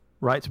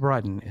Right to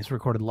Brighton is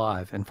recorded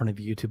live in front of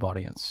a YouTube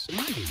audience.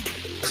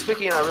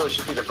 Spicky and I really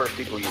should be the first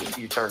people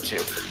you turn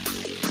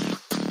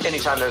to.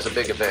 Anytime there's a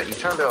big event, you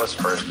turn to us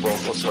first. We'll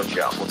sort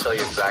you out. We'll tell you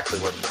exactly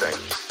what to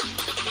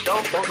think.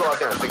 Don't go out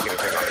there and think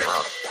anything on your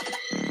own.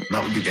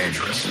 That would be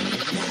dangerous.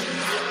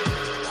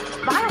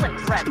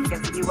 Violent threats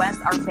against the U.S.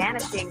 are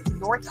banishing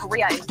North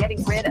Korea and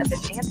getting rid of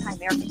its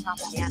anti-American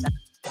propaganda.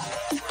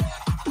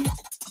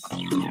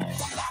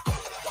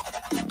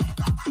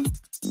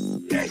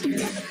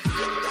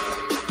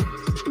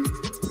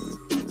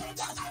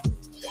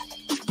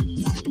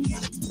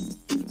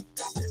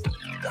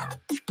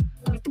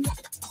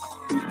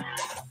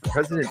 The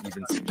president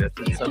even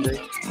suggested Sunday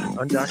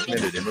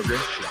undocumented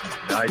immigrants should be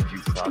denied due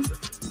process,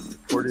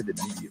 deported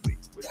immediately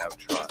without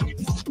trial.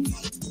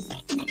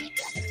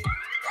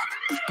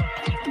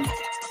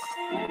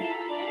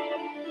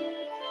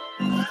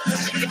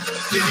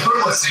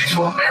 You're listening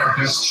to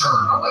America's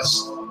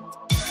Journalist.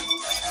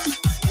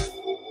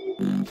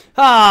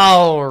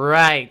 All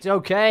right.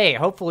 Okay.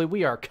 Hopefully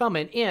we are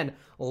coming in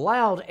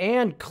loud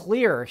and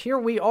clear. Here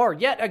we are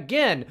yet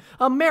again,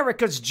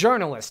 America's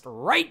Journalist,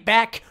 right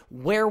back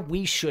where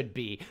we should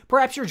be.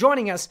 Perhaps you're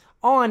joining us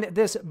on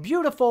this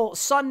beautiful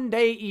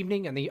Sunday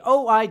evening in the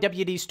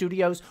OIWD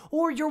studios,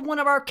 or you're one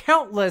of our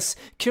countless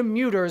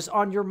commuters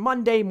on your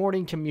Monday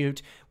morning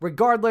commute.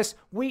 Regardless,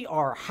 we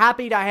are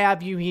happy to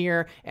have you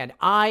here, and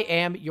I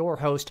am your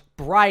host,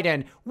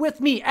 Bryden.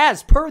 With me,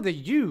 as per the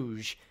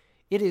usual,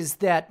 it is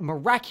that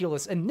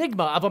miraculous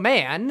enigma of a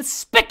man,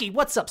 Spicky.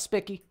 What's up,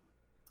 Spicky?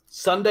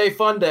 Sunday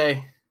fun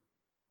day.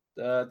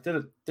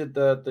 Did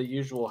the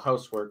usual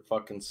housework.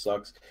 Fucking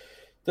sucks.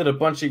 Did a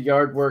bunch of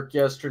yard work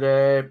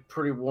yesterday.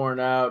 Pretty worn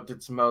out.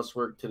 Did some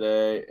housework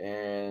today,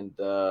 and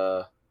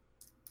was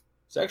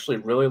actually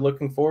really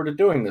looking forward to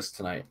doing this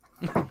tonight.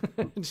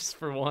 Just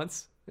for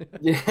once.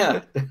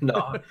 Yeah.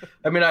 No.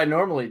 I mean, I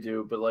normally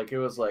do, but like it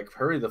was like,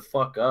 hurry the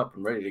fuck up.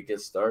 I'm ready to get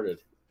started.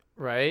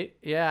 Right.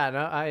 Yeah.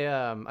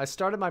 No. I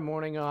started my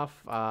morning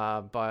off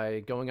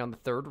by going on the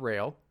third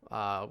rail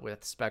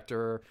with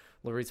Spectre,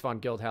 Laurice von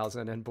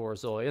Gildhausen, and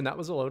Borzoi, and that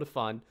was a load of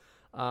fun.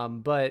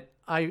 But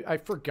I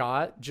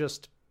forgot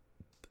just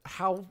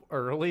how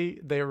early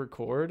they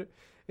record.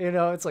 You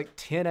know, it's like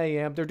 10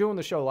 a.m. They're doing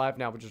the show live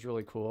now, which is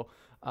really cool.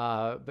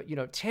 But you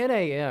know, 10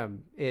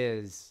 a.m.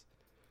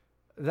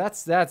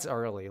 That's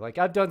early. Like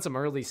I've done some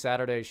early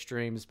Saturday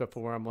streams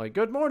before. I'm like,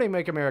 good morning,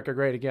 make America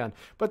great again.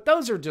 But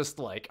those are just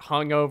like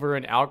hungover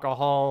and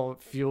alcohol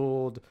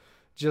fueled,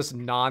 just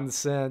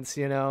nonsense,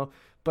 you know.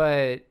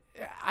 But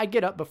I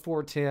get up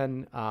before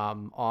 10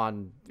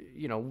 on,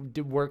 you know,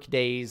 do work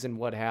days and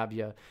what have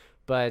you.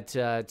 But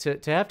to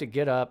have to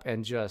get up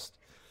and just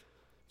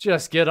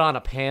get on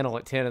a panel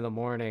at 10 in the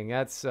morning,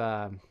 that's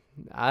I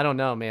don't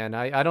know, man.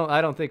 I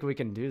don't think we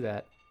can do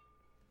that.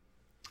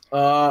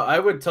 I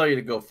would tell you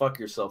to go fuck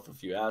yourself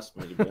if you asked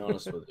me, to be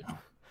honest with you.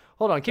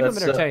 Hold on, keep them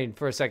entertained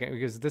for a second,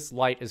 because this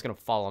light is going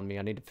to fall on me.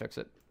 I need to fix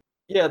it.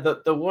 Yeah,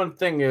 the one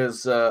thing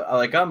is,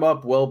 like, I'm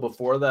up well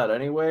before that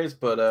anyways,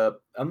 but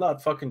I'm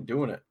not fucking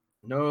doing it.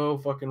 No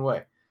fucking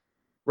way.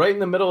 Right in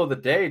the middle of the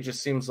day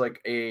just seems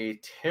like a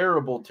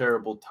terrible,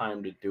 terrible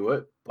time to do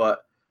it.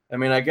 But, I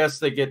mean, I guess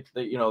they get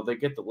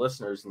the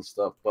listeners and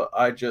stuff, but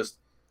I just,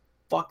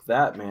 fuck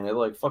that, man. It,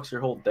 like, fucks your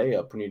whole day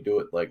up when you do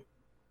it, like,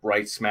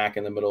 right smack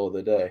in the middle of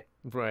the day.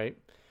 Right.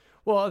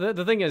 Well,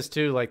 the thing is,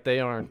 too, like, they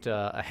aren't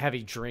a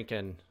heavy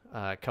drinking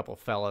couple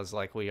fellas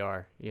like we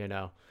are, you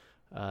know.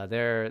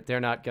 They're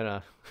not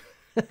gonna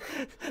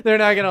they're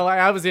not gonna, like,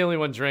 I was the only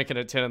one drinking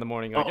at 10 in the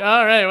morning, like,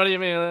 all right, what do you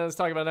mean, let's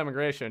talk about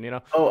immigration, you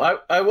know.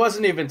 I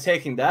wasn't even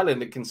taking that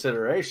into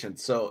consideration.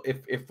 So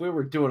if we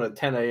were doing a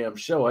 10 a.m.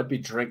 show, I'd be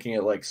drinking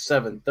at like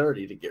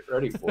 7:30 to get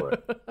ready for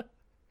it.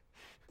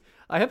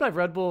 I had my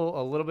Red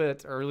Bull a little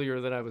bit earlier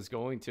than I was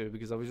going to,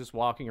 because I was just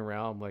walking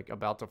around like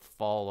about to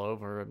fall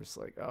over. I'm just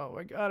like, oh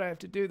my God, I have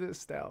to do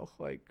this now.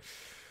 Like,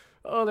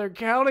 oh, they're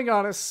counting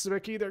on us,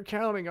 Mickey. They're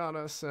counting on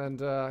us.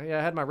 And yeah,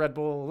 I had my Red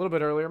Bull a little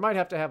bit earlier. Might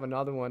have to have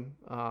another one.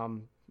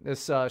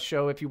 This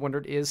show, if you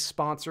wondered, is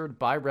sponsored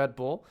by Red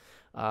Bull.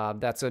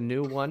 That's a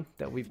new one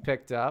that we've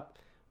picked up.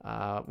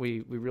 We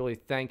really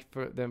thank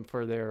them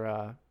for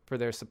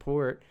their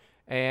support.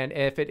 And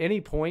if at any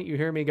point you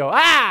hear me go,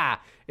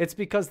 ah, it's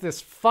because this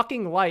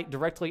fucking light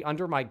directly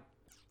under my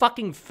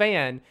fucking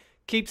fan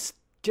keeps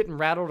getting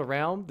rattled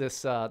around,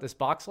 this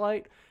box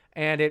light.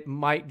 And it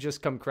might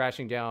just come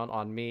crashing down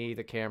on me,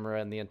 the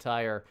camera, and the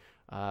entire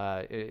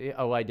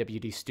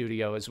OIWD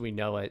studio as we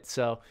know it.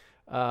 So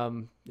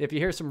if you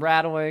hear some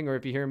rattling, or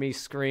if you hear me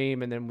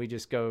scream and then we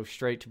just go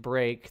straight to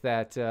break,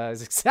 that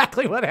is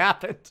exactly what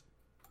happened.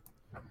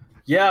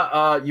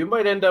 Yeah, you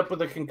might end up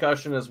with a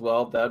concussion as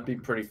well. That'd be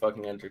pretty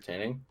fucking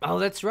entertaining. Oh,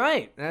 that's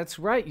right. That's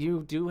right.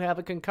 You do have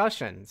a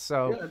concussion.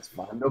 So yeah, it's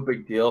fine. No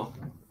big deal.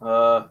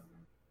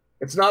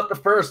 It's not the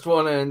first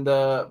one, and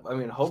I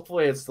mean,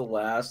 hopefully it's the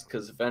last,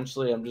 because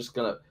eventually I'm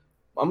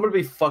gonna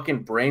be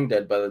fucking brain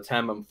dead by the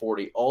time I'm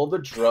 40. All the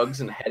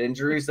drugs and head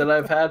injuries that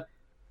I've had,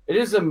 it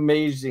is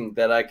amazing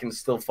that I can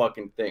still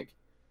fucking think.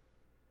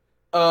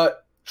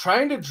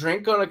 trying to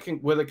drink on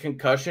with a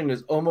concussion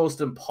is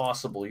almost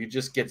impossible. You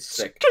just get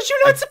sick. Because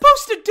you're not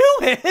supposed to do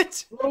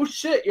it. Oh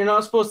shit, you're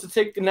not supposed to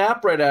take a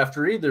nap right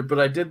after either, but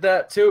I did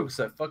that too because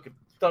I fucking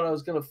thought I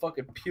was gonna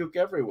fucking puke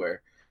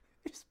everywhere.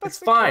 You're supposed It's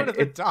to fine. Go to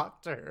the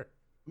doctor.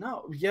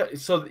 No, yeah,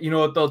 so you know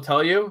what they'll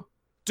tell you?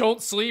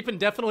 Don't sleep and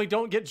definitely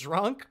don't get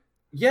drunk.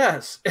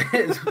 Yes.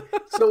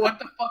 So what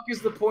the fuck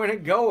is the point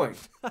of going?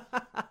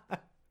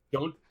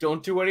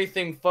 Don't do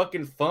anything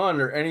fucking fun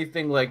or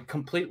anything like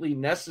completely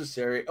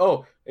necessary.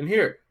 Oh, and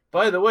here,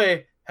 by the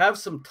way, have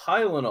some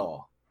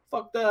Tylenol.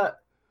 Fuck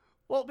that.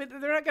 Well, but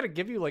they're not going to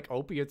give you like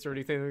opiates or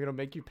anything. They're going to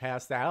make you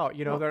pass out.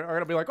 You know, they're going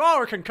to be like,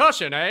 oh, a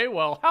concussion, eh?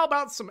 Well, how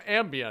about some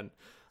Ambien?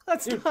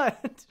 That's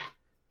not.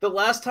 The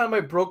last time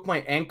I broke my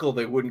ankle,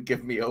 they wouldn't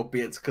give me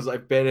opiates because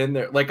I've been in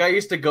there. Like, I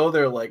used to go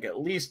there like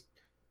at least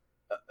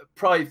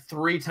probably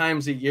 3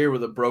 times a year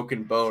with a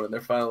broken bone, and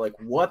they're finally like,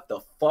 what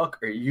the fuck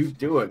are you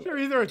doing? You're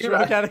either a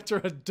drug addict or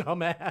a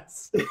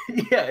dumbass.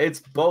 Yeah, it's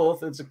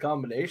both. It's a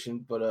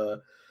combination,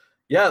 but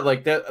yeah,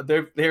 like they're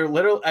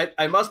literally.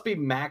 I must be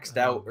maxed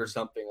out or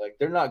something. Like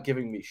they're not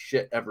giving me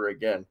shit ever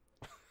again.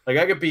 Like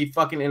I could be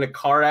fucking in a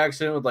car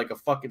accident with like a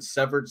fucking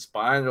severed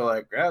spine. They're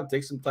like, yeah,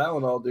 take some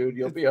Tylenol, dude.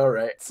 You'll be all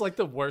right. It's like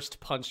the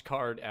worst punch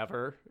card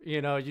ever.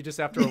 You know, you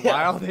just after a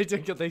while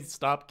they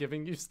stop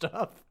giving you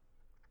stuff.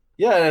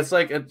 Yeah, and it's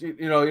like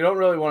you know, you don't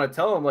really want to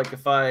tell them. Like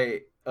if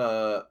I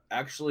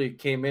actually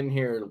came in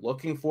here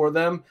looking for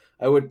them,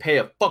 I would pay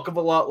a fuck of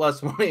a lot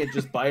less money and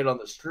just buy it on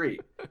the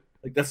street.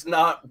 Like that's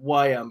not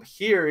why I'm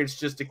here. It's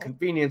just a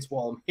convenience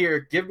while I'm here.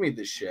 Give me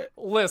the shit.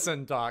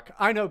 Listen, Doc,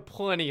 I know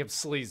plenty of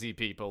sleazy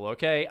people,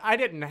 okay? I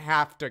didn't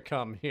have to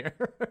come here.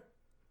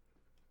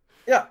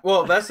 Yeah,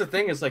 well, that's the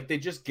thing is like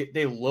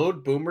they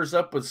load boomers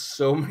up with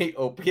so many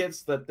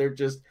opiates that they're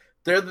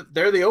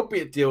the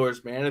opiate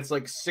dealers, man. It's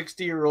like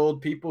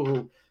 60-year-old people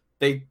who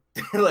they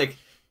like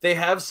they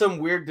have some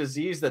weird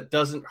disease that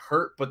doesn't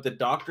hurt, but the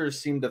doctors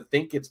seem to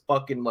think it's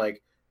fucking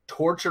like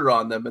torture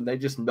on them, and they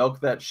just milk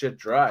that shit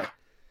dry.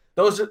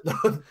 Those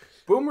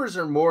boomers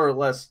are more or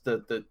less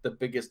the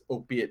biggest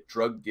opiate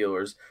drug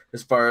dealers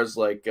as far as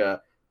like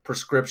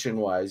prescription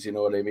wise. You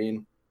know what I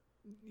mean?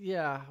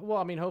 Yeah. Well,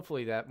 I mean,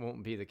 hopefully that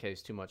won't be the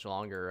case too much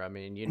longer. I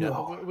mean, you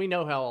know, we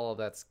know how all of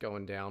that's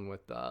going down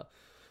with the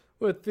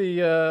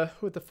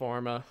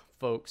pharma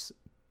folks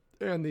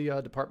and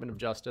the Department of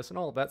Justice and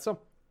all of that. So,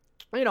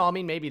 you know, I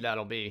mean, maybe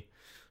that'll be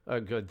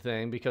a good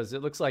thing because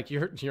it looks like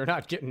you're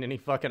not getting any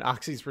fucking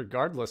oxys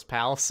regardless,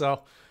 pal.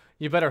 So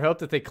you better hope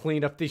that they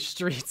clean up these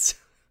streets.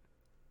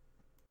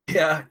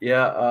 Yeah.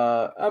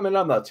 I mean,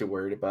 I'm not too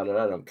worried about it.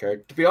 I don't care.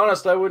 To be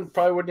honest, I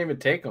probably wouldn't even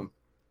take them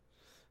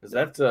because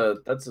that's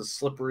a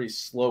slippery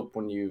slope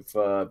when you've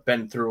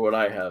been through what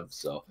I have.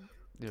 So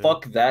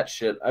fuck that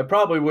shit. I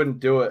probably wouldn't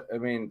do it. I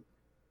mean,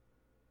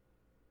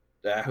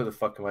 who the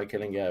fuck am I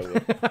kidding? Yeah, I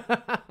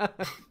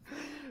would.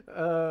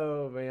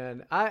 Oh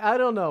man, I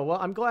don't know. Well,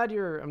 I'm glad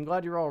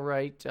you're all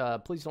right.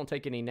 Please don't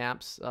take any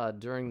naps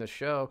during the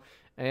show.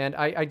 And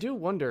I do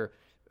wonder,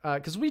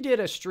 because we did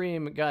a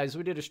stream, guys.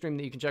 We did a stream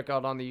that you can check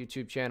out on the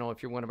YouTube channel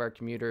if you're one of our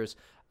commuters,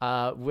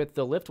 with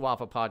the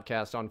Liftwaffe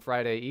podcast on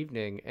Friday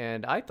evening.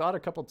 And I thought a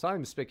couple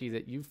times, Spicky,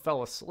 that you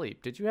fell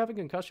asleep. Did you have a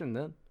concussion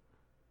then?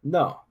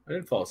 No, I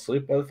didn't fall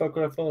asleep. Why the fuck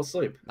would I fall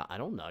asleep? No, I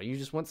don't know. You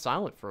just went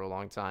silent for a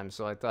long time.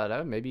 So I thought,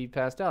 oh, maybe he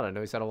passed out. I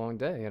know he's had a long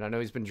day, and I know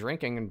he's been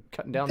drinking and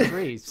cutting down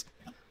trees.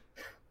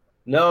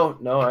 No,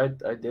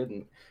 I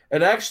didn't.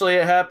 And actually,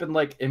 it happened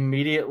like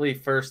immediately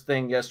first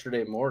thing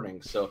yesterday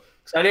morning. So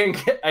 'cause I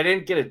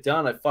didn't get it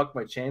done. I fucked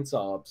my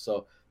chainsaw up,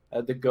 so I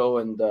had to go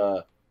and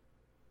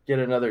get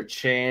another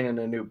chain and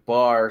a new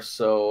bar.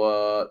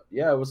 So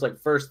yeah, it was like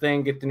first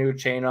thing, get the new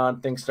chain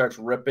on, thing starts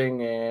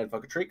ripping, and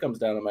fucking tree comes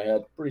down on my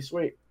head. Pretty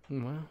sweet.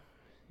 Well,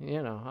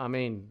 you know, I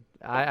mean,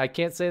 I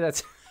can't say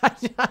that's.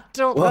 I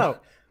don't know.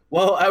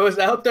 Well, I was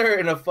out there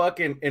in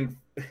in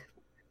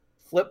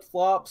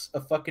flip-flops,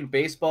 a fucking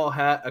baseball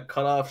hat, a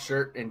cutoff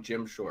shirt, and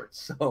gym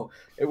shorts. So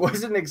it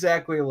wasn't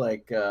exactly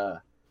like,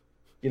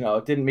 you know,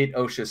 it didn't meet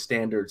OSHA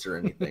standards or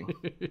anything.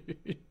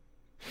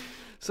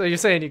 So you're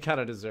saying you kind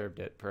of deserved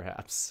it,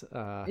 perhaps?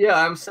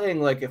 Yeah, I'm saying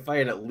like if I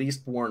had at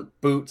least worn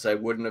boots, I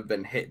wouldn't have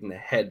been hit in the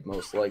head,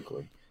 most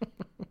likely.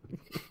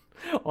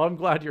 Well, I'm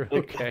glad you're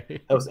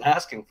okay. I was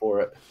asking for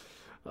it.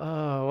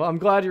 Well, I'm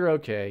glad you're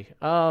okay.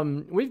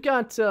 We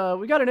got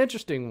an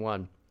interesting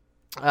one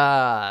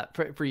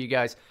for you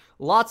guys.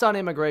 Lots on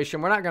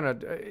immigration. We're not gonna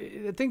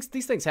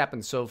these things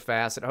happen so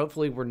fast that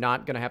hopefully we're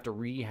not gonna have to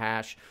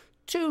rehash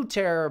too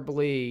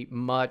terribly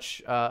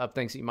much of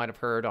things that you might have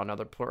heard on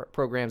other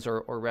programs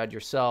or read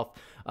yourself.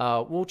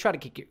 We'll try to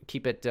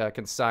keep it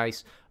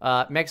concise.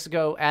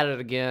 Mexico at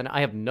it again.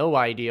 I have no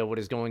idea what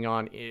is going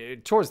on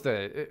towards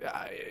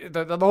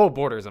the whole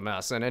border is a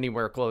mess, and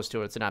anywhere close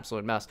to it's an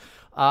absolute mess.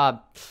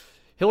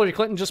 Hillary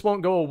Clinton just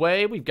won't go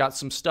away. We've got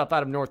some stuff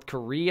out of North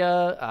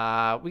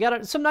Korea. We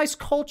got some nice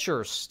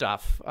culture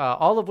stuff,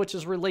 all of which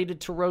is related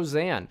to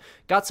Roseanne.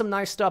 Got some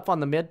nice stuff on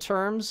the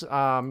midterms.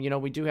 You know,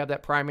 we do have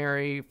that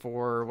primary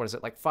for,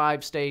 like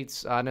 5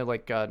 states. I know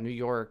like New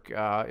York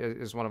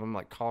is one of them,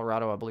 like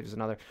Colorado, I believe, is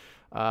another.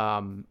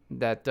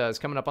 that is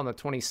coming up on the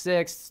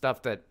 26th,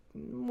 stuff that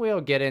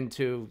we'll get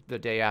into the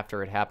day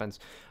after it happens.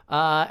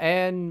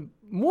 And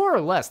more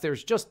or less,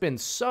 there's just been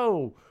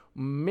so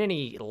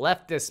many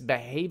leftists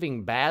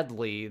behaving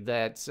badly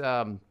that,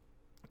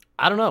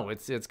 I don't know,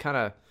 it's kind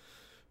of,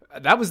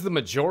 that was the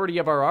majority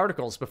of our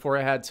articles before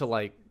I had to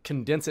like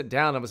condense it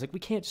down. I was like, we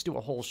can't just do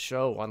a whole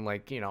show on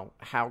like, you know,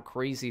 how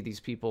crazy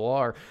these people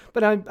are.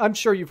 But I'm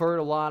sure you've heard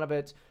a lot of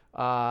it.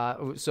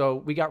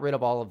 So we got rid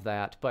of all of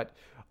that. But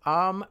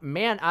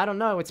man, I don't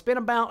know. It's been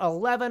about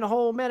 11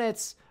 whole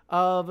minutes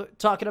of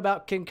talking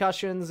about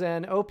concussions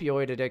and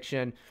opioid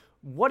addiction.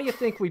 What do you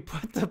think we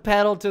put the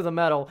pedal to the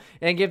metal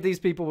and give these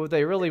people what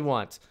they really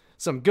want?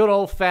 Some good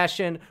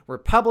old-fashioned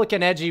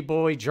Republican edgy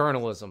boy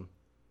journalism.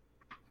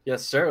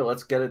 Yes, sir.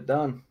 Let's get it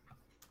done.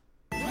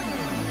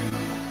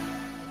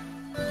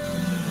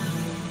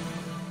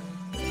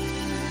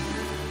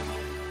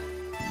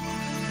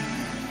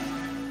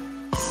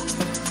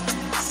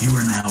 You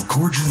are now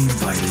cordially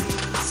invited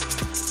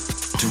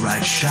to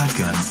ride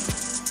shotgun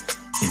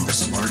in the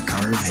smart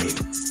car of hate.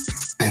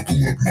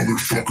 Buckle up,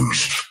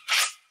 motherfuckers.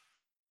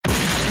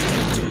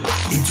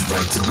 It's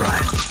right to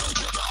ride.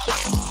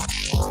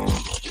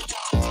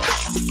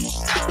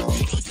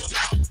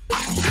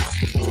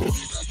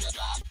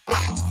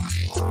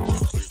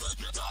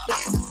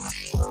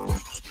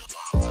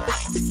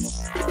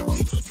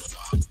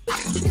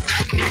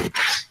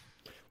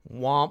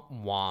 Womp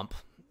womp.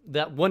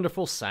 That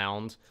wonderful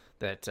sound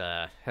that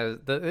has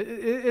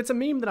it's a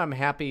meme that I'm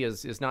happy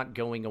is not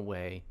going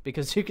away,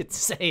 because you could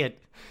say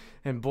it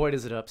and boy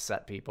does it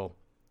upset people.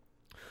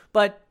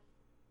 But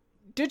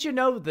did you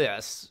know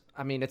this?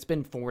 I mean, it's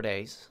been 4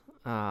 days.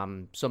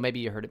 So maybe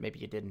you heard it, maybe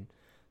you didn't.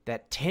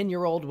 That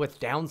 10-year-old with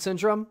Down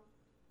syndrome,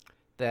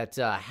 that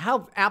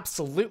how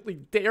absolutely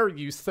dare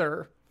you,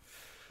 sir?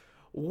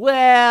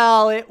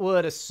 Well, it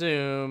would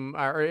assume,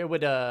 or it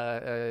would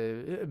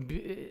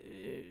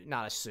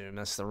not assume,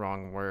 that's the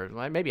wrong word.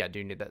 Maybe I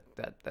do need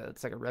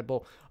that's like a Red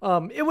Bull.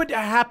 It would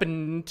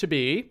happen to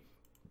be,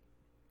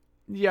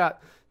 yeah,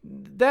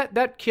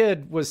 that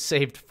kid was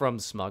saved from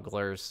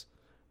smugglers.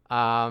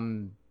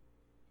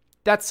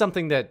 That's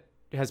something that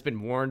has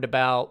been warned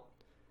about.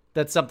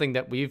 That's something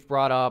that we've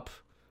brought up.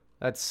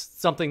 That's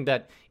something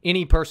that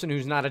any person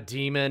who's not a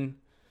demon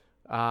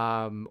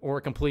or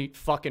a complete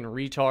fucking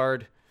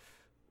retard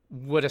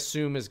would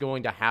assume is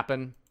going to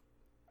happen.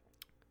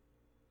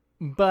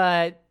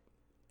 But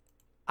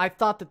I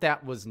thought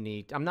that was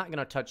neat. I'm not going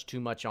to touch too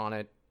much on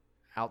it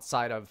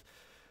outside of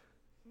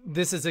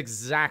this is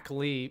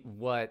exactly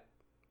what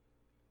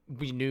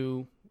we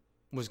knew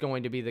was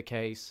going to be the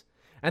case.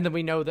 And then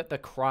we know that the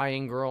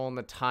crying girl on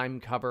the Time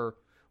cover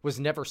was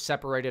never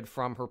separated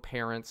from her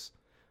parents.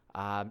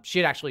 She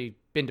had actually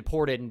been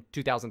deported in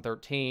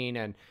 2013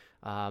 and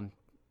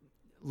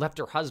left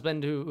her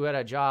husband who had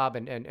a job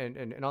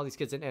and all these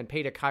kids and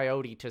paid a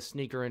coyote to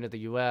sneak her into the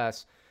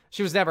U.S.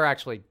 She was never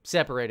actually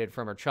separated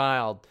from her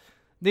child.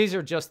 These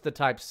are just the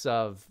types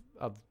of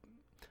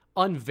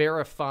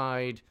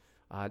unverified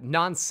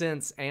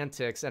nonsense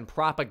antics and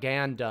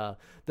propaganda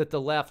that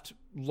the left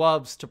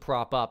loves to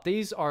prop up.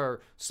 These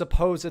are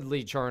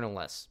supposedly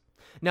journalists.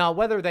 Now,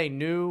 whether they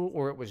knew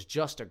or it was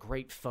just a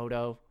great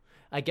photo,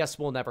 I guess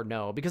we'll never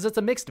know, because it's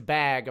a mixed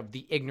bag of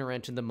the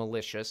ignorant and the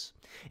malicious.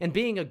 And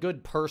being a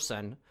good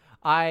person,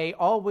 I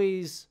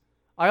always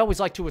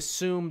like to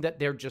assume that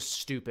they're just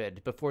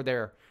stupid before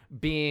they're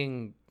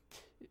being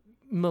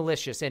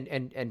malicious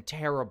and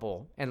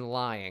terrible and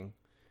lying.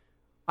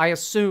 I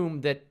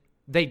assume that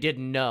they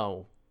didn't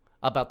know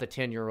about the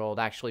 10-year-old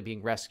actually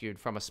being rescued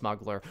from a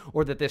smuggler,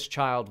 or that this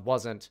child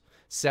wasn't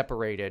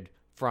separated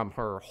from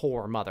her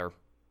whore mother.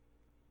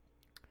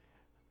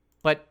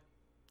 But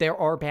there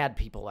are bad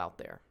people out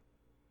there,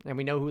 and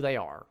we know who they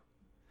are,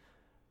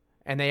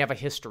 and they have a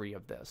history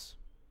of this.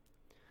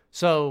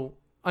 So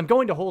I'm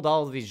going to hold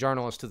all of these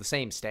journalists to the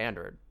same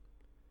standard,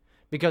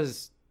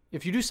 because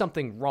if you do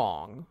something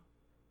wrong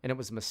and it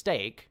was a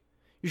mistake,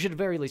 you should at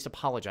the very least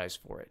apologize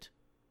for it.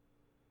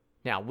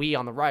 Now, we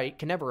on the right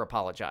can never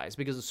apologize,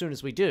 because as soon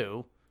as we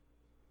do,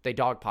 they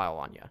dogpile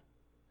on you.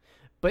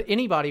 But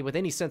anybody with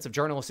any sense of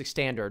journalistic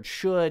standard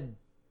should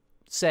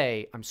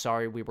say, I'm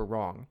sorry, we were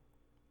wrong.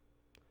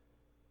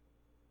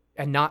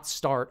 And not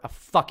start a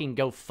fucking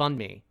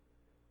GoFundMe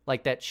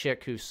like that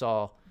chick who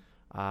saw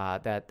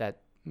that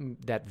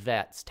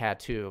vet's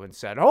tattoo and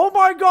said, oh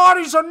my God,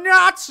 he's a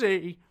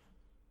Nazi.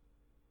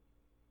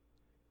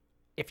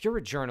 If you're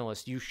a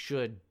journalist, you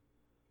should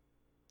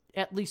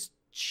at least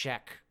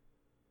check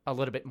a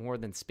little bit more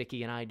than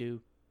Spicky and I do.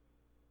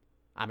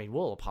 I mean,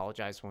 we'll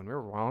apologize when we're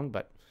wrong,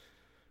 but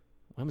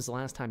when was the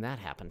last time that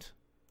happened?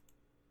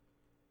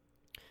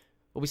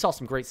 Well, we saw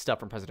some great stuff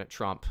from President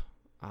Trump.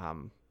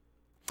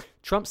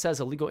 Trump says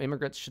illegal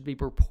immigrants should be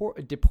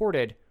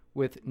deported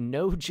with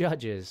no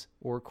judges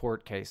or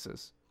court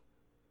cases.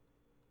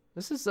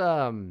 This is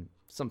some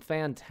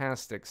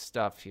fantastic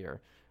stuff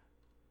here.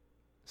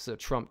 It's a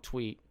Trump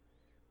tweet.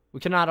 We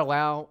cannot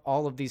allow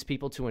all of these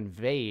people to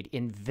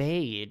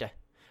invade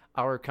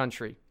our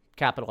country,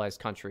 capitalized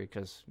country,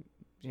 because,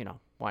 you know,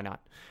 why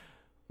not?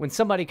 When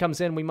somebody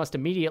comes in, we must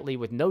immediately,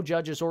 with no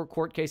judges or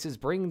court cases,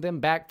 bring them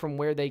back from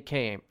where they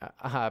came.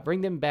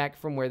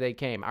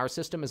 Our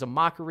system is a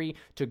mockery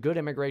to good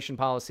immigration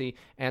policy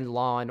and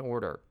law and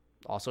order.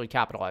 Also, he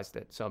capitalized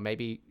it. So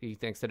maybe he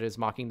thinks that it is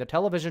mocking the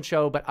television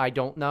show, but I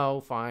don't know.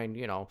 Fine,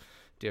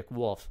 Dick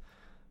Wolf.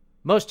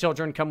 Most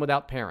children come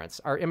without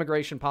parents. Our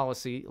immigration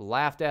policy,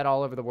 laughed at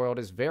all over the world,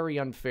 is very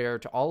unfair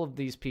to all of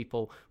these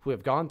people who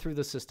have gone through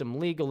the system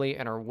legally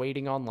and are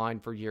waiting online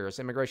for years.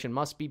 Immigration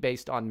must be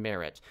based on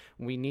merit.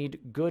 We need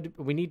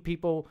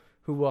people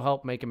who will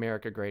help make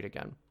America great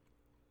again.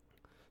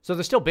 So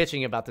they're still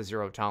bitching about the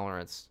zero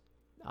tolerance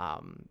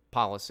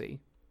policy.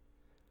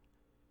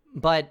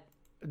 But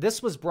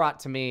this was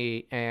brought to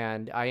me,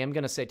 and I am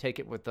going to say take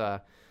it with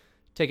a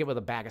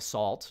bag of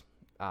salt,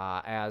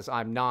 as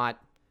I'm not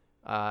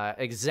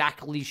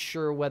exactly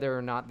sure whether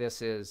or not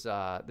this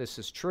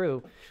is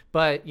true.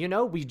 But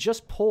we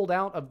just pulled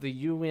out of the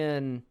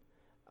UN,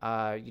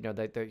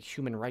 the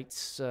human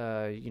rights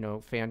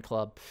fan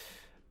club,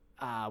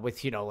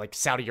 with like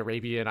Saudi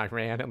Arabia and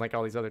Iran and like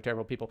all these other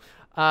terrible people.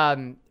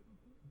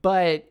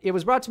 But it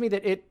was brought to me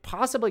that it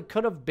possibly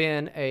could have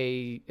been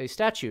a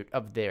statute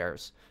of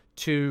theirs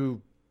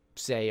to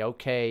say,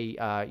 okay,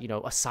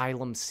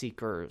 asylum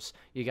seekers,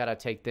 you got to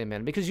take them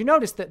in, because you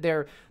notice that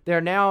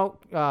they're now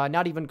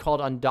not even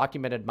called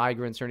undocumented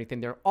migrants or anything.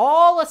 They're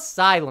all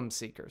asylum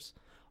seekers.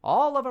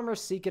 All of them are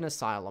seeking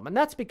asylum. And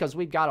that's because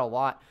we've got a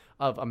lot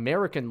of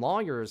American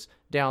lawyers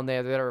down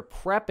there that are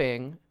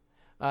prepping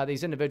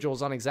these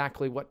individuals on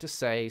exactly what to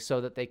say so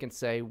that they can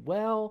say,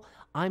 well,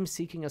 I'm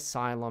seeking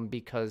asylum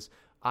because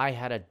I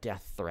had a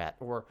death threat,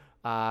 or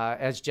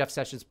as Jeff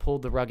Sessions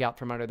pulled the rug out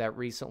from under that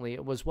recently,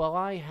 it was, well,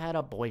 I had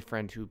a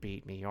boyfriend who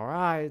beat me, or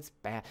it's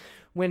bad.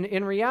 When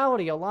in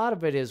reality, a lot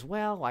of it is,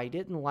 well, I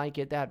didn't like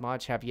it that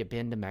much. Have you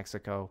been to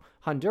Mexico?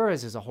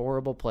 Honduras is a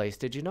horrible place.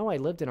 Did you know I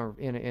lived in a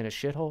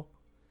shithole?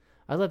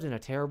 I lived in a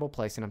terrible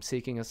place, and I'm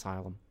seeking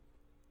asylum.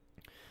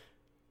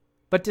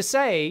 But to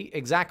say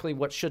exactly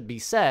what should be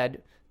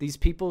said, these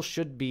people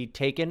should be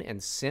taken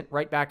and sent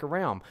right back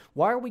around.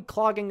 Why are we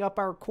clogging up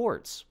our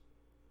courts?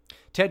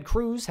 Ted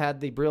Cruz had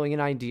the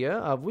brilliant idea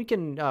of we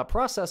can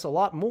process a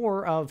lot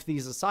more of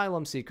these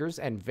asylum seekers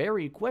and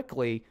very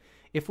quickly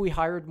if we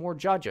hired more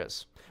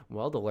judges.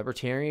 Well, the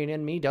libertarian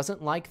in me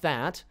doesn't like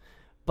that,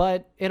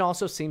 but it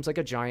also seems like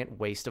a giant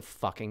waste of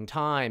fucking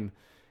time.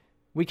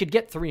 We could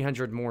get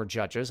 300 more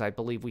judges. I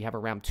believe we have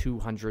around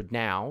 200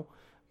 now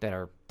that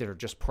are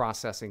just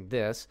processing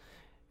this,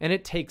 and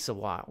it takes a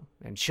while.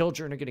 And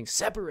children are getting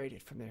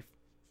separated from their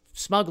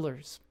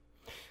smugglers.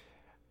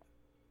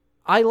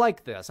 I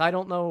like this. I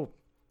don't know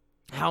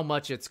how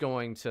much it's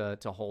going to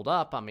hold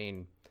up. I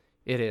mean,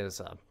 it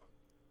is a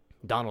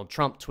Donald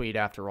Trump tweet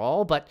after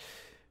all, but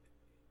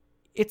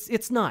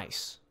it's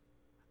nice,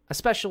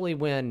 especially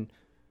when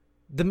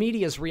the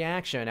media's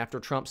reaction after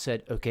Trump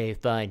said, okay,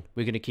 fine,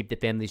 we're going to keep the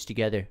families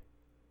together.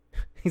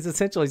 He's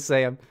essentially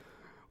saying,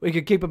 we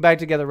could keep them back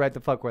together right the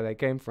fuck where they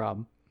came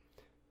from.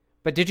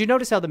 But did you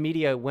notice how the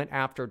media went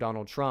after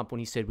Donald Trump when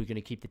he said, we're going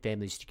to keep the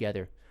families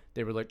together?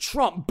 They were like,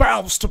 Trump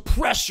bows to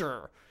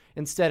pressure.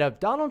 Instead of,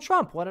 Donald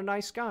Trump, what a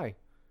nice guy.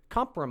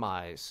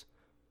 Compromise.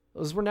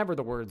 Those were never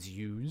the words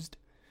used.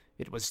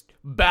 It was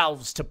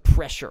bows to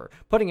pressure,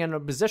 putting him in a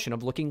position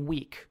of looking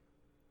weak.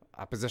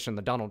 A position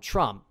that Donald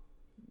Trump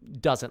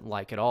doesn't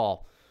like at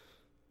all.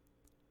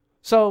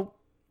 So,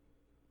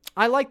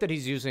 I like that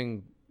he's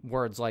using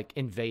words like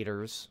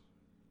invaders.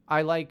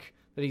 I like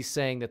that he's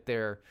saying that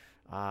they're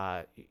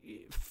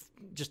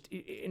just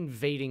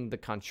invading the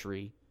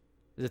country,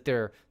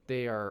 that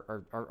they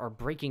are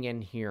breaking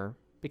in here,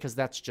 because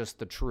that's just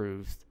the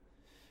truth.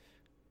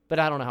 But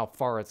I don't know how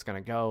far it's going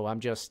to go.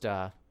 I'm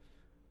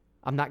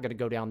not going to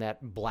go down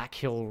that black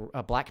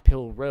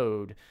pill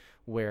road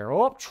where,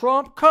 oh,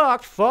 Trump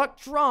cocked, fuck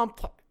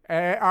Trump,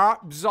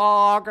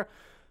 Zog.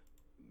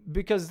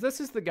 Because this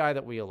is the guy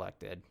that we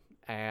elected.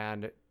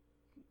 And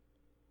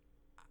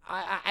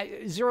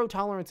zero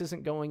tolerance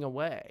isn't going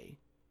away.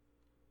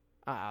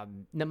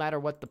 No matter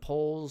what the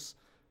polls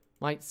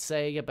might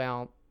say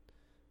about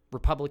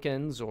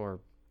Republicans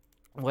or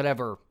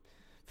whatever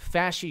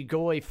Fashy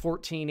Goy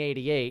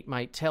 1488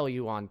 might tell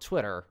you on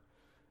Twitter,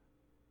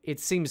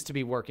 it seems to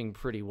be working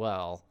pretty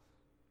well.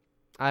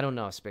 I don't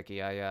know,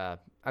 Spicky. I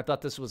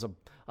thought this was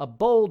a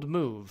bold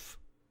move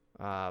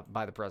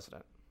by the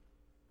president.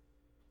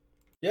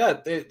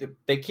 Yeah,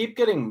 they keep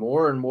getting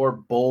more and more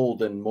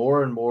bold and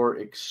more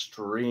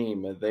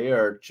extreme. They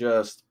are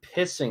just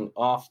pissing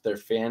off their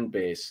fan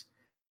base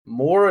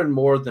more and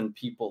more than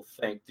people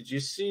think. Did you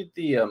see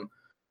the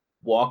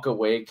walk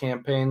away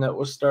campaign that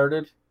was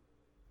started?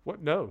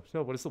 What? No.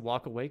 What is the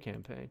walk away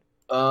campaign?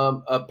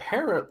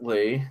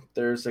 Apparently,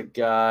 there's a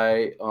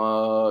guy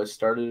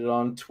started it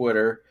on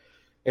Twitter.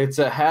 It's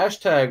a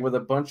hashtag with a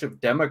bunch of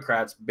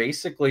Democrats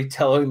basically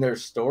telling their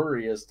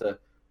story as to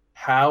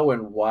how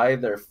and why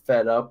they're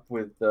fed up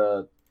with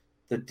the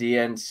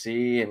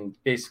DNC,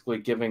 and basically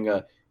giving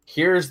a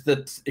here's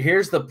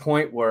the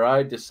point where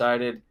I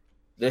decided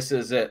this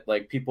is it.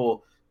 Like,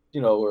 people,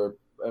 were,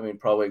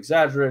 probably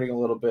exaggerating a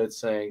little bit,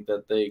 saying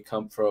that they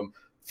come from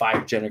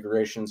 5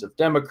 generations of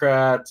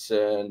Democrats,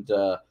 and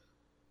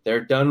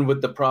they're done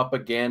with the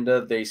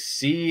propaganda. They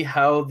see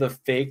how the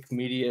fake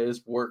media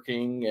is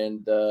working,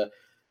 and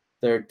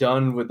they're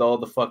done with all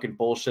the fucking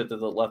bullshit that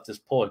the left is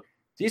pulling.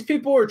 These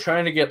people are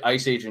trying to get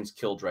ICE agents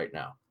killed right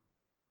now.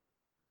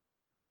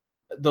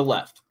 The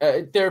left.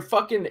 They're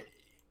fucking...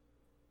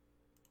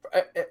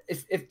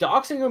 If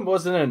doxing them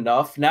wasn't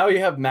enough, now you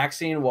have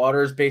Maxine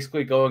Waters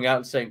basically going out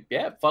and saying,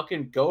 yeah,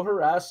 fucking go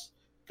harass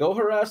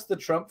the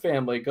Trump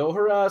family, go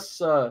harass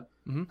the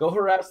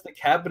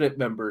cabinet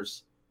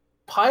members.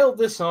 Pile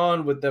this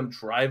on with them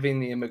driving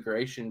the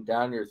immigration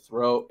down your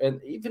throat.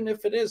 And even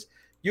if it is,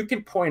 you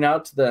can point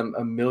out to them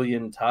a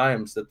million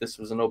times that this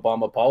was an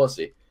Obama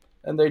policy.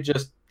 And they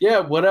just, yeah,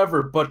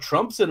 whatever. But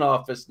Trump's in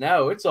office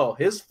now. It's all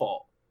his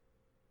fault.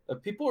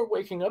 People are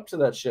waking up to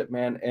that shit,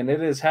 man. And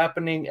it is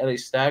happening at a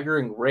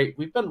staggering rate.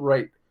 We've been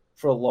right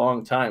for a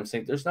long time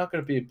saying there's not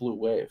going to be a blue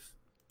wave.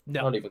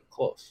 No. Not even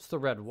close. It's the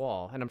red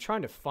wall. And I'm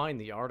trying to find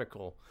the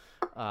article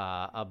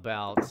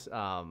about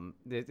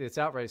it's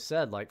outright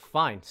said, like,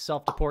 fine,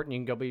 self-deport and you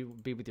can go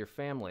be with your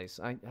families.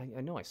 I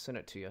know I sent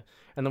it to you.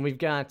 And then we've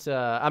got,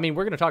 I mean,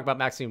 we're going to talk about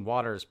Maxine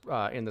Waters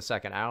in the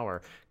second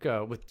hour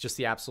with just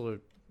the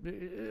absolute,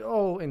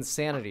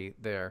 insanity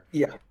there.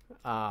 Yeah.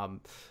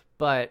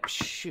 But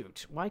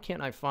shoot, why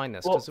can't I find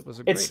this? Well, because it was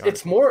a great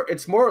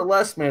it's more or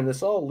less, man.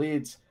 This all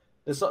leads.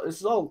 This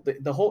is all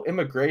the whole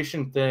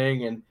immigration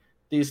thing and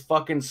these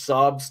fucking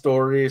sob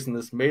stories and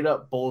this made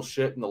up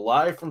bullshit and the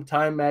lie from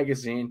Time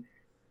magazine.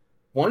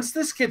 Once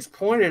this gets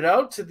pointed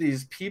out to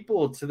these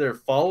people, to their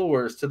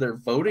followers, to their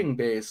voting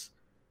base,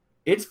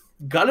 it's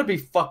gotta be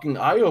fucking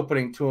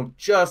eye-opening to them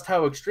just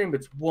how extreme.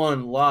 It's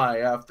one lie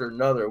after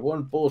another,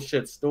 one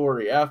bullshit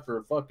story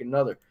after fucking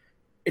another.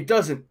 It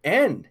doesn't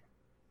end.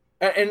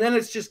 And then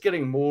it's just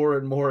getting more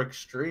and more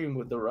extreme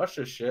with the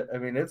Russia shit. I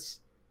mean, it's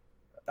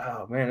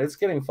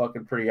getting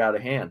fucking pretty out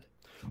of hand.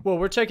 Well,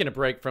 we're taking a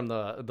break from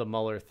the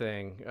Mueller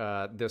thing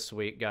this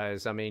week,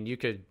 guys. I mean, you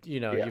could,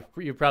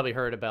 you've probably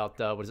heard about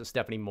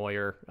Stephanie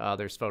Moyer.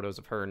 There's photos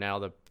of her now,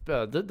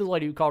 the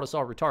lady who called us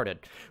all retarded,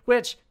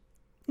 which,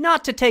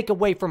 not to take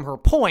away from her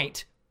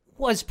point,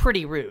 was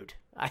pretty rude,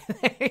 I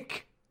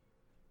think.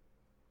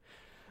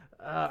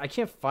 I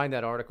can't find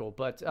that article,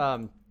 but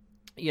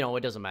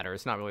it doesn't matter.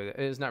 It's not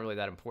really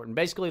that important.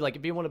 Basically, like,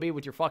 if you want to be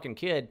with your fucking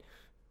kid,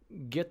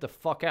 get the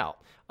fuck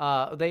out.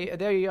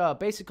 They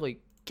basically,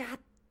 God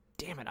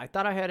damn it, I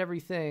thought I had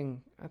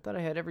everything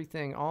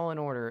all in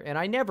order, and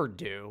I never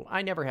do.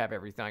 I never have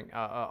everything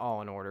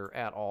all in order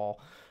at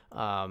all.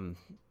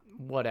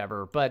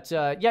 Whatever. But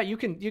you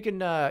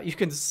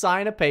can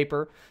sign a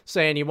paper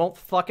saying you won't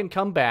fucking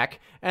come back,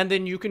 and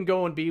then you can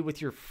go and be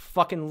with your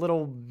fucking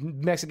little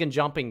Mexican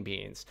jumping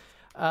beans.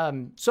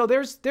 So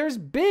there's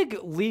big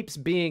leaps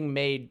being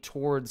made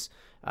towards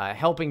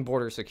helping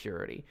border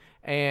security,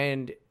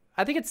 and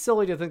I think it's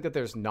silly to think that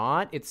there's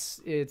not.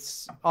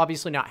 It's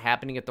obviously not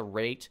happening at the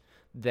rate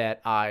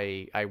that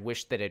I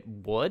wish that it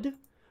would,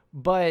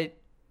 but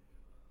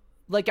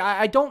like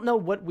I don't know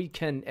what we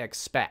can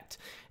expect.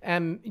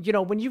 And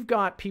when you've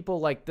got people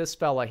like this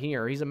fella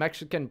here, he's a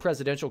Mexican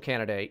presidential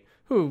candidate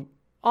who,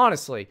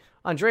 honestly,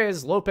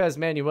 Andres Lopez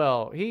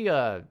Manuel, he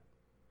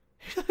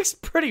looks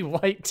pretty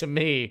white to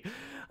me.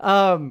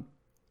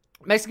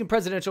 Mexican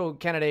presidential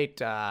candidate,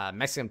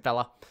 Mexican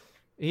fella.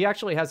 He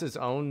actually has his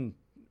own,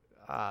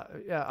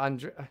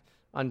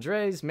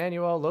 Andres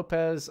Manuel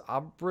Lopez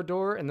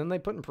Obrador, and then they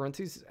put in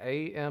parentheses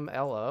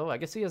AMLO. I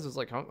guess he has his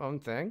own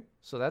thing.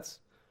 So that's,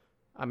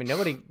 I mean,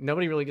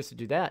 nobody really gets to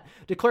do that.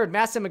 Declared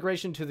mass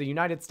immigration to the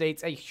United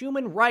States a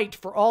human right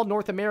for all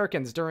North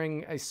Americans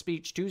during a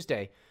speech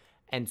Tuesday.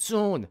 And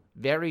soon,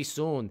 very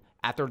soon,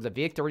 after the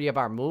victory of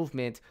our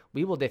movement,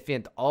 we will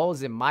defend all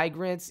the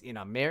migrants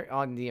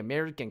on the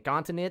American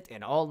continent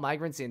and all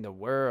migrants in the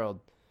world.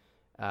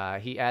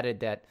 He added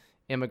that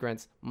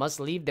immigrants must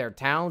leave their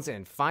towns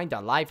and find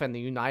a life in the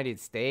United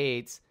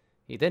States.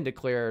 He then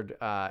declared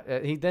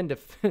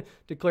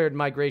declared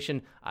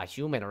migration a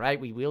human right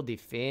we will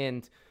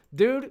defend.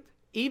 Dude,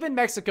 even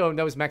Mexico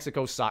knows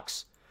Mexico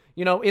sucks.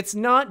 It's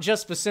not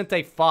just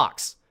Vicente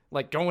Fox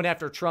going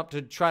after Trump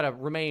to try to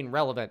remain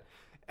relevant.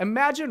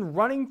 Imagine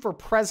running for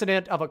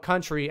president of a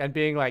country and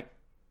being like,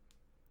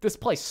 this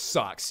place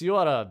sucks. You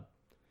ought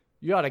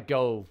to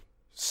go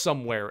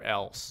somewhere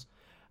else.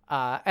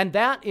 And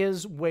that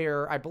is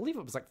where I believe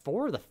it was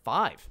 4 of the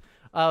 5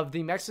 of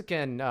the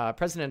Mexican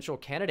presidential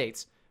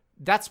candidates.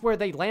 That's where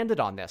they landed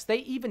on this. They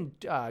even,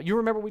 you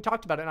remember we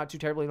talked about it not too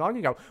terribly long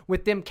ago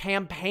with them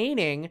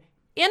campaigning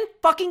in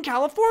fucking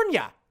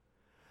California.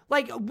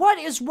 What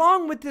is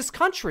wrong with this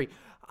country?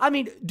 I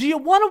mean, do you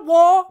want a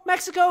wall,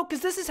 Mexico?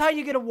 Because this is how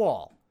you get a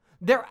wall.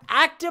 They're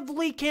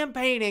actively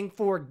campaigning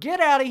for get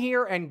out of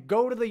here and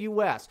go to the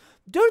U.S.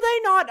 Do they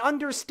not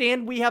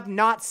understand we have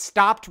not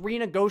stopped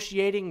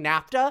renegotiating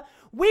NAFTA?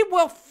 We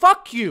will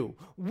fuck you.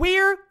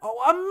 We're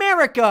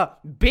America,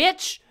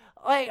 bitch.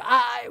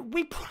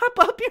 We prop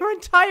up your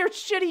entire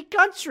shitty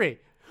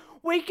country.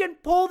 We can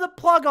pull the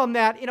plug on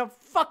that in a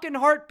fucking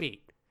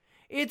heartbeat.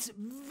 It's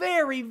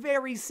very,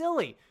 very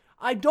silly.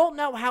 I don't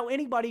know how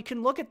anybody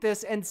can look at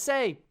this and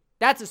say,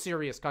 that's a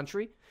serious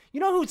country. You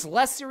know who's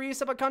less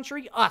serious of a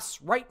country? Us,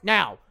 right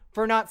now,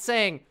 for not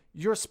saying,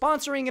 you're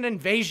sponsoring an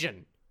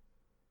invasion.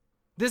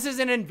 This is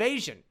an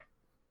invasion.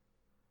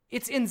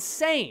 It's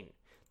insane.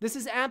 This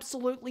is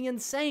absolutely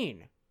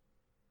insane.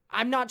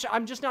 I'm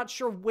just not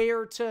sure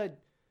where to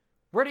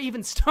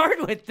even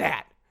start with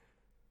that.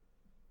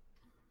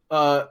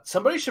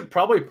 Somebody should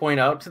probably point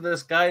out to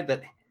this guy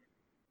that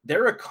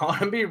their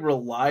economy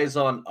relies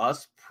on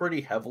us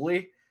pretty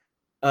heavily.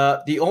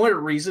 The only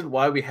reason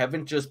why we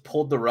haven't just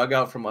pulled the rug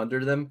out from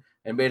under them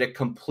and made a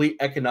complete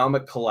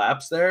economic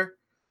collapse there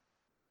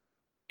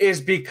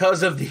is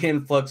because of the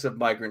influx of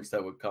migrants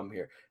that would come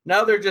here.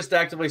 Now they're just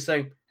actively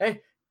saying,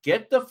 hey,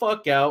 get the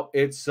fuck out.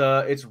 It's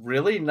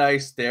really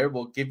nice there.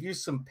 We'll give you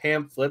some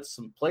pamphlets,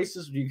 some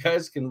places you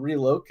guys can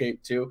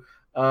relocate to.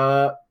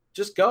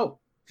 Just go.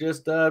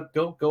 Just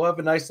go have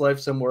a nice life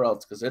somewhere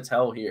else because it's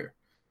hell here.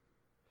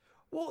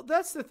 Well,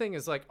 that's the thing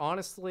is, like,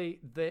 honestly,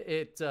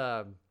 they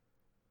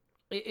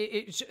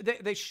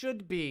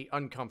should be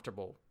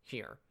uncomfortable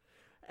here.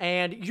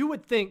 And you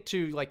would think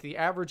to, like, the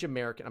average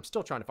American, I'm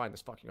still trying to find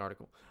this fucking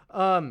article.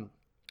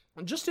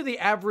 Just to the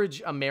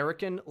average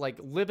American, like,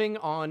 living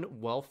on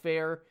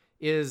welfare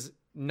is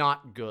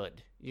not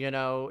good. You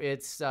know,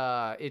 it's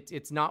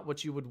not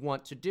what you would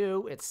want to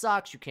do. It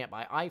sucks. You can't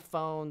buy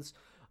iPhones.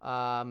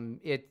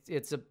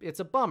 It's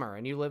a bummer,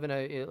 and you live in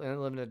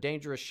a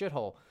dangerous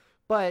shithole.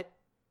 But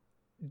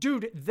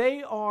dude,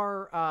 they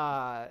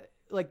are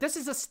like, this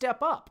is a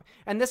step up,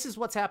 and this is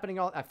what's happening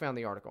I found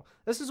the article.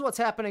 This is what's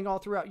happening all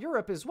throughout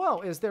Europe as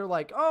well, is they're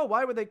like, oh,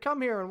 why would they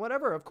come here and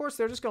whatever? Of course,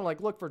 they're just going to,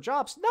 like, look for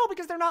jobs. No,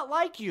 because they're not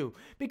like you,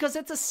 because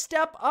it's a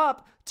step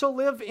up to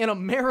live in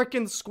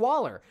American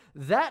squalor.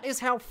 That is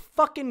how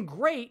fucking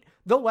great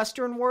the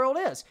Western world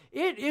is.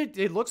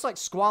 It looks like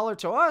squalor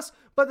to us,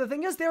 but the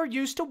thing is, they're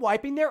used to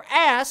wiping their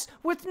ass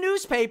with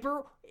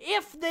newspaper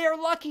if they're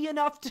lucky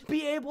enough to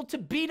be able to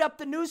beat up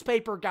the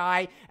newspaper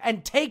guy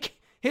and take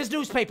his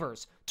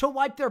newspapers to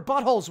wipe their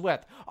buttholes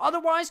with.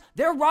 Otherwise,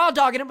 they're raw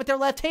dogging it with their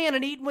left hand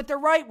and eating with their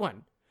right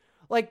one.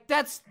 Like,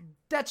 that's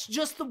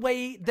just the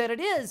way that it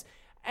is.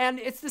 And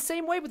it's the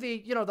same way with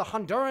the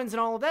Hondurans and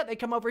all of that. They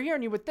come over here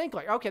and you would think,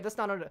 like, okay, that's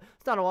not a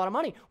lot of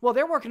money. Well,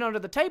 they're working under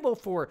the table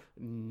for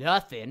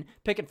nothing,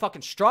 picking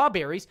fucking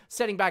strawberries,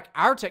 setting back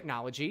our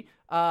technology,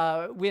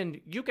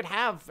 when you could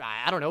have,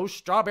 I don't know,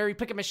 strawberry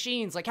picking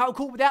machines. Like, how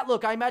cool would that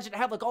look? I imagine it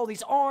have, like, all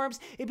these arms.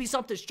 It'd be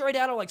something straight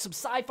out of, like, some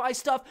sci-fi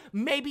stuff.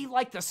 Maybe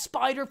like the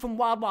spider from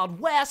Wild Wild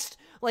West.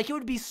 Like, it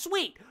would be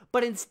sweet.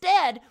 But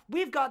instead,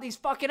 we've got these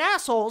fucking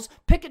assholes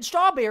picking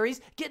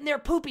strawberries, getting their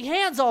poopy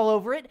hands all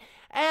over it,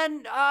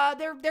 and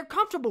they're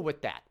comfortable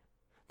with that.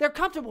 They're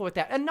comfortable with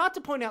that. And not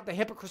to point out the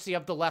hypocrisy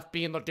of the left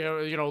being the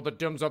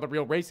Dems are the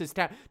real racist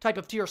type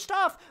of tier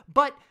stuff,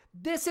 but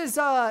this is,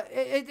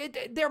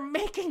 they're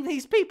making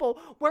these people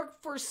work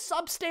for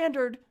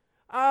substandard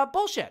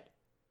bullshit.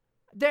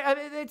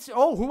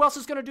 Who else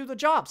is going to do the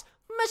jobs?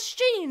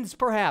 Machines,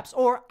 perhaps.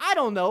 Or, I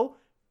don't know,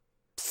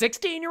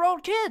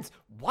 16-year-old kids.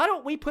 Why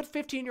don't we put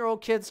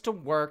 15-year-old kids to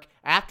work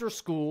after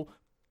school,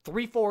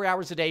 3-4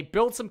 hours a day,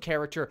 build some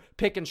character,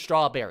 picking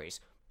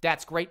strawberries?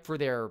 That's great for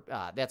their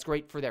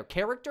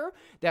character.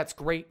 That's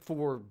great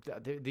for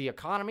the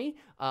economy.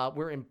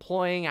 We're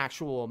employing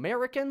actual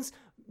Americans.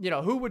 You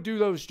know, who would do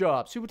those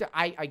jobs? Who would?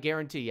 I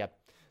guarantee you,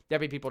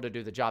 there'd be people to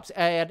do the jobs.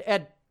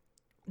 And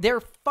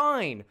they're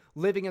fine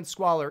living in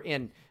squalor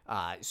in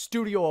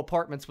studio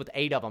apartments with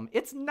 8 of them.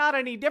 It's not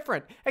any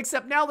different,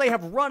 except now they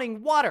have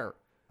running water.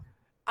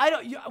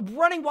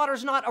 Running water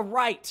is not a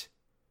right.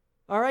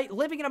 All right,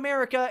 living in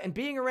America and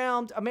being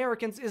around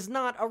Americans is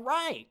not a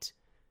right.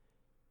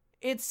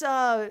 It's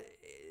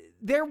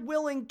they're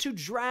willing to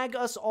drag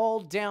us all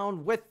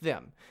down with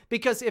them.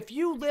 Because if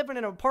you live in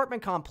an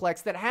apartment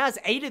complex that has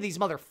 8 of these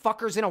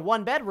motherfuckers in a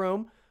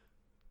 1-bedroom,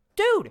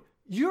 dude,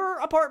 your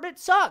apartment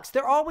sucks.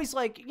 They're always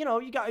like,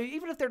 you got,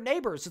 even if they're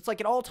neighbors, it's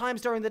like at all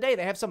times during the day,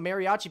 they have some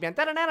mariachi band.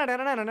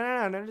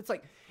 And it's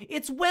like,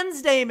 it's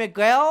Wednesday,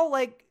 Miguel.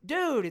 Like,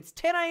 dude, it's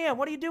 10 a.m.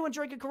 What are you doing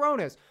drinking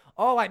Coronas?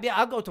 Oh,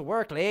 I'll go to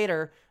work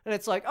later. And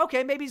it's like,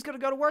 okay, maybe he's going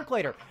to go to work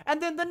later.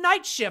 And then the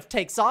night shift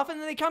takes off, and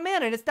then they come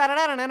in, and it's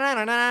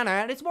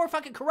and it's more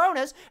fucking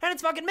Coronas, and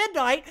it's fucking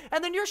midnight,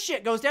 and then your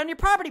shit goes down, your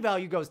property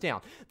value goes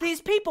down.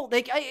 These people,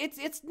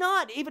 it's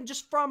not even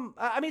just from,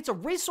 it's a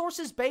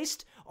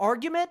resources-based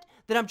argument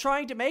that I'm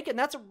trying to make, and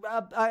that's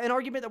an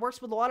argument that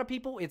works with a lot of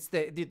people. It's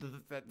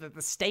the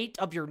state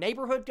of your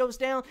neighborhood goes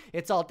down.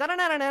 It's all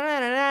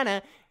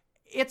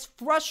It's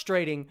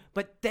frustrating,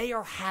 but they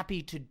are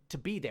happy to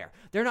be there.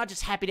 They're not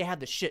just happy to have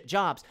the shit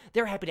jobs.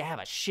 They're happy to have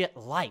a shit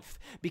life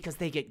because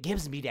they get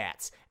Gibbs me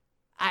dats.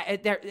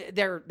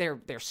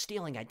 They're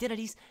stealing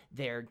identities.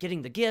 They're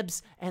getting the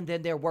Gibbs, and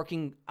then they're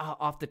working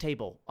off the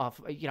table,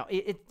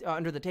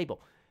 under the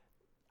table.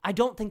 I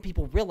don't think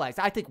people realize.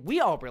 I think we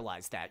all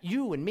realize that.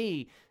 You and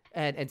me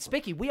and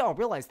Spicky, we all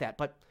realize that.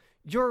 But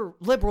your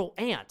liberal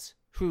aunt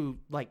who,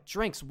 like,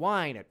 drinks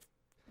wine at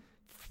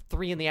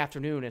 3 in the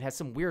afternoon and has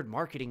some weird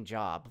marketing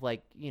job.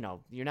 Like, you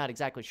know, you're not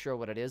exactly sure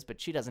what it is, but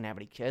she doesn't have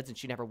any kids and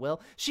she never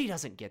will. She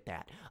doesn't get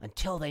that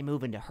until they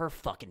move into her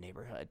fucking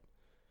neighborhood.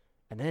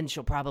 And then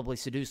she'll probably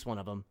seduce one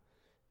of them.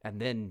 And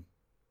then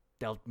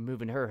they'll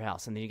move into her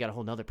house. And then you got a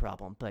whole nother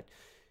problem. But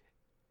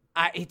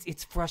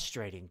it's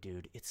frustrating,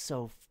 dude. It's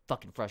so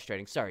fucking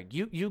frustrating. Sorry,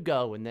 you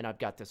go, and then I've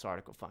got this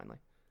article finally.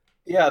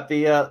 Yeah,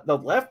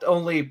 the left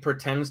only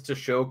pretends to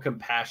show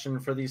compassion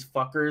for these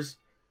fuckers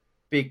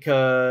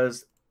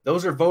because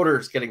those are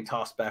voters getting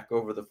tossed back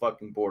over the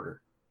fucking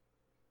border.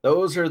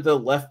 Those are the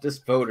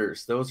leftist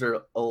voters. Those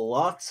are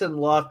lots and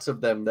lots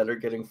of them that are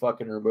getting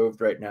fucking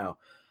removed right now.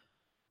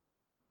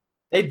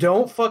 They're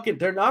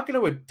not going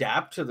to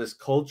adapt to this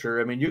culture.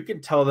 I mean, you can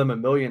tell them a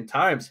million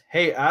times,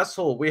 hey,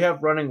 asshole, we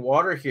have running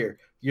water here.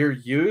 Your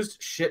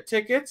used shit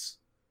tickets,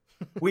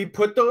 we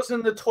put those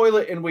in the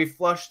toilet and we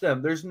flush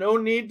them. There's no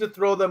need to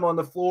throw them on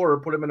the floor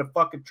or put them in a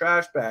fucking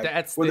trash bag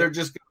they're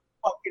just going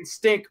to fucking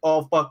stink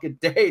all fucking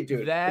day,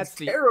 dude. It's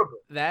terrible.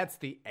 That's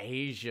the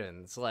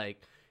Asians.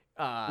 Like,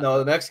 no,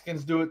 the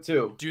Mexicans do it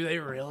too. Do they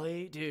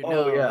really? Dude, oh,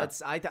 no, yeah.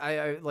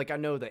 I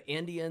know the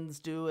Indians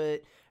do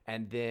it.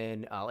 And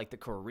then, like, the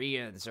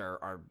Koreans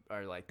are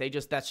like,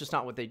 that's just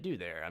not what they do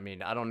there. I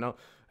mean, I don't know.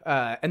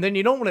 And then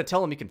you don't want to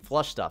tell them you can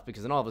flush stuff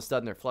because then all of a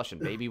sudden they're flushing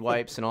baby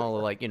wipes and all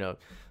the, like, you know,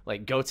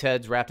 like goat's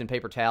heads wrapped in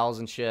paper towels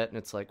and shit. And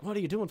it's like, what are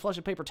you doing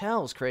flushing paper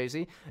towels,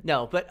 crazy?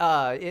 No, but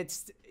I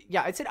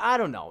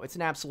don't know. It's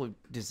an absolute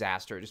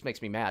disaster. It just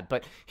makes me mad.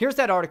 But here's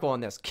that article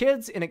on this.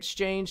 Kids in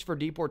exchange for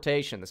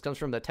deportation. This comes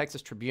from the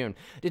Texas Tribune.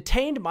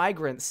 Detained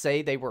migrants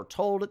say they were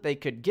told they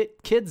could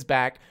get kids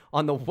back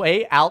on the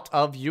way out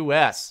of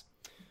U.S.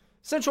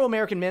 Central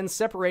American men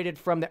separated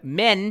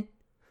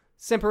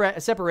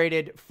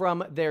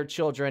from their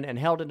children and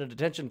held in a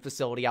detention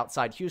facility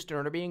outside Houston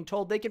are being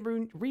told they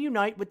can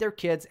reunite with their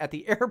kids at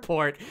the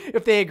airport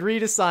if they agree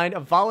to sign a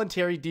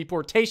voluntary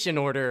deportation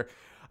order.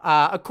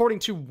 According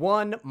to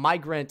one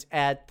migrant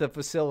at the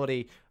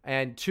facility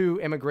and 2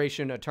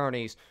 immigration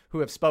attorneys who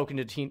have spoken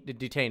to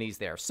detainees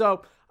there.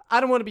 So I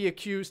don't want to be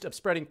accused of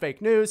spreading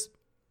fake news,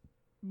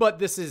 but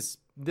this is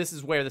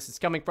where this is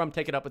coming from.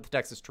 Take it up with the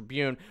Texas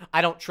Tribune.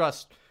 I don't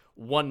trust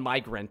one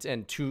migrant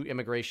and 2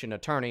 immigration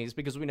attorneys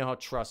because we know how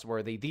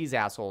trustworthy these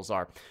assholes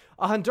are.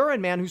 A Honduran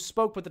man who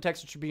spoke with the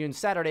Texas Tribune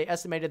Saturday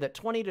estimated that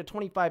 20 to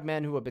 25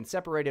 men who have been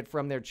separated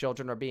from their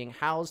children are being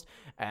housed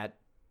at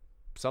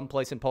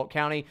someplace in Polk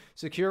County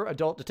Secure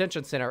Adult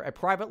Detention Center, a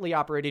privately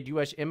operated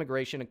U.S.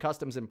 Immigration and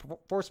Customs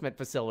Enforcement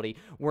facility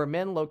where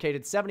men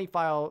located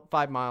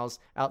 75 miles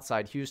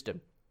outside Houston.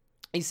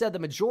 He said the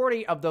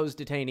majority of those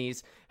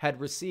detainees had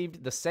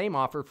received the same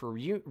offer for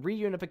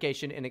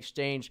reunification in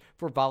exchange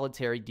for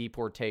voluntary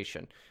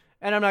deportation.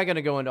 And I'm not going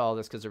to go into all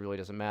this because it really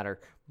doesn't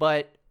matter.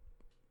 But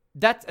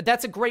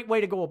that's a great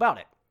way to go about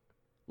it.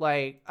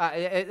 Like,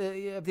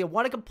 if you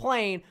want to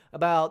complain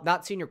about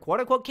not seeing your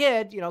quote-unquote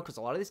kid, you know, because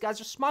a lot of these guys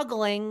are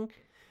smuggling,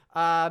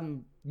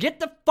 get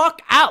the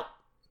fuck out.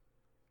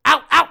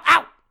 Out, out,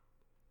 out.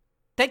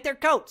 Take their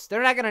coats.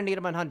 They're not going to need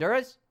them in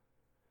Honduras.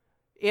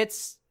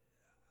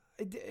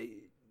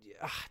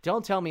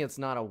 Don't tell me it's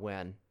not a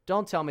win.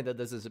 Don't tell me that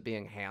this isn't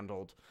being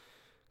handled.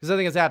 Because I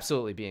think it's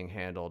absolutely being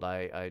handled.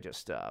 I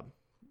just,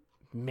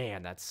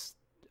 man,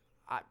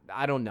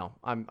 I don't know.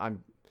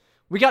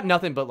 We got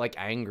nothing but like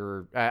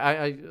anger.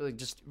 I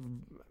just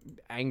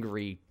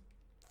angry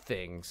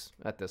things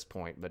at this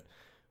point. But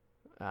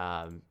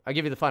I'll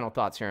give you the final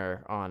thoughts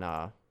here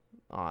on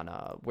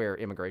where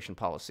immigration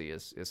policy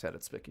is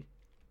headed, Spicky.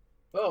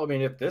 Well, I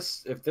mean, if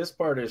this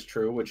part is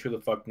true, which who the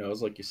fuck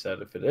knows, like you said,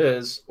 if it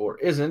is or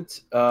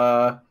isn't,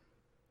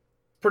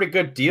 pretty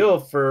good deal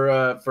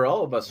for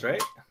all of us,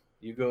 right?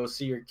 You go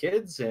see your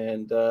kids,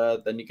 and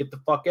then you get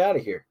the fuck out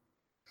of here.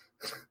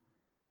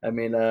 I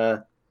mean,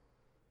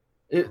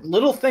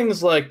 little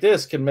things like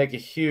this can make a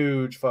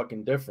huge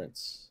fucking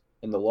difference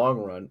in the long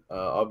run.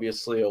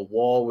 Obviously, a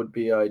wall would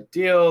be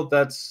ideal.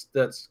 That's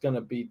going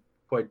to be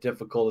quite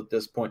difficult at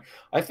this point.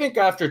 I think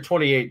after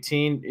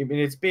 2018, I mean,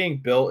 it's being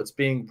built, it's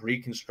being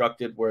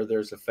reconstructed where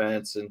there's a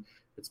fence, and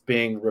it's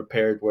being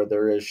repaired where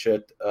there is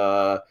shit.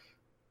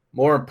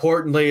 More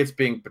importantly, it's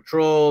being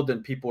patrolled,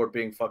 and people are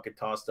being fucking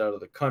tossed out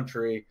of the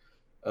country.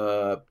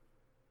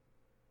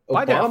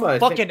 Buy their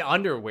fucking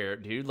underwear,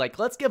 dude. Like,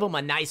 let's give them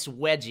a nice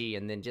wedgie,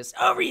 and then just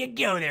over you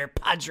go there,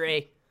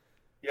 Padre.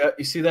 Yeah,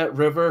 you see that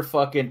river?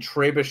 Fucking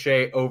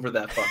trebuchet over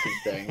that fucking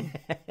thing.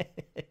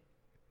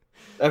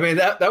 I mean,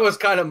 that was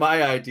kind of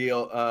my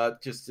ideal.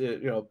 Just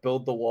to,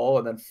 build the wall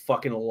and then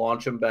fucking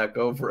launch them back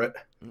over it.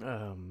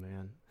 Oh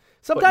man.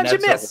 Sometimes you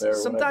miss.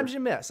 Sometimes you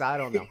miss. I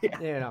don't know.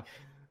 Yeah.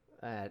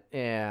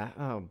 Yeah.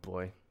 Oh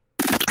boy.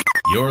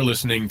 You're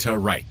listening to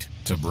Right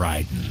to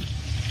Bryden.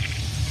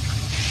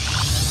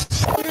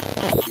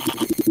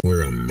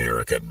 We're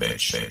America,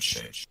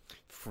 bitch.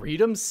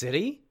 Freedom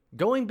City?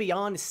 Going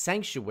beyond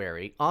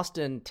sanctuary,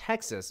 Austin,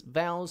 Texas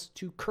vows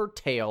to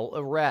curtail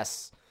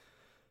arrests.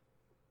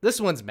 This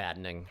one's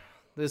maddening.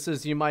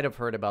 You might have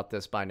heard about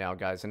this by now,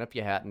 guys, and if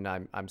you hadn't,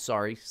 I'm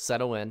sorry.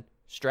 Settle in,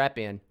 strap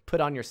in,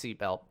 put on your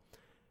seatbelt.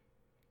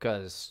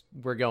 because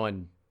we're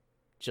going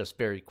just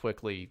very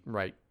quickly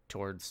right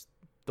towards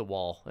the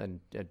wall. And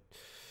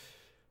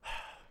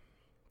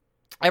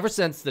ever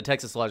since the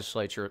Texas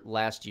legislature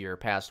last year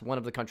passed one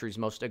of the country's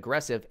most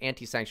aggressive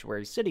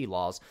anti-sanctuary city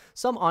laws,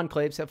 some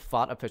enclaves have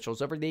fought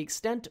officials over the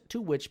extent to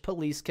which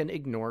police can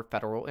ignore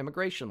federal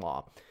immigration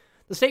law.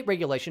 The state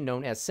regulation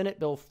known as Senate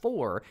Bill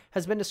 4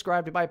 has been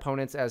described by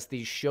opponents as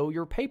the Show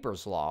Your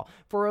Papers law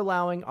for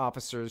allowing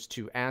officers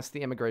to ask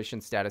the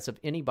immigration status of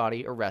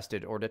anybody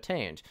arrested or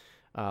detained.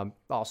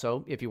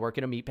 Also, if you work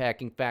in a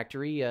meatpacking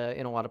factory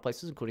in a lot of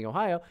places, including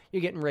Ohio,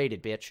 you're getting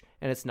raided, bitch,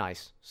 and it's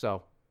nice.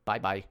 So,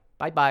 bye-bye.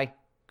 Bye-bye.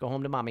 Go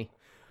home to mommy.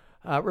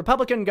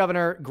 Republican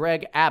Governor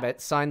Greg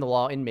Abbott signed the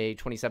law in May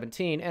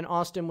 2017, and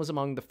Austin was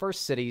among the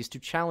first cities to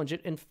challenge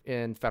it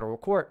in federal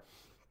court.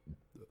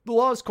 The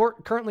law is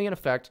currently in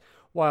effect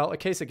while a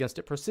case against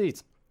it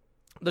proceeds.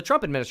 The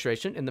Trump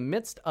administration, in the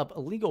midst of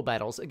legal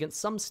battles against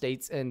some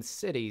states and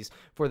cities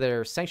for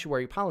their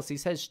sanctuary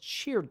policies, has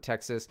cheered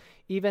Texas,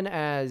 even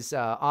as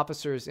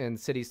officers in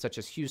cities such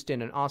as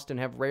Houston and Austin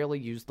have rarely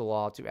used the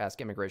law to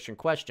ask immigration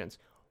questions.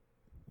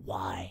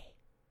 Why?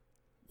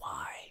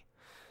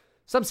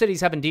 Some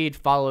cities have indeed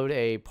followed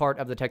a part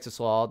of the Texas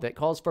law that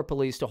calls for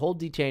police to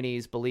hold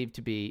detainees believed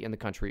to be in the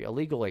country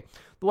illegally.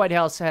 The White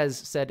House has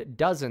said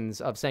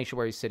dozens of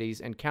sanctuary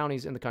cities and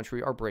counties in the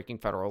country are breaking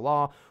federal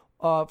law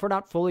for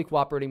not fully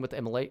cooperating with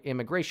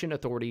immigration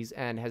authorities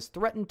and has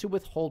threatened to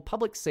withhold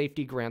public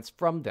safety grants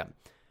from them.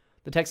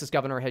 The Texas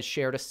governor has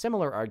shared a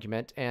similar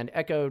argument and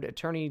echoed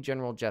Attorney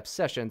General Jeff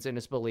Sessions in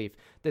his belief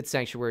that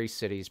sanctuary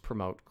cities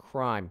promote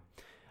crime.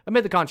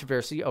 Amid the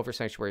controversy over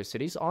sanctuary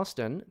cities,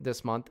 Austin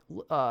this month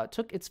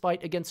took its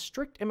fight against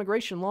strict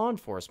immigration law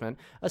enforcement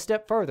a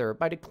step further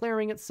by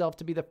declaring itself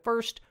to be the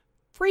first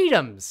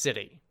freedom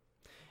city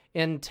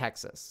in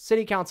Texas.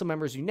 City council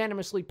members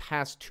unanimously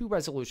passed 2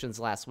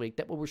 resolutions last week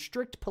that will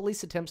restrict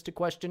police attempts to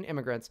question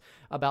immigrants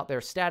about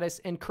their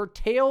status and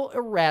curtail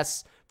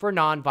arrests for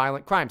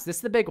nonviolent crimes. This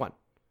is the big one.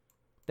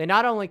 They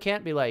not only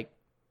can't be like,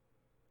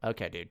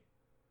 okay, dude,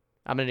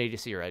 I'm going to need to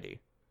see your ID.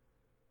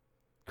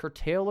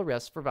 Curtail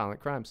arrests for violent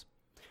crimes.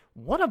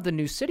 One of the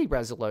new city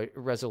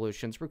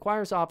resolutions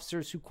requires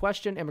officers who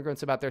question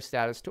immigrants about their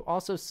status to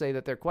also say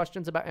that their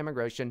questions about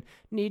immigration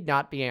need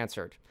not be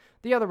answered.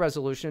 The other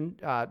resolution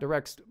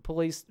directs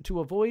police to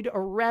avoid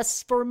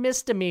arrests for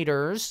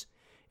misdemeanors,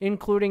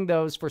 including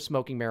those for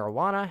smoking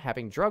marijuana,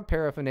 having drug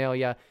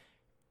paraphernalia,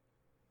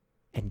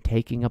 and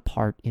taking a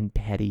part in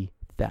petty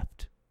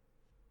theft.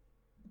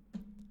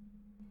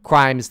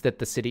 Crimes that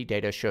the city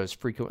data shows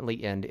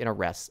frequently end in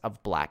arrests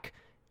of Black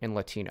and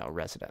Latino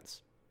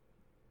residents.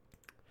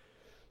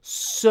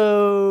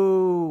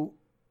 So,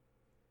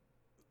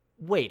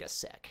 wait a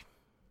sec.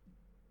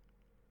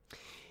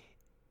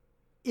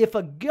 If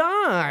a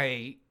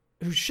guy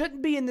who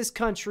shouldn't be in this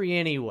country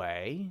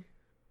anyway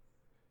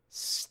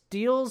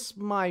steals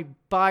my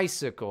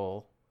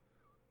bicycle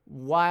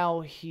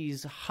while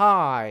he's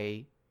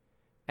high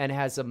and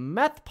has a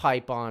meth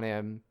pipe on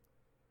him,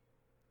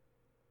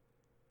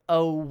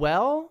 oh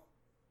well?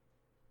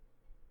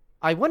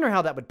 I wonder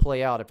how that would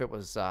play out if it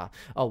was a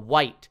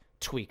white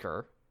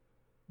tweaker.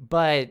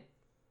 But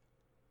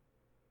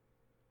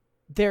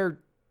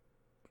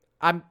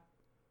I'm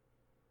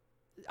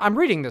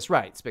reading this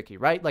right, Spicky,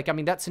 right? Like, I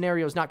mean, that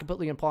scenario is not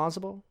completely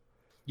implausible.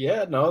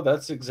 Yeah, no,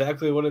 that's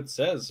exactly what it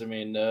says. I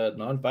mean,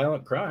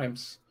 nonviolent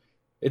crimes.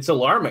 It's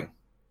alarming.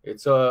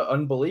 It's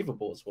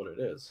unbelievable is what it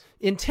is.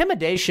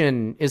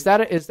 Intimidation, is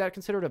that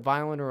considered a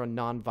violent or a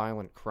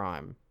nonviolent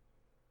crime?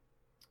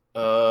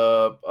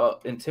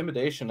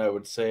 Intimidation, I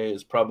would say,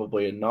 is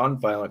probably a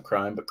non-violent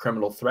crime, but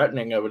criminal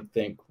threatening, I would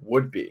think,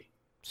 would be.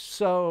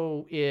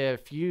 So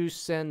if you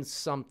send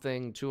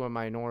something to a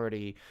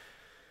minority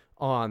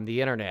on the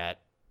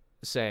internet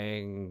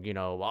saying, you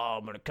know, oh,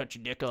 I'm going to cut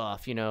your dick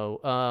off, you know,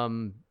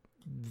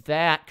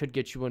 that could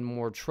get you in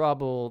more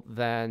trouble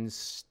than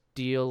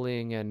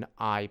stealing an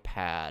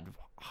iPad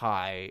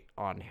high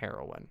on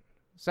heroin.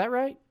 Is that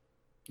right?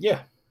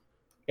 Yeah.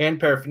 And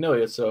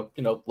paraphernalia, so,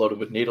 you know, loaded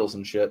with needles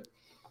and shit.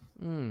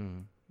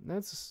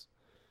 That's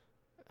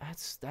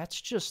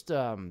just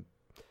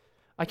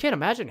I can't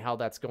imagine how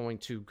that's going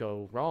to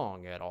go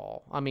wrong at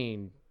all. I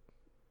mean,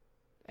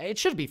 it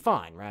should be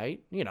fine, right?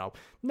 You know,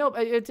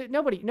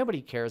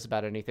 nobody cares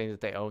about anything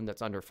that they own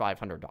that's under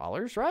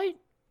 $500, right?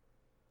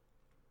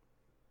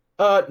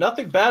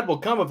 Nothing bad will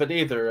come of it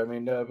either. I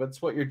mean,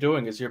 that's what you're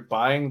doing is you're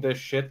buying this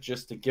shit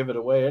just to give it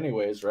away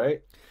anyways,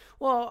 right?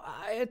 Well,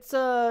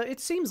 it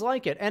seems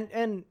like it,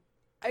 and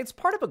it's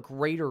part of a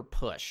greater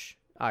push,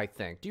 I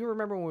think. Do you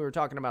remember when we were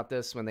talking about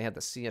this when they had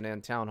the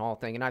CNN town hall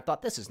thing? And I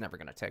thought, this is never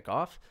going to take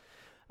off.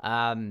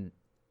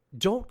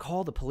 Don't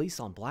call the police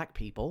on black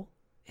people.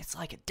 It's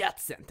like a death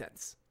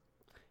sentence.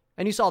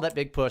 And you saw that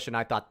big push, and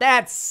I thought,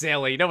 that's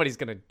silly. Nobody's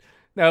going to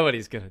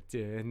do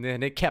it. And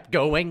then it kept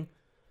going.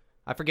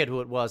 I forget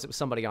who it was. It was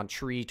somebody on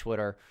Tree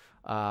Twitter.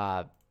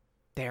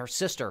 Their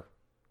sister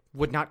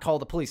would not call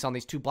the police on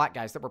these 2 black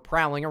guys that were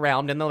prowling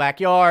around in the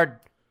backyard.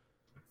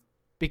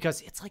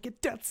 Because it's like a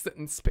death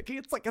sentence, Spicky.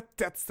 It's like a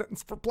death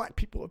sentence for black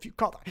people if you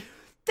call that.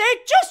 They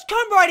just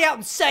come right out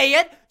and say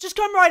it. Just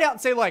come right out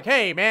and say, like,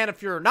 hey, man,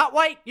 if you're not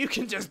white, you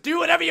can just do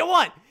whatever you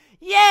want.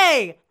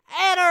 Yay!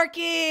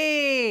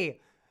 Anarchy!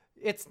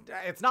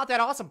 It's not that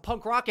awesome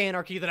punk rock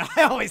anarchy that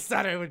I always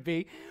thought it would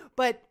be.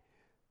 But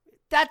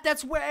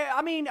that's where,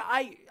 I mean,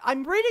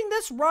 I'm reading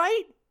this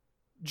right.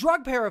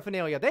 Drug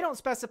paraphernalia. They don't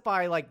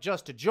specify, like,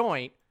 just a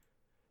joint.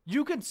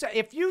 You can say,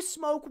 if you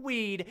smoke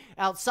weed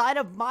outside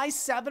of my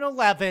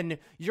 7-Eleven,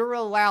 you're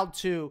allowed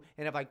to.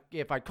 And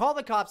if I call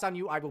the cops on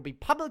you, I will be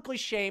publicly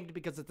shamed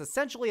because it's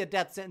essentially a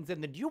death sentence,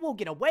 and then you will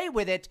get away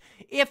with it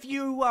if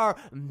you are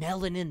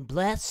melanin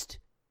blessed.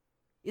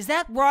 Is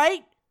that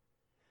right?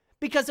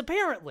 Because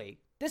apparently,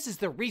 this is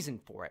the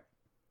reason for it.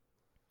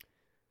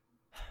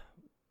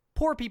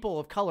 Poor people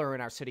of color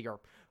in our city are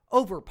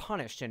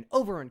over-punished and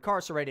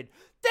over-incarcerated.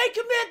 They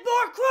commit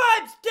more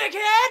crimes,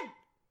 dickhead!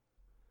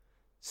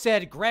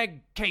 Said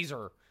Greg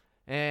Kaiser,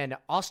 an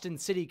Austin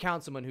City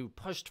councilman who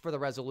pushed for the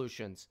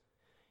resolutions.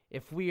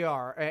 If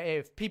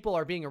people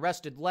are being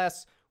arrested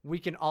less, we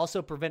can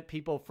also prevent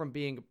people from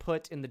being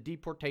put in the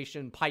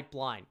deportation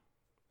pipeline.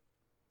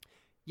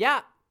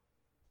 Yeah.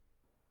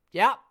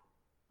 Yeah.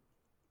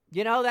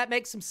 You know, that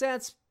makes some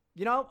sense.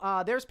 You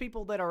know, there's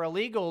people that are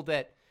illegal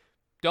that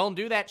don't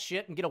do that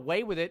shit and get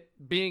away with it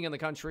being in the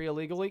country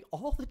illegally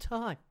all the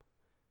time.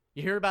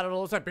 You hear about it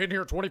all the time. Been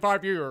here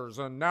 25 years,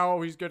 and now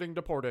he's getting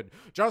deported.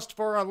 Just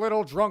for a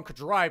little drunk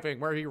driving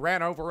where he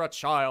ran over a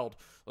child.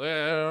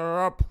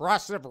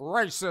 Oppressive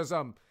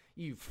racism.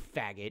 You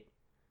faggot.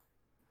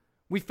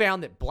 We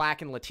found that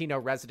Black and Latino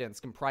residents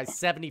comprise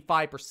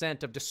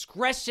 75% of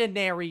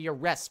discretionary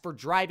arrests for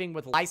driving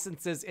with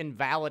licenses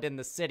invalid in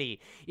the city,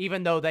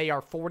 even though they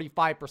are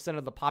 45%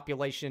 of the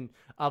population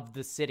of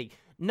the city.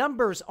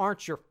 Numbers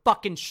aren't your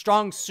fucking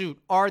strong suit,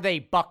 are they,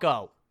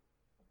 bucko?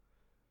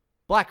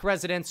 Black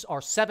residents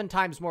are 7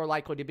 times more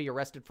likely to be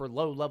arrested for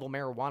low-level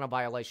marijuana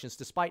violations,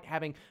 despite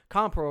having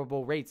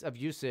comparable rates of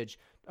usage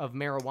of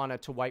marijuana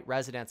to white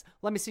residents.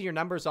 Let me see your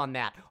numbers on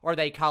that. Are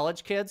they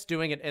college kids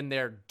doing it in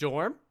their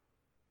dorm?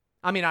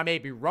 I mean, I may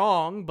be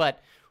wrong,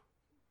 but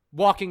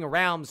walking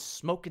around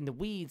smoking the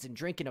weeds and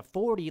drinking a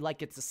 40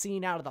 like it's a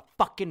scene out of The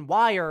fucking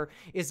Wire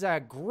is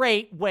a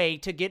great way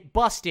to get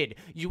busted,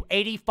 you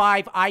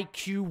 85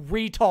 IQ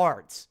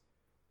retards.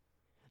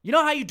 You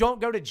know how you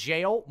don't go to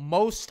jail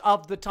most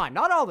of the time?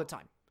 Not all the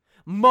time.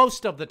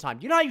 Most of the time.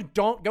 You know how you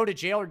don't go to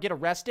jail or get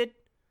arrested?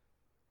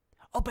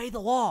 Obey the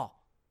law.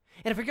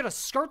 And if you're going to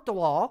skirt the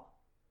law,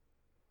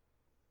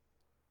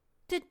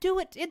 then do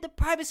it in the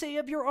privacy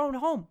of your own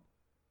home.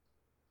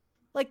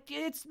 Like,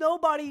 it's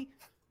nobody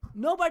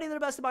to the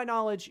best of my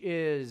knowledge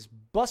is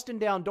busting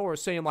down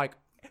doors saying, like,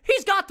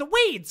 he's got the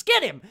weeds,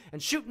 get him,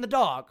 and shooting the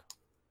dog.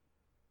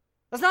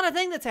 That's not a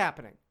thing that's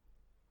happening.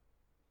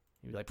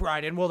 You'd be like,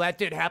 Bryden, well, that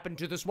did happen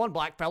to this one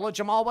black fella,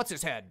 Jamal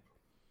What's-His-Head.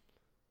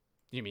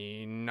 You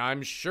mean,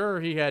 I'm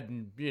sure he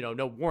had, you know,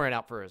 no warrant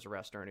out for his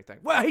arrest or anything.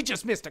 Well, he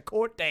just missed a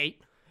court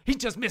date. He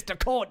just missed a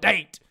court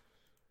date.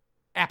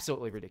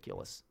 Absolutely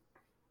ridiculous.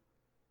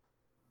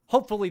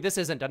 Hopefully this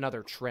isn't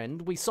another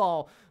trend. We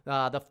saw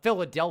the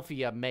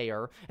Philadelphia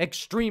mayor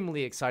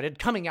extremely excited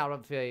coming out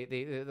of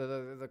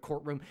the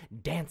courtroom,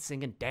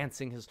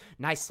 dancing his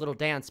nice little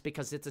dance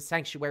because it's a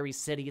sanctuary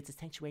city. It's a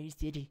sanctuary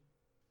city.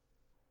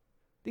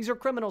 These are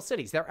criminal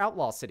cities. They're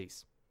outlaw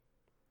cities.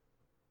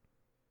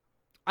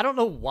 I don't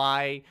know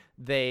why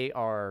they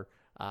are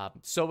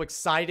so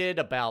excited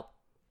about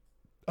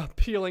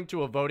appealing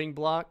to a voting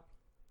bloc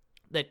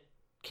that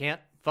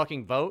can't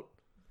fucking vote.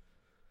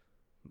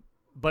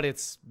 But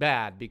it's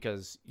bad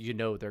because you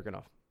know they're going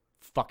to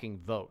fucking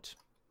vote.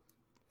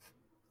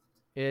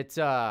 It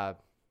can't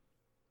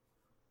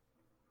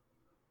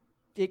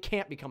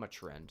become a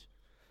trend.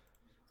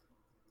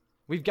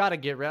 We've got to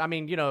get rid. I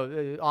mean, you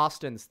know,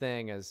 Austin's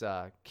thing is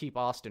keep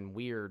Austin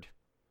weird.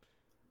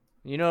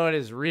 You know what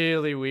is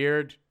really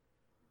weird?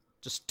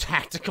 Just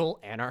tactical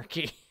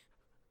anarchy.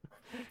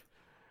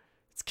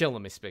 It's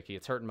killing me, Spicky.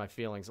 It's hurting my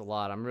feelings a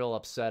lot. I'm real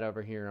upset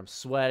over here. I'm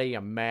sweaty.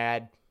 I'm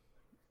mad.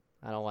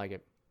 I don't like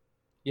it.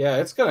 Yeah,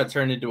 it's going to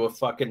turn into a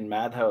fucking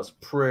madhouse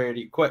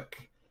pretty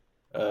quick.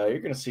 You're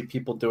going to see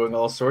people doing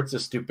all sorts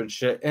of stupid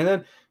shit. And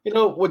then, you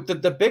know, what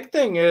the big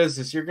thing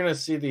is you're going to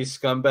see these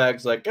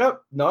scumbags like, oh,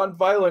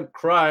 nonviolent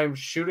crime,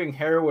 shooting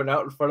heroin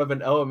out in front of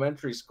an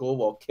elementary school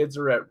while kids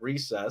are at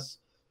recess.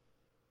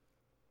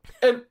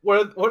 And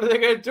what are they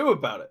going to do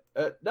about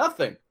it?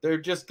 Nothing. They're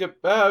just,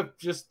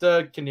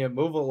 can you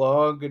move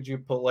along? Could you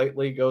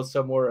politely go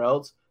somewhere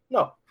else?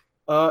 No.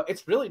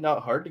 It's really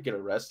not hard to get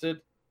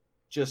arrested.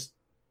 Just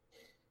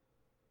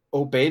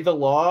obey the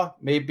law.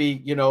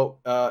 Maybe, you know,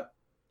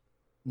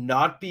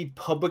 not be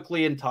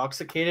publicly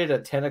intoxicated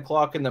at 10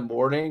 o'clock in the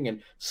morning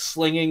and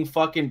slinging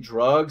fucking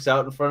drugs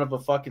out in front of a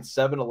fucking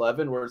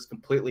 7-Eleven where it's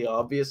completely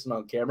obvious and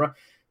on camera.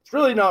 It's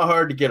really not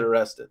hard to get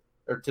arrested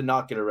or to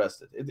not get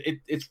arrested.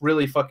 It's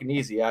really fucking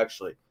easy,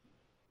 actually.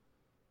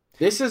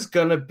 This is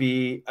going to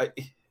be,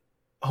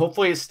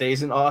 hopefully it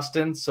stays in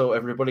Austin so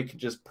everybody can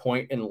just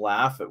point and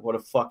laugh at what a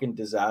fucking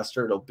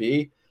disaster it'll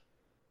be.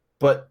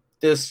 But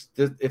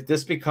if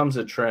this becomes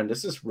a trend,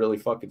 this is really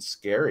fucking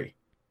scary.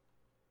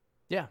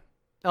 Yeah.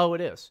 Oh,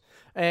 it is.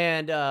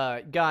 And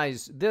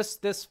guys,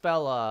 this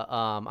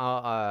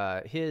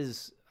fella,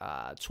 his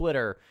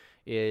Twitter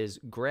is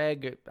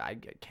Greg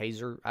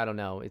Casar. I don't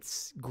know.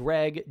 It's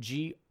Greg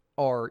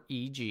GregCasar.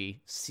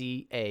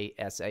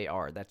 That's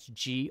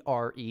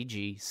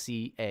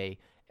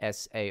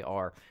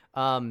GregCasar.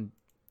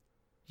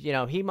 You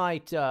know, he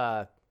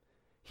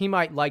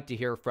might like to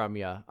hear from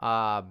you.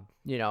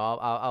 You know,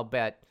 I'll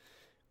bet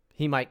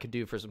he could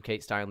do for some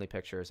Kate Steinle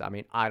pictures. I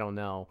mean, I don't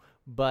know.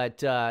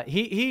 But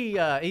he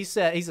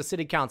said he's a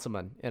city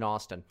councilman in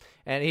Austin,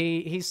 and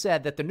he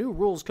said that the new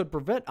rules could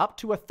prevent up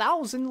to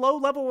 1,000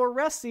 low-level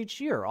arrests each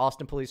year.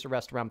 Austin police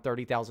arrest around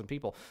 30,000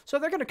 people, so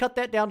they're going to cut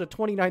that down to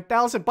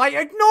 29,000 by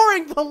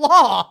ignoring the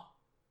law.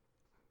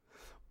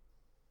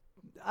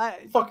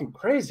 Fucking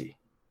crazy.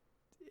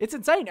 It's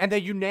insane. And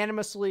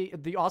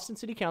the Austin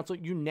City Council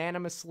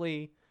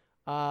unanimously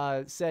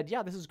said,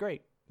 "Yeah, this is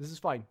great. This is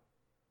fine."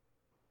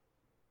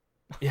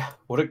 Yeah,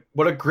 what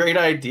a great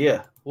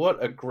idea.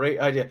 What a great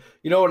idea.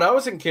 You know, when I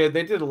was a kid,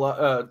 they did a lot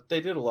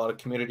of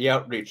community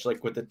outreach,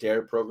 like with the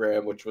DARE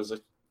program, which was a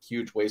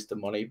huge waste of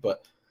money,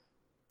 but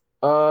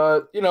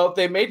you know,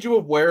 they made you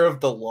aware of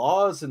the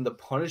laws and the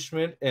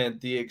punishment and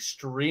the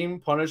extreme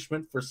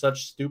punishment for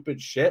such stupid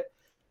shit.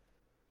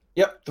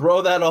 Yep,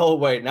 throw that all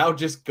away. Now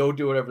just go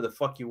do whatever the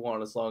fuck you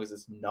want as long as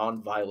it's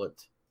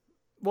non-violent.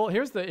 Well,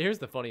 here's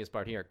the funniest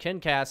part here. Ken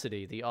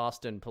Cassidy, the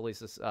Austin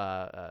Police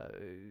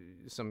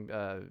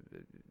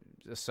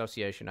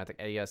Association, I think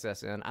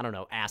ASSN, I don't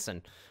know,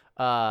 ASSN,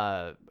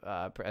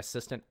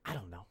 assistant, I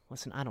don't know.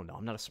 Listen, I don't know.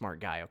 I'm not a smart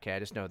guy, okay? I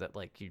just know that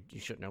like you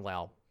shouldn't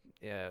allow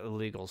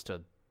illegals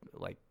to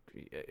like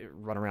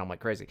run around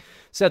like crazy.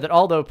 Said that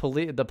although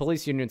the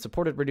police union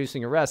supported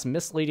reducing arrests,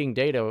 misleading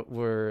data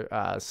were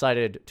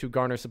cited to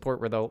garner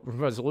support with the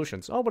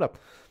resolutions. Oh,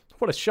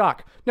 what a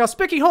shock. Now,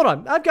 Spicky, hold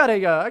on. I got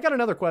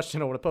another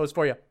question I want to pose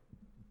for you,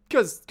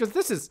 because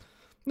this is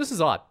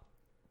odd.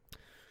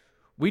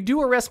 We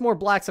do arrest more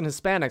blacks and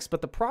Hispanics,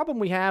 but the problem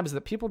we have is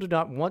that people do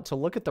not want to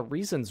look at the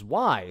reasons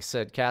why,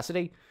 said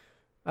Cassidy.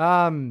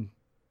 I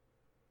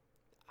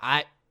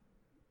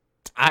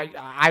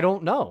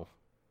don't know.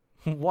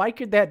 Why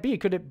could that be?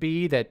 Could it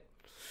be that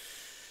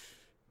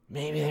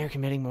maybe they're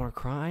committing more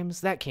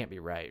crimes? That can't be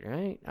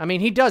right? I mean,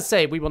 he does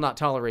say we will not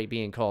tolerate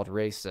being called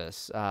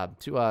racist.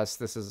 To us,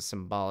 this is a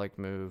symbolic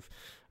move.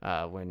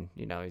 When,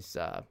 you know, he's,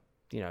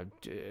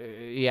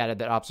 he added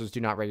that officers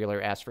do not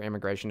regularly ask for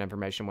immigration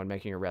information when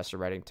making arrests or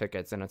writing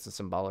tickets, and it's a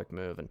symbolic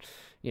move. And,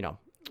 you know,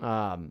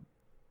 kind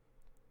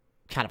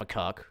of a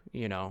cuck,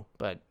 you know,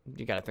 but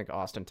you got to think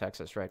Austin,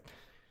 Texas, right?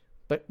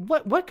 But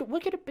what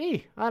could it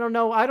be? I don't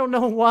know. I don't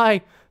know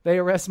why they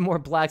arrest more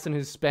blacks and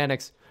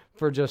Hispanics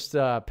for just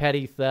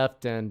petty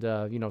theft and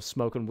you know,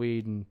 smoking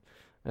weed and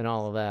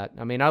all of that.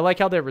 I mean, I like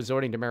how they're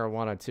resorting to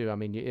marijuana too. I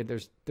mean,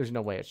 there's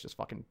no way it's just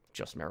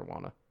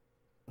marijuana.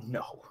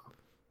 No,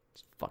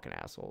 it's fucking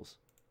assholes.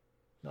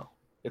 No,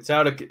 it's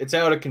out of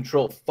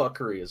control.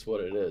 Fuckery is what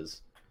it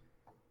is.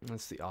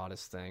 That's the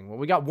oddest thing. Well,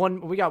 we got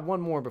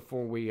one more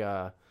before we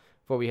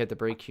hit the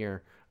break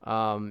here.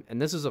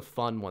 And this is a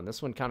fun one.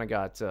 This one kind of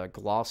got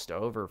glossed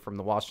over from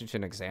the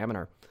Washington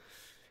Examiner.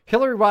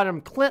 Hillary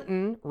Rodham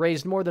Clinton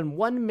raised more than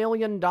 $1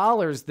 million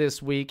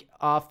this week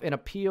off an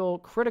appeal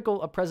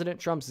critical of President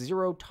Trump's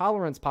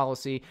zero-tolerance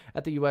policy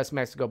at the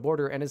U.S.-Mexico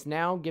border, and is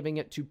now giving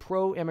it to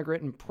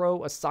pro-immigrant and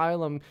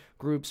pro-asylum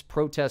groups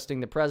protesting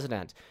the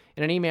president.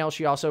 In an email,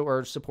 she also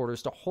urged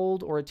supporters to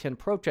hold or attend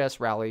protest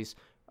rallies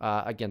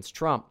against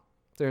Trump.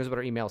 So here's what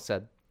her email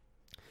said.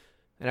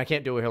 And I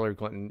can't do a Hillary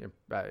Clinton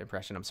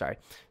impression, I'm sorry.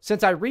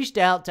 Since I reached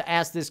out to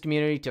ask this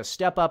community to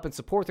step up and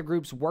support the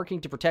groups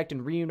working to protect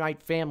and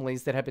reunite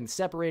families that have been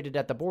separated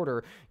at the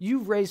border,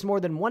 you've raised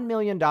more than $1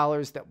 million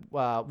that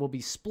will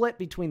be split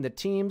between the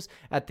teams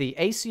at the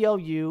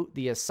ACLU,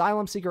 the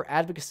Asylum Seeker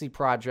Advocacy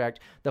Project,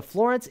 the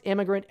Florence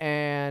Immigrant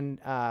and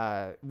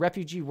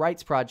Refugee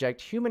Rights Project,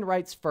 Human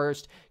Rights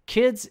First,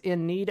 Kids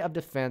in Need of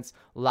Defense,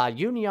 La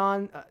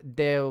Unión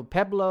del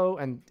Pueblo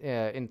and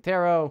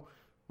Entero,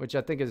 which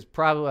I think is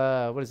probably,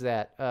 what is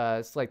that?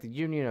 It's like the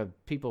Union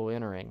of People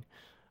Entering.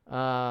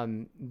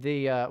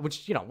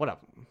 Which, you know, what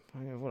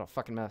a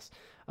fucking mess.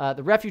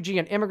 The Refugee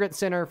and Immigrant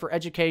Center for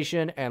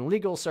Education and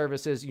Legal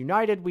Services,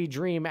 United We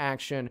Dream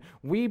Action,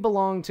 We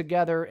Belong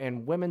Together,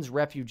 and Women's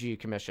Refugee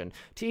Commission.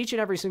 To each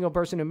and every single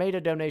person who made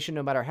a donation,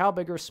 no matter how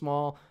big or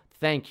small,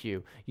 thank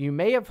you. You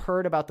may have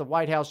heard about the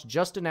White House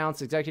just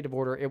announced executive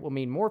order. It will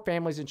mean more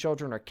families and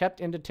children are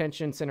kept in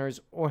detention centers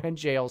or in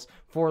jails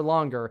for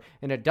longer,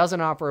 and it doesn't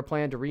offer a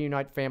plan to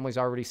reunite families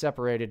already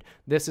separated.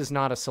 This is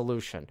not a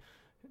solution.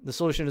 The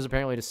solution is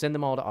apparently to send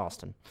them all to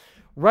Austin.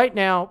 Right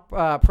now,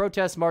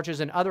 protests,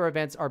 marches, and other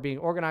events are being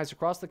organized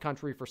across the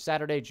country for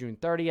Saturday, June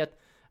 30th.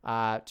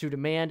 To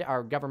demand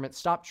our government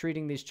stop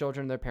treating these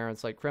children and their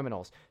parents like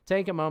criminals.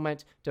 Take a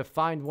moment to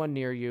find one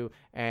near you,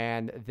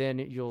 and then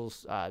you'll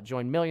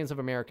join millions of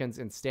Americans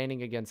in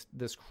standing against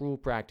this cruel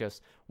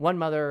practice. One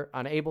mother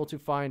unable to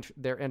find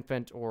their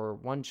infant, or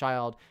one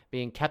child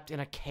being kept in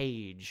a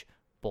cage.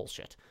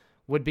 Bullshit.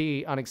 would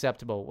be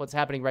unacceptable. What's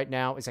happening right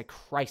now is a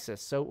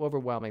crisis so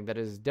overwhelming that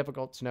it is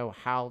difficult to know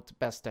how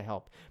best to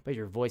help, but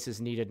your voice is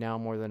needed now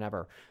more than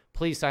ever.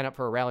 Please sign up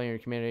for a rally in your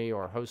community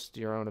or host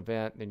your own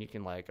event. Then you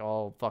can like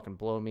all fucking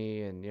blow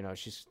me and, you know,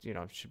 she's, you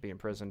know, should be in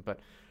prison. But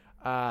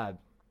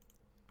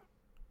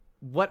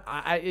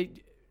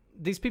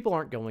these people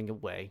aren't going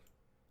away.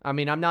 I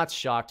mean, I'm not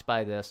shocked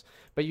by this,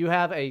 but you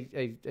have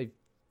a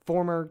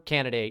former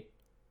candidate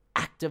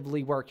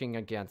actively working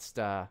against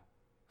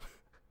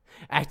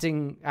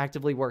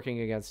actively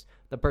working against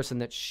the person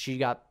that she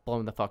got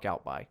blown the fuck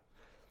out by.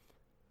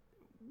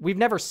 We've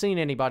never seen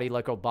anybody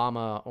like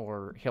Obama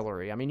or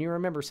Hillary. I mean, you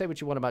remember, say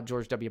what you want about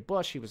George W.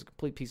 Bush. He was a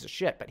complete piece of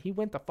shit, but he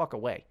went the fuck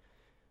away.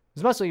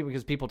 It's mostly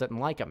because people didn't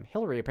like him.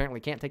 Hillary apparently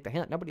can't take the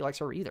hint. Nobody likes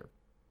her either.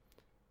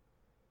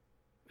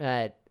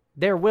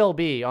 There will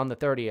be, on the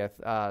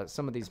 30th,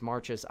 some of these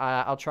marches.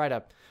 I'll try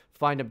to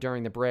find them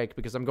during the break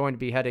because I'm going to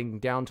be heading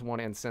down to one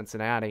in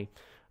Cincinnati.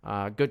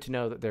 Good to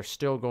know that they're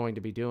still going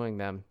to be doing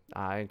them.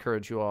 I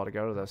encourage you all to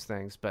go to those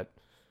things. But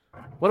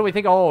what do we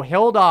think of old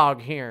Hill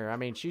Dog here? I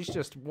mean, she's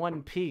just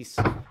one piece,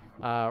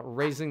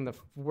 raising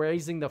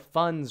the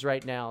funds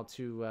right now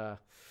to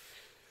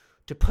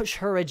push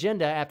her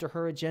agenda after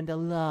her agenda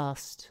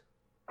lost.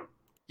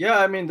 Yeah,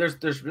 I mean,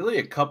 there's really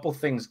a couple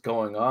things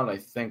going on. I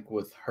think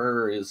with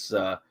her is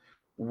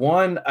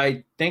one,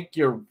 I think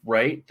you're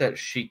right that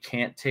she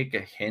can't take a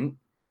hint,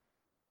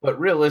 but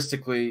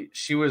realistically,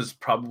 she was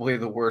probably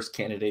the worst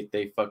candidate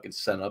they fucking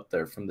sent up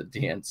there from the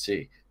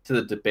DNC to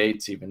the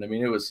debates. Even, I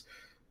mean, it was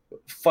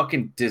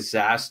fucking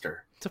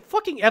disaster. The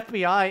fucking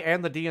FBI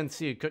and the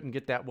DNC couldn't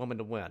get that woman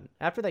to win.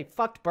 After they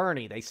fucked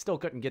Bernie, they still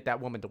couldn't get that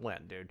woman to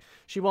win, dude.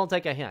 She won't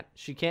take a hint.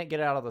 She can't get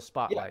out of the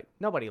spotlight. Yeah.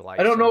 Nobody likes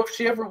her. I don't know if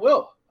she ever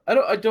will.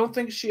 I don't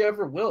think she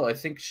ever will. I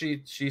think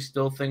she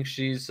still thinks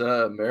she's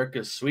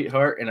America's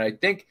sweetheart, and I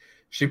think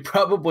she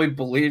probably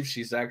believes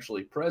she's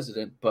actually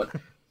president. But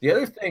the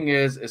other thing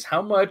is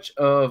how much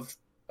of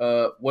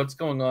what's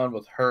going on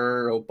with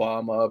her,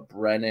 Obama,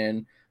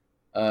 Brennan,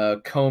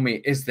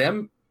 Comey, is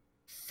them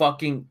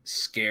fucking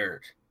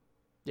scared.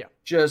 Yeah.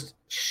 Just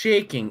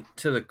shaking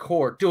to the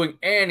core, doing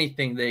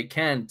anything they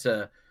can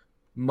to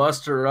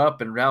muster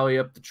up and rally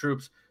up the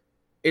troops.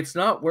 It's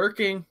not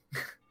working.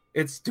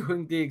 It's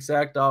doing the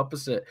exact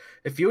opposite.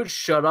 If you had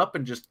shut up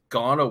and just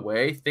gone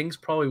away, things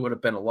probably would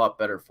have been a lot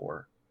better for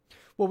her.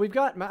 Well,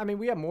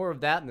 we have more of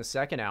that in the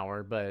second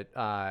hour, but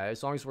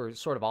as long as we're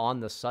sort of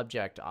on the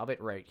subject of it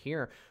right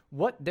here,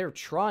 what they're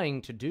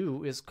trying to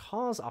do is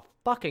cause a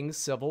fucking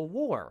civil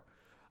war.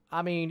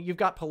 I mean, you've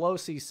got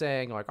Pelosi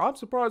saying, like, I'm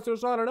surprised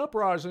there's not an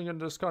uprising in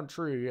this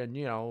country, and,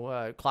 you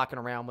know, clocking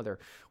around with her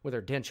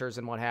dentures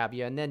and what have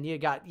you. And then you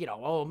got, you know,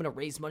 I'm going to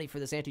raise money for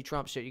this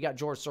anti-Trump shit. You got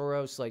George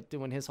Soros, like,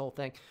 doing his whole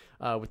thing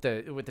with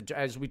the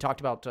as we talked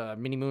about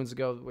many moons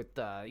ago with,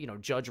 you know,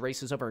 judge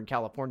races over in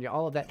California,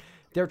 all of that.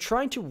 They're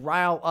trying to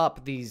rile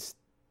up these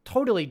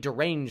totally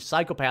deranged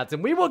psychopaths.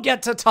 And we will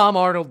get to Tom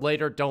Arnold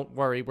later. Don't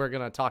worry. We're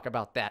going to talk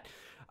about that.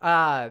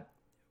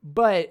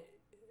 But...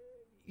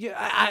 yeah,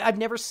 I've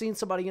never seen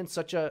somebody in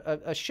such a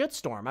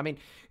shitstorm. I mean,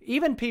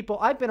 even people,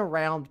 I've been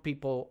around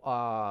people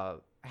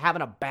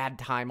having a bad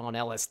time on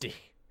LSD,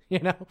 you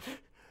know?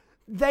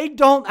 They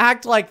don't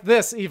act like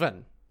this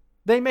even.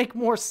 They make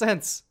more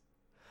sense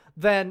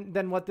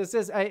than what this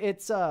is. I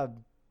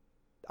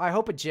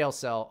hope a jail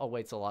cell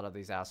awaits a lot of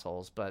these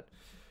assholes, but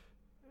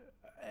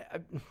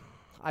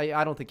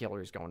I don't think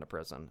Hillary's going to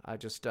prison. I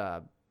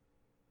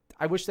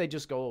wish they'd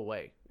just go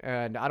away.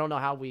 And I don't know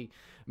how we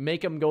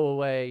make them go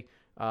away.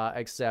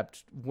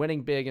 Except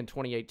winning big in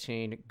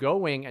 2018,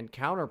 going and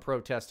counter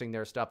protesting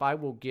their stuff. I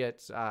will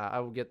get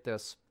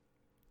this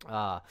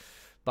by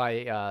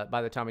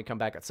the time we come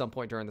back at some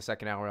point during the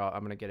second hour. I'm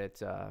going to get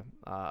it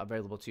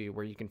available to you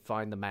where you can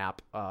find the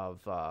map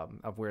of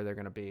where they're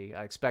going to be.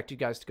 I expect you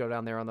guys to go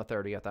down there on the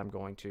 30th. I'm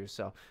going to,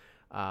 so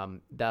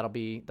that'll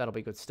be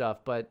good stuff.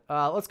 But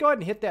let's go ahead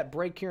and hit that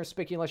break here,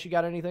 Spicky, unless you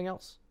got anything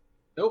else.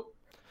 Nope.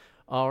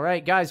 All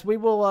right, guys, we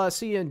will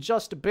see you in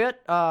just a bit.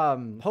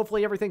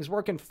 Hopefully everything's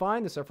working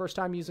fine. This is our first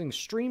time using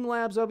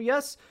Streamlabs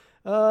OBS.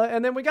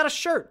 And then we got a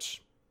shirt.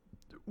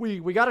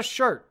 We got a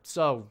shirt,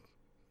 so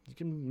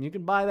you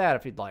can buy that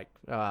if you'd like.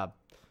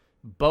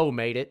 Bo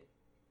made it,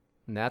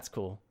 and that's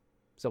cool.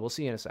 So we'll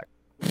see you in a sec.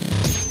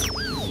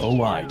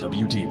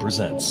 OIWD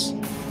presents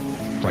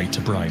Right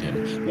to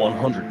Bryden.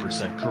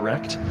 100%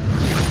 correct.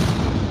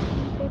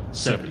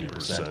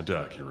 70%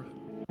 accurate.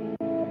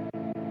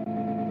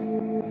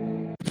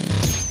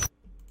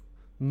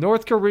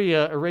 North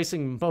Korea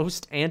erasing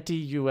most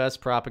anti-U.S.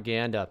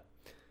 propaganda.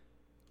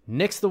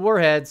 Nix the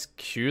warheads,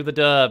 cue the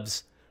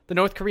dubs. The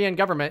North Korean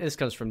government, this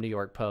comes from New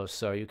York Post,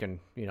 so you can,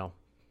 you know,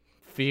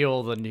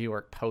 feel the New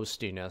York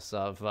Postiness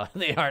of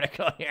the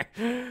article here.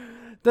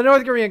 The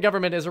North Korean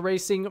government is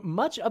erasing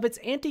much of its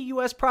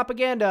anti-U.S.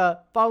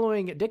 propaganda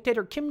following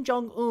dictator Kim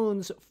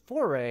Jong-un's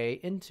foray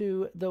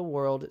into the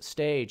world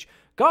stage.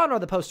 Gone are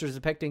the posters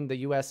depicting the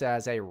U.S.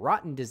 as a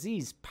rotten,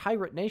 diseased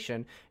pirate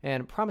nation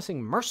and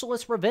promising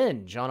merciless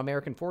revenge on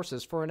American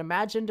forces for an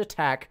imagined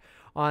attack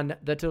on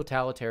the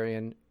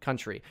totalitarian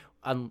country.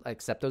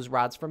 except those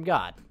rods from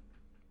God.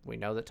 We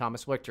know that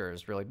Thomas Wichter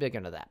is really big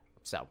into that.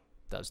 So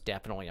those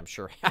definitely, I'm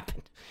sure,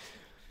 happened.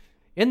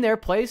 In their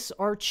place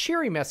are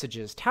cheery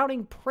messages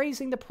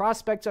praising the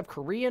prospects of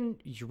Korean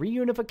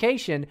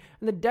reunification and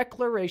the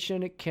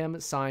declaration Kim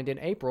signed in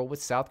April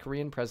with South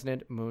Korean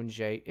President Moon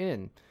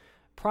Jae-in,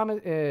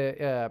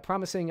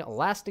 promising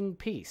lasting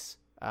peace,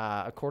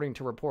 according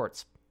to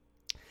reports.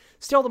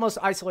 Still the most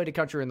isolated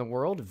country in the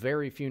world,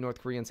 very few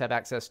North Koreans have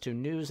access to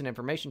news and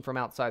information from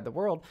outside the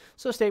world,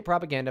 so state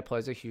propaganda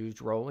plays a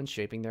huge role in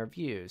shaping their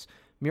views.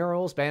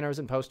 Murals, banners,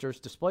 and posters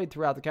displayed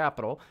throughout the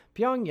capital,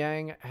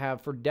 Pyongyang have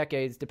for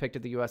decades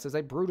depicted the U.S. as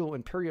a brutal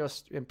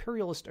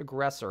imperialist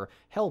aggressor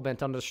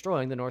hell-bent on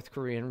destroying the North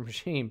Korean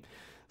regime.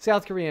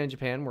 South Korea and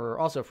Japan were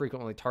also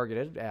frequently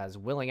targeted as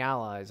willing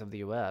allies of the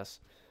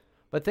U.S.,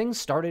 but things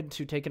started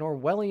to take an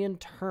Orwellian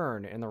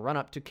turn in the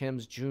run-up to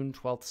Kim's June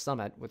 12th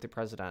summit with the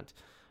president,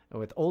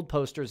 with old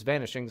posters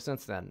vanishing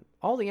since then.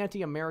 All the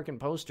anti-American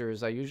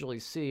posters I usually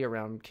see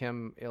around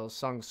Kim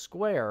Il-sung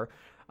Square,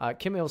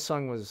 Kim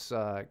Il-sung was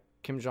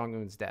Kim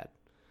Jong-un's dad.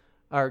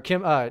 Or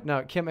Kim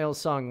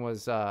Il-sung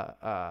was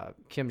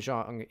Kim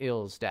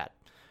Jong-il's dad.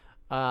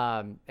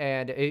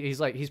 And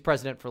he's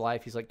president for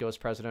life. He's like ghost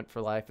president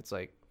for life. It's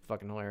like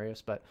fucking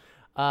hilarious. But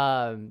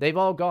they've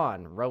all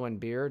gone. Rowan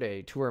Beard,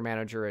 a tour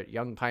manager at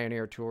Young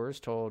Pioneer Tours,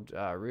 told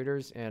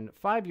Reuters, in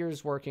 5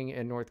 years working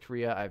in North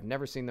Korea, I've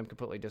never seen them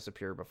completely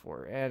disappear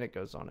before. And it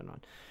goes on and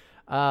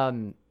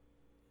on.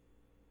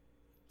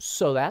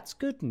 So that's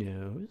good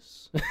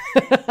news.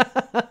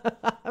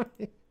 I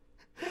mean,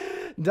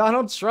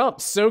 Donald Trump,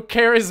 so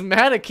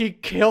charismatic, he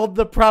killed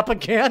the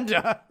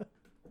propaganda.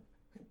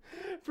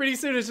 Pretty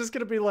soon it's just going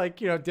to be like,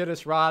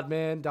 Dennis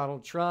Rodman,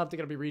 Donald Trump. They're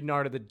going to be reading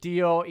Art of the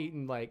Deal,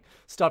 eating like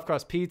stuffed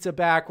crust pizza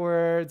we'll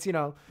see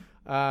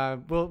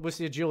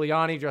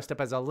Giuliani dressed up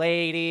as a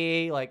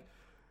lady. Like,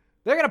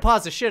 they're going to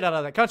pause the shit out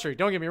of the country.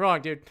 Don't get me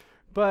wrong, dude.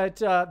 But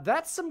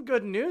that's some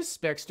good news,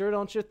 Spixter,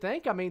 don't you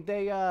think? I mean,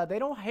 they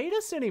don't hate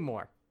us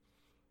anymore.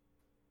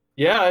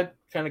 Yeah, I'm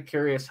kind of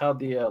curious how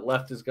the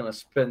left is going to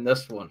spin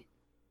this one.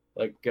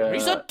 Like,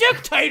 he's a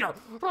dictator.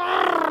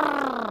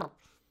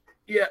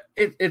 Yeah,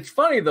 it's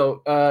funny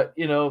though.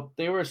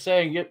 They were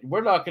saying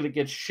we're not going to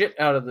get shit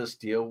out of this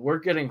deal. We're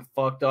getting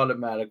fucked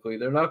automatically.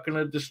 They're not going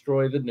to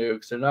destroy the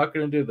nukes. They're not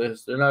going to do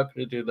this. They're not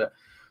going to do that.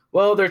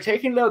 Well, they're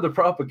taking down the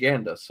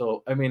propaganda.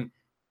 So I mean,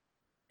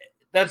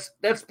 that's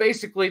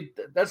basically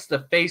that's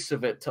the face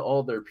of it to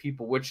all their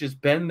people, which has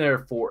been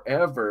there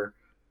forever.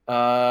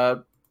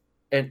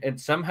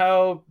 And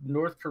somehow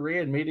North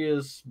Korean media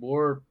is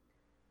more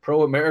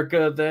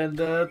pro-America than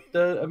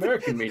the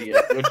American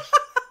media,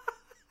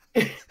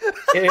 which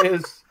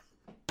is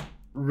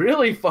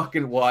really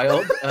fucking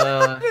wild.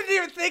 I didn't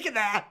even think of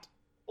that.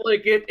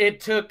 Like it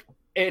took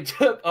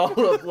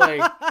all of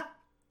like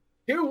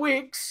 2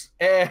 weeks,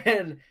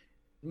 and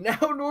now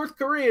North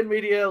Korean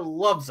media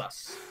loves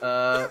us.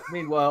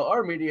 Meanwhile,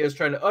 our media is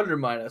trying to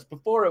undermine us.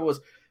 Before it was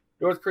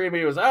North Korean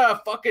media was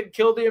fucking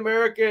kill the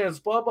Americans,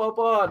 blah blah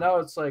blah. Now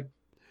it's like,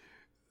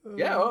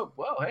 yeah,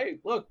 well, hey,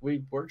 look,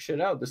 we worked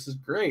shit out. This is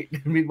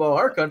great. Meanwhile,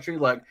 our country,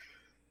 like,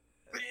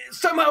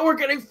 somehow we're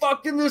getting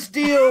fucked in this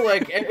deal.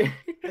 Like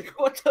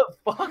what the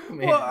fuck,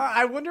 man? Well,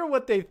 I wonder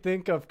what they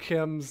think of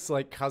Kim's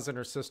like cousin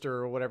or sister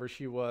or whatever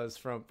she was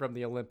from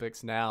the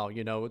Olympics now.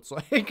 It's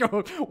like,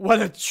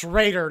 what a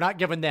traitor, not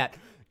giving that.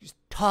 Just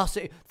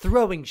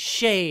throwing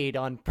shade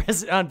on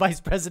Vice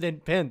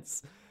President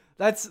Pence.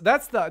 That's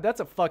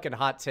a fucking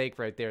hot take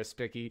right there,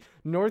 Spicky.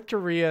 North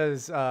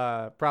Korea's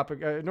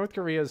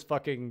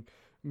fucking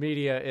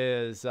media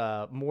is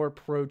more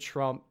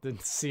pro-Trump than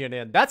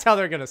CNN. That's how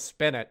they're gonna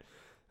spin it.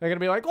 They're gonna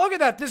be like, look at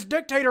that, this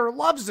dictator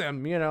loves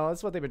him.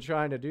 That's what they've been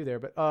trying to do there.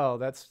 But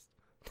that's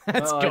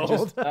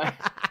gold.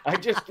 I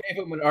just gave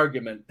him an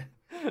argument.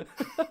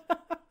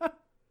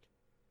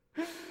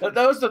 That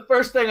was the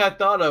first thing I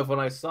thought of when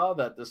I saw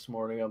that this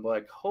morning. I'm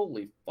like,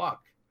 holy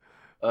fuck.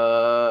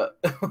 Wow.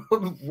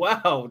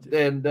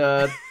 And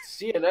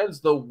CNN's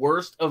the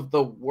worst of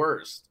the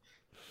worst.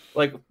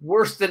 Like,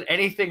 worse than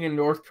anything in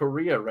North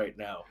Korea right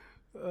now.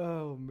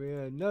 Oh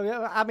man, no,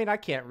 yeah. I mean, I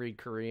can't read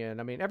Korean.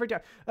 I mean, every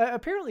time.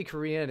 Apparently,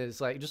 Korean is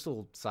like just a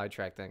little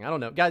sidetrack thing. I don't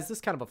know, guys. This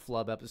is kind of a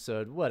flub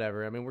episode.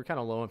 Whatever. I mean, we're kind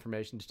of low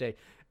information today.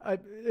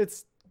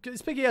 It's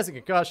Spicky has a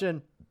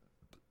concussion.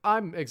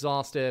 I'm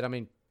exhausted. I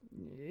mean,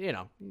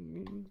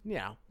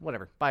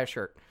 whatever. Buy a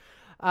shirt.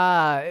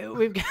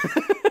 We've got.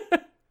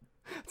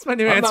 That's my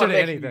new answer to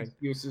anything.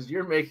 Excuses.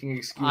 You're making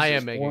excuses. I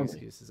am making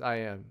excuses.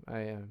 I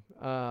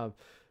am.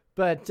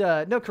 But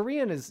no,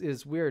 Korean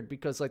is weird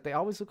because like they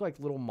always look like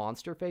little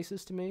monster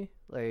faces to me.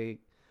 Like,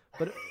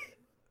 but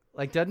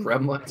like doesn't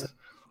Gremlins.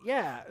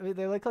 Yeah, I mean,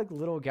 they look like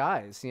little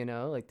guys.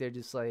 Like they're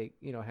just like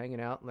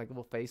hanging out in like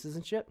little faces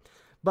and shit.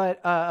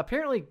 But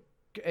apparently,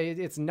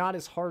 it's not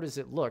as hard as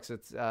it looks.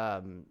 It's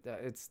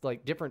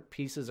like different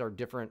pieces are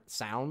different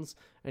sounds,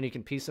 and you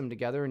can piece them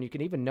together, and you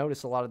can even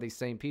notice a lot of these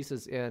same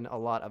pieces in a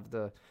lot of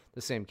the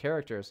same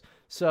characters.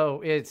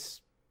 So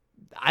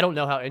I don't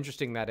know how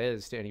interesting that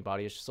is to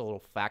anybody. It's just a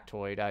little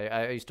factoid.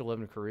 I used to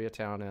live in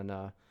Koreatown in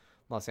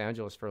Los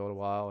Angeles for a little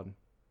while, and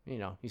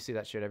you see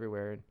that shit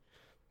everywhere. And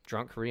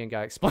drunk Korean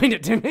guy explained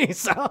it to me.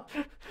 So,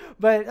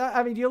 but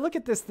I mean, you look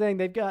at this thing;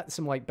 they've got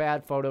some like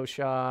bad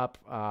Photoshop.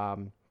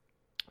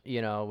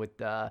 With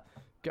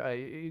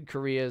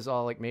Korea's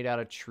all like made out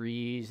of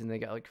trees, and they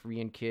got like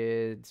Korean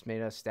kids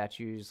made out of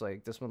statues.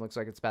 Like this one looks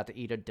like it's about to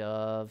eat a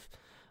dove.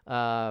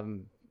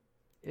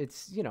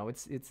 It's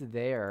it's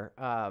there.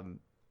 I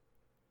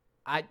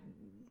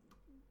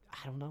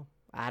don't know.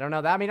 I don't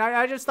know. I mean,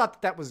 I just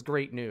thought that was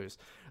great news.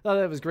 I thought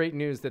that was great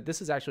news that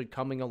this is actually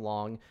coming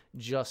along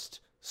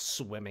just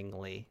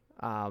swimmingly.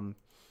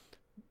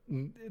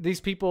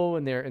 These people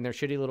in their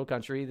shitty little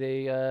country,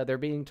 they're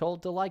being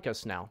told to like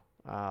us now.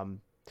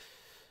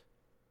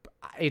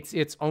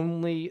 It's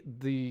only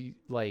the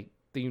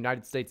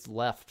United States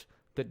left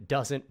that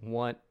doesn't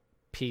want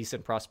peace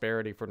and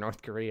prosperity for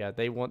North Korea.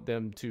 They want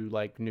them to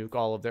like nuke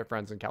all of their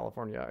friends in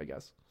California, I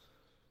guess.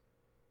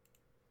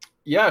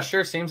 Yeah,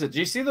 sure seems it. Do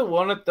you see the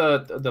one at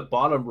the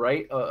bottom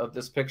right of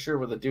this picture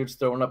where the dude's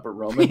throwing up a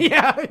Roman?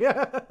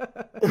 Yeah.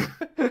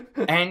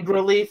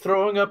 Angrily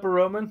throwing up a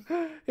Roman?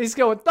 He's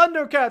going,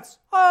 Thundercats!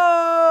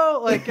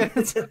 Oh! Like,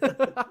 there's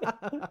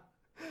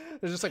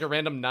just like a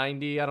random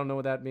 90. I don't know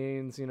what that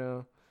means,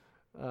 Yeah,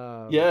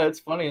 it's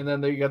funny. And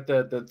then you got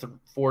the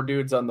four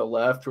dudes on the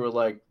left who are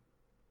like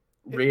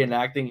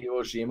reenacting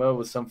Iwo Jima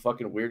with some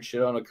fucking weird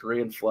shit on a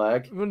Korean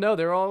flag. Well, no,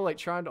 they're all like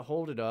trying to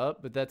hold it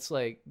up, but that's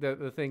like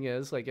the thing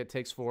is like it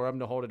takes 4 of them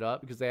to hold it up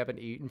because they haven't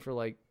eaten for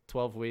like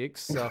 12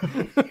 weeks. So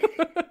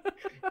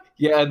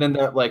yeah, and then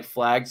that like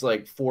flag's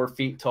like 4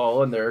 feet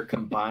tall and they're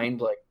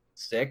combined like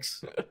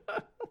 6.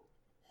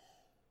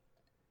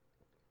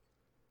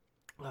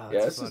 Oh,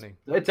 yeah, funny.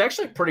 It's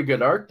actually pretty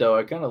good art though.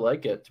 I kind of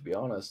like it, to be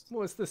honest.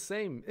 Well, it's the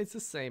same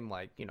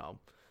like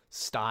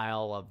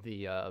style of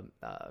the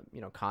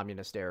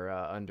communist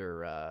era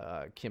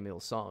under Kim Il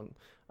Sung,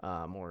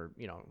 or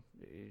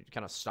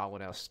kind of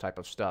Stalinist type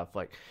of stuff.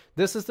 Like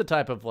this is the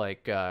type of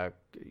like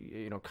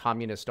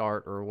communist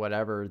art or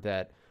whatever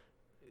that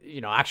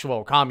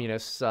actual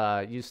communists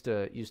used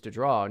to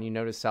draw. And you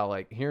notice how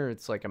like here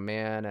it's like a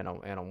man and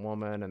a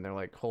woman, and they're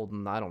like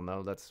holding, I don't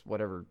know, that's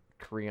whatever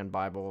Korean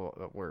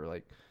Bible where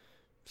like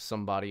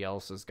somebody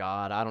else's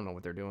god. I don't know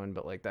what they're doing,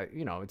 but like that,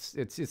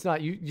 it's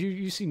not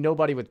you see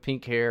nobody with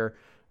pink hair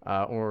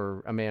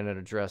or a man in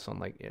a dress on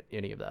like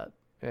any of that.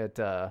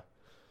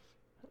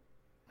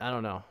 I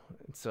don't know.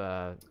 It's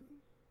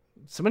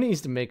somebody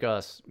needs to make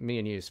me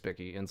and you,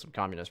 Spicky, in some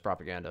communist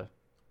propaganda.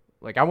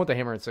 Like I want the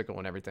hammer and sickle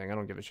and everything. I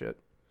don't give a shit.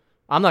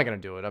 I'm not gonna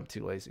do it. I'm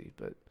too lazy.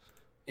 But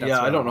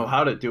yeah, I don't know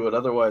how to do it.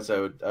 Otherwise, I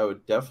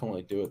would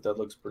definitely do it. That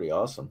looks pretty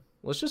awesome.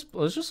 Let's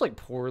just like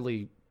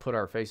poorly put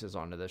our faces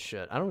onto this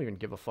shit. I don't even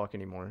give a fuck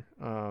anymore.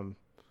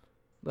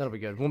 That'll be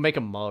good. We'll make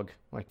a mug.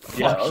 Like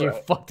fuck you,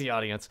 right. Fuck the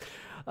audience.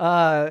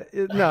 No,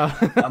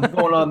 I'm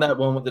going on that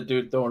one with the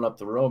dude throwing up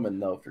the Roman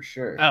though for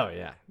sure. Oh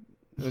yeah,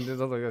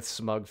 like that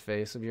smug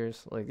face of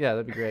yours. Like yeah,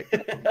 that'd be great.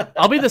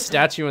 I'll be the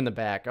statue in the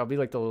back. I'll be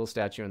like the little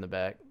statue in the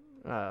back.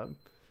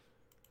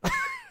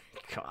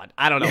 God,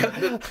 I don't know.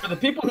 Yeah, for the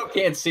people who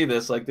can't see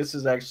this, like this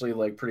is actually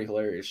like pretty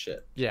hilarious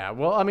shit. Yeah,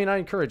 well, I mean, I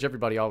encourage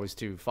everybody always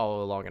to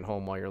follow along at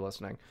home while you're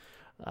listening,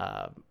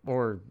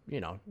 or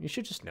you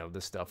should just know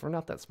this stuff. We're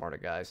not that smart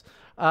at guys.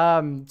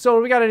 So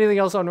we got anything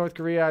else on North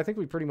Korea? I think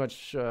we pretty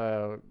much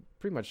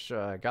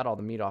got all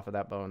the meat off of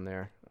that bone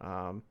there.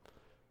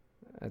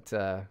 It's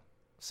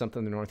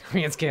something the North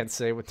Koreans can't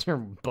say with their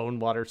bone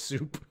water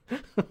soup.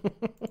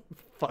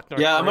 Fuck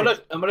North yeah, Korea.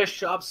 I'm gonna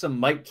shop some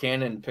Mike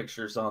Cannon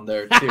pictures on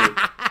there too.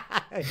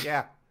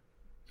 Yeah.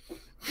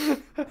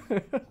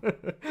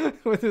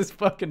 With his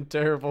fucking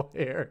terrible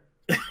hair.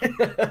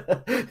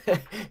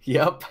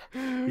 Yep.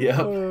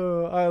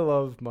 I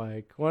love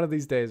Mike. One of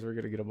these days we're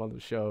gonna get him on the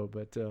show.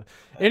 But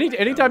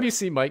anytime you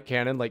see Mike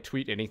Cannon like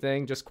tweet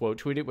anything, just quote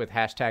tweet it with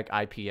hashtag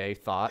IPA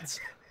thoughts.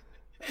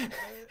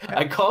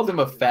 I called him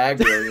a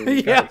fag earlier.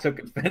 He kind of took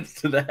offense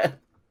to that.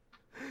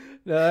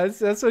 No,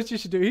 that's what you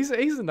should do. He's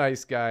a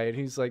nice guy, and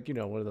he's like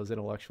one of those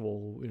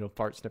intellectual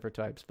fart sniffer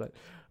types. But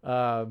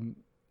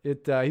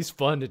he's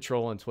fun to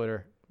troll on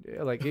Twitter.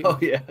 Like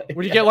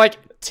when you get like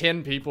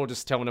 10 people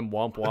just telling him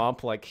womp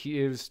womp, like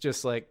he was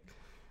just like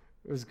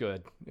it was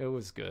good. It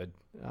was good.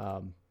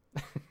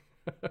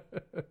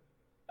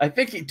 I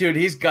think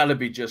he's got to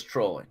be just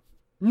trolling.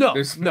 No,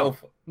 there's no,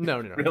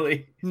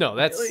 really, no.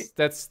 That's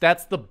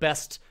the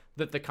best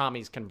that the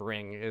commies can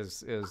bring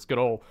is good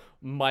old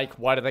Mike.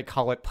 Why do they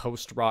call it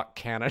post-rock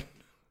canon?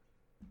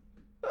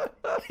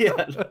 Yeah,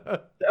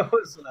 that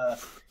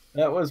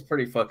was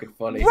pretty fucking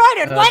funny.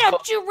 Ryden, why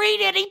don't you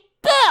read any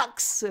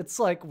books? It's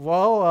like,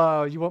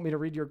 well, you want me to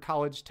read your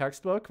college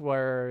textbook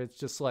where it's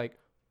just like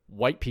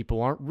white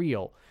people aren't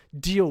real.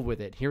 Deal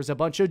with it. Here's a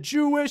bunch of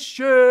Jewish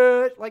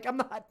shit. Like I'm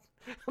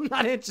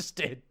not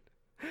interested.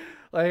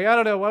 Like, I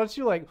don't know. Why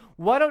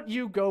don't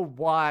you go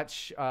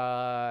watch Curb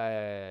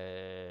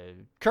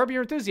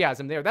Your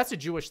Enthusiasm there? That's a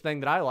Jewish thing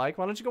that I like.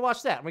 Why don't you go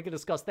watch that? And we can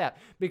discuss that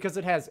because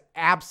it has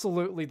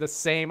absolutely the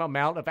same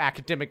amount of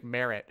academic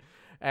merit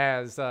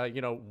as,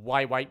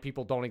 why white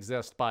people don't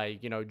exist by,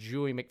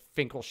 Dewey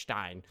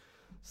McFinkelstein.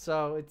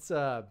 So it's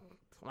I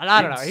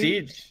don't know.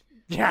 Siege.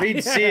 Yeah.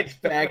 Read Siege,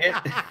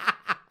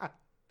 faggot.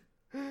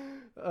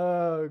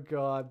 Oh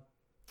God.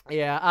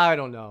 Yeah, I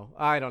don't know.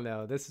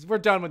 We're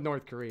done with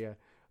North Korea.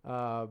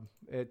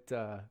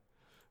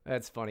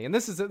 That's funny, and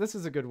this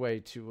is a good way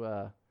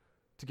to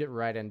get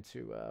right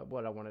into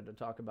what I wanted to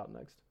talk about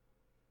next.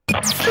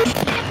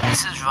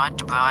 This is Right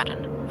to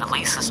Bryden, the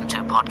least listened to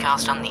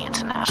podcast on the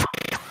internet.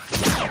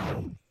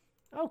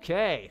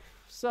 Okay,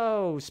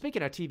 so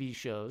speaking of TV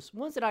shows,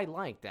 ones that I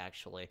liked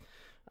actually,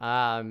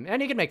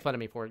 and you can make fun of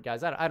me for it,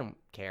 guys. I don't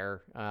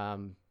care.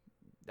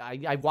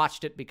 I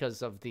watched it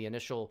because of the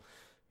initial,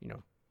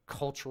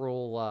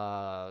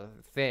 cultural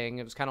thing.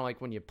 It was kind of like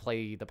when you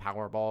play the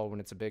Powerball when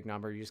it's a big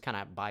number. You just kind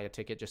of buy a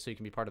ticket just so you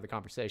can be part of the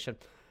conversation.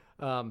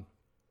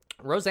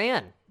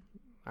 Roseanne,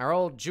 our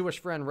old Jewish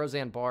friend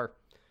Roseanne Barr.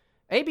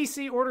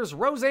 ABC orders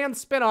Roseanne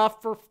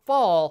spinoff for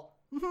fall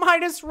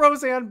minus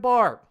Roseanne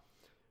Barr.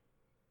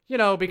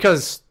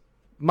 Because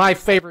my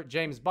favorite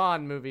James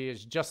Bond movie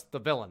is just the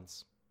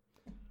villains.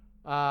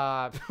 You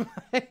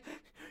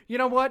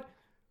know what?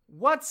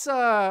 My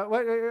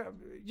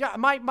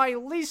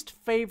least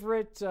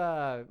favorite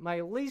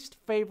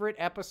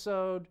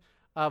episode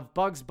of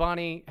Bugs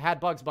Bunny had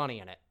Bugs Bunny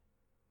in it.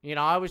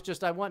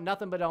 I want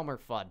nothing but Elmer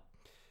Fudd.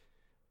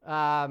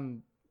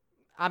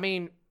 I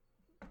mean,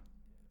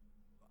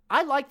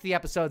 I liked the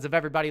episodes of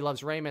Everybody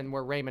Loves Raymond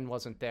where Raymond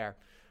wasn't there.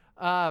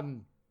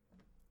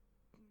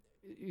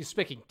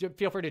 Speaking,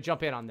 feel free to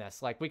jump in on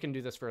this. Like, we can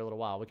do this for a little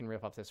while. We can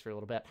riff off this for a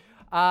little bit.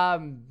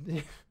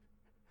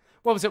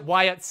 What was it?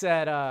 Wyatt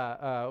said,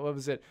 what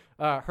was it?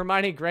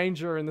 Hermione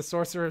Granger and the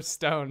Sorcerer's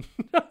Stone.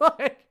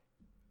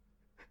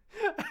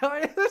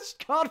 It's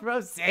called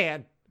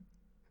Roseanne.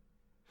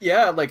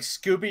 Yeah, like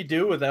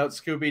Scooby-Doo without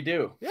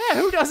Scooby-Doo. Yeah,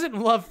 who doesn't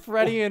love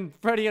Freddy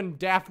and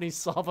Daphne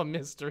solve a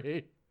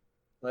mystery?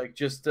 Like,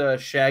 just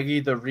Shaggy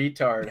the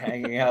retard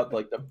hanging out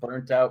like the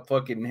burnt-out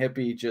fucking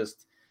hippie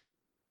just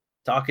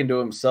talking to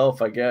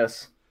himself, I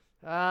guess.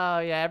 Oh,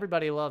 yeah,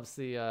 everybody loves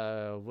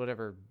the,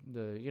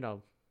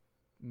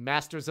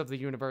 Masters of the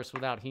Universe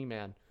without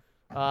He-Man.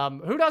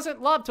 Who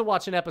doesn't love to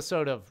watch an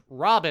episode of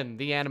Robin,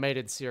 the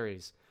animated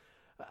series?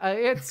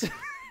 It's...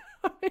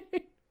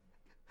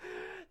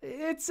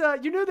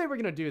 you knew they were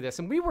going to do this,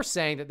 and we were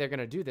saying that they're going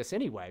to do this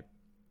anyway.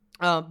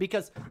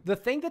 Because the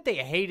thing that they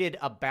hated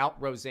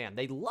about Roseanne,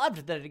 they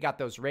loved that it got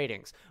those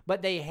ratings,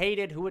 but they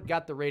hated who it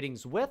got the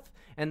ratings with,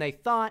 and they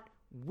thought,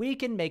 we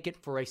can make it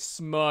for a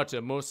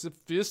smarter, more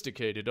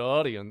sophisticated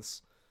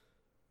audience.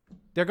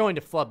 They're going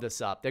to flub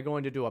this up. They're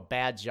going to do a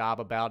bad job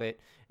about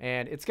it,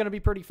 and it's going to be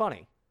pretty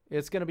funny.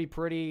 It's going to be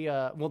pretty,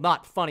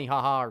 not funny,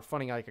 haha, or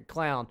funny like a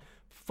clown.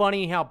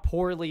 Funny how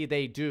poorly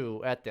they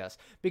do at this.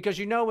 Because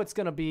it's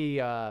going to be,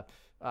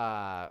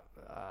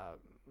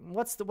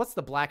 what's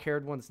the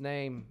black-haired one's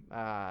name?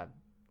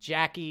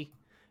 Jackie,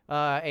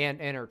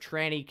 and her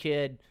tranny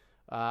kid.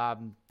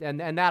 And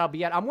that'll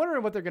be it. I'm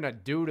wondering what they're going to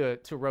do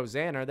to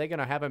Roseanne. Are they going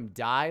to have him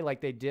die like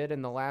they did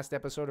in the last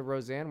episode of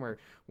Roseanne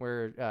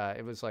where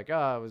it was like,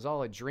 oh, it was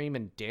all a dream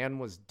and Dan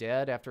was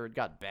dead after it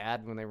got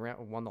bad when they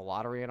won the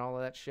lottery and all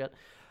of that shit?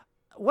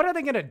 What are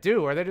they going to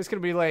do? Are they just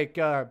going to be like,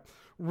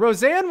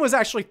 Roseanne was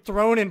actually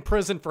thrown in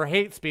prison for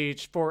hate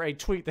speech for a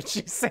tweet that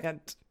she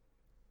sent?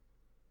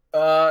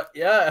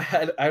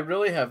 Yeah, I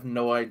really have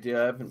no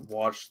idea. I haven't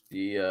watched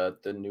the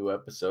new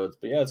episodes,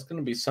 but yeah, it's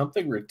gonna be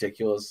something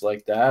ridiculous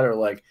like that, or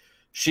like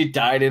she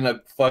died in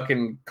a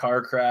fucking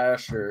car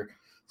crash or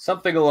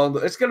something along.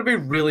 It's gonna be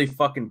really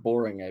fucking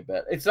boring. I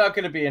bet it's not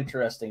gonna be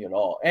interesting at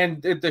all.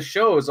 And the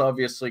show is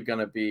obviously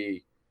gonna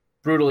be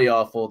brutally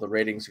awful. The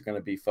ratings are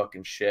gonna be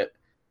fucking shit,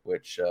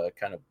 which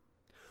kind of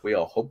we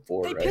all hope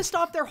for. They right? pissed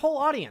off their whole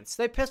audience.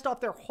 They pissed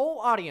off their whole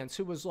audience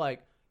who was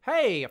like,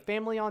 hey, a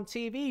family on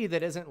TV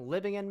that isn't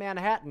living in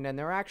Manhattan, and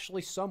they're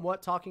actually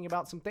somewhat talking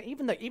about something.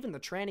 Even the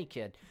tranny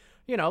kid,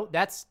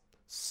 that's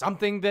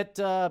something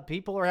that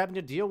people are having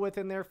to deal with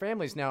in their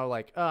families now.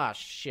 Like,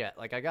 shit.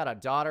 Like, I got a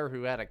daughter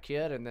who had a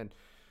kid, and then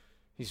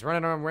he's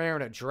running around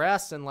wearing a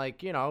dress, and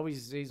like,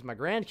 he's my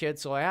grandkid,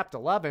 so I have to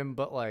love him.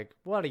 But like,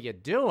 what are you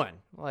doing?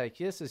 Like,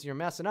 you're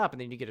messing up,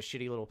 and then you get a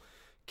shitty little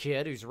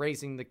kid who's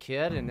raising the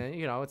kid, and then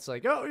it's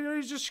like, oh,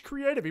 he's just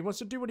creative. He wants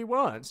to do what he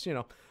wants.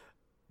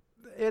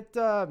 It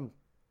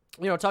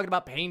talking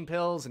about pain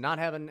pills and not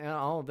having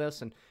all of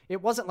this, and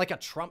it wasn't like a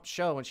Trump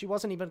show, and she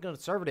wasn't even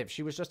conservative.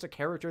 She was just a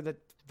character that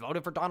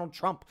voted for Donald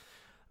Trump.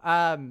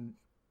 And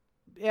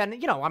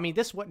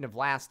this wouldn't have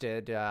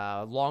lasted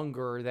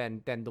longer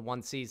than the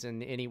one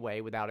season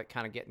anyway, without it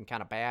kind of getting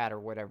kind of bad or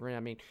whatever. I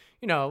mean,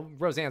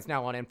 Roseanne's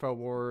now on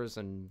InfoWars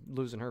and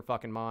losing her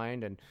fucking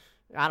mind, and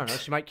I don't know,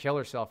 she might kill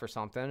herself or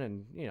something,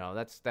 and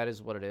that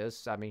is what it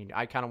is. I mean,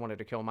 I kind of wanted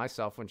to kill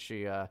myself when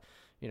she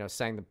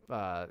sang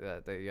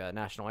the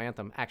national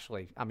anthem.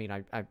 Actually, I mean,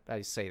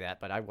 I say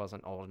that, but I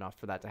wasn't old enough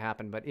for that to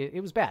happen. But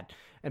it was bad,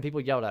 and people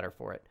yelled at her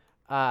for it.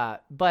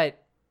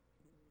 But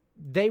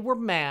they were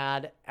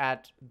mad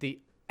at the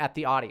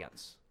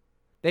audience.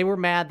 They were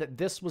mad that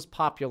this was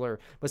popular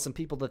with some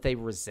people that they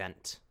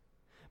resent,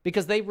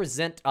 because they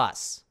resent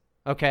us.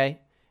 Okay,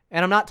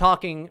 and I'm not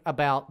talking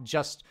about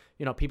just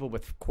people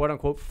with quote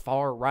unquote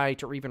far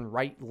right or even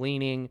right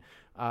leaning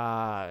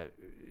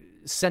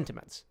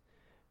sentiments.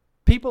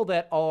 People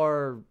that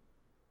are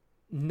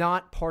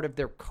not part of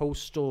their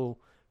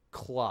coastal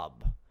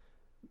club.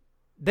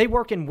 They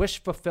work in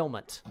wish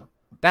fulfillment.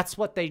 That's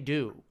what they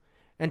do.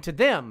 And to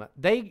them,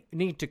 they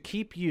need to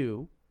keep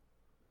you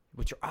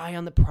with your eye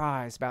on the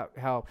prize about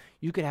how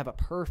you could have a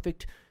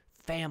perfect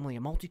family, a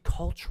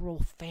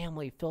multicultural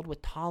family filled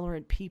with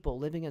tolerant people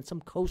living in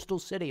some coastal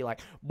city.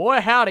 Like,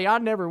 boy, howdy, I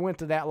never went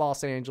to that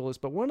Los Angeles,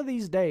 but one of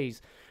these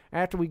days,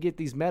 after we get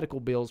these medical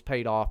bills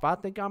paid off, I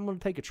think I'm going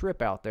to take a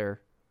trip out there.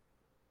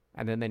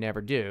 And then they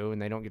never do,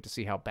 and they don't get to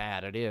see how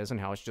bad it is and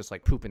how it's just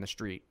like poop in the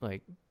street.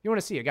 Like, you want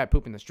to see a guy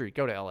poop in the street,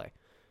 go to LA.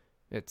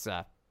 It's,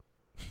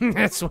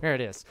 that's where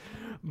it is.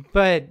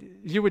 But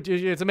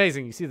it's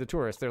amazing. You see the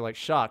tourists, they're like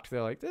shocked.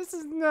 They're like, this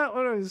is not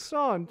what I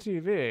saw on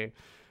TV.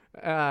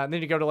 And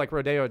then you go to like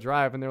Rodeo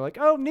Drive and they're like,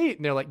 oh, neat.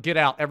 And they're like, get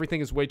out.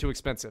 Everything is way too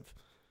expensive.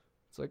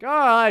 It's like,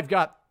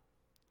 oh,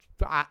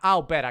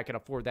 I'll bet I can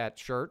afford that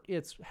shirt.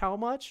 It's how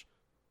much?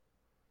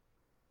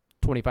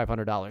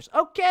 $2,500.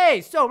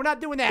 Okay, so we're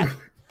not doing that.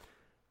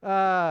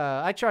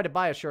 I tried to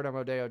buy a shirt on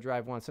Rodeo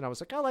Drive once, and I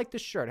was like, I like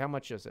this shirt. How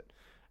much is it?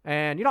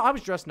 And, I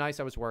was dressed nice.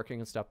 I was working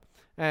and stuff.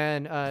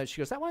 And she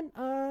goes, that one,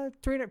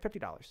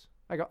 $350.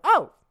 I go,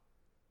 oh,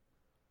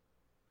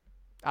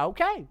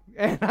 okay.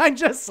 And I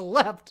just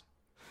left.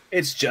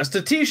 It's just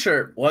a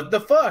T-shirt. What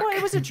the fuck? Well,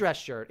 it was a dress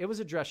shirt. It was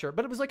a dress shirt,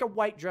 but it was like a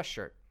white dress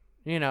shirt.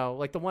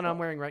 Like the one I'm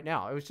wearing right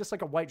now. It was just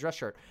like a white dress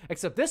shirt,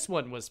 except this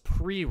one was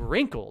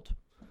pre-wrinkled.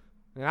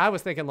 And I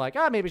was thinking like,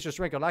 maybe it's just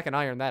wrinkled. I can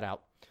iron that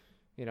out.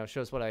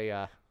 Shows what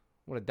a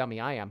dummy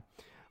I am.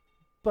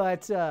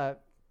 But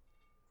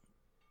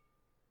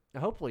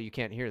hopefully you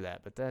can't hear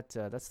that, but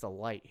that's the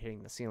light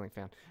hitting the ceiling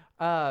fan.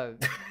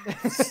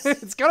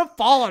 It's gonna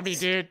follow me,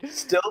 dude.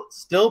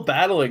 Still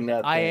battling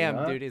that thing, I am,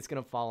 huh? dude. It's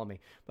gonna follow me.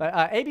 But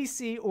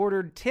ABC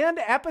ordered 10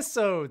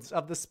 episodes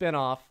of the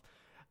spinoff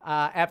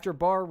after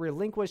Barr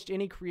relinquished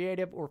any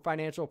creative or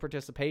financial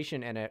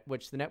participation in it,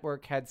 which the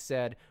network had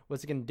said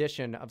was a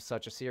condition of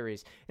such a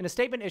series. In a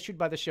statement issued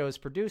by the show's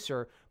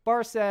producer,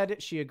 Barr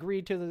said she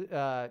agreed to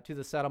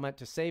the settlement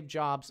to save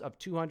jobs of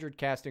 200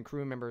 cast and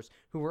crew members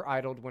who were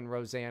idled when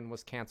Roseanne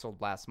was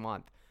canceled last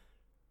month.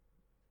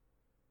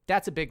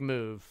 That's a big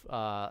move.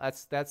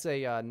 That's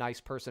a nice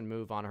person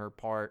move on her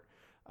part.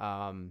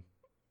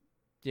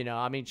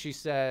 She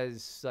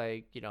says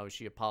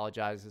she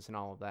apologizes and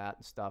all of that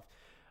and stuff.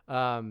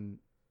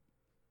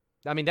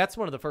 That's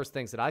one of the first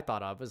things that I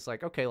thought of is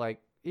like, okay, like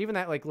even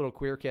that like little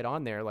queer kid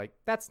on there, like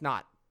that's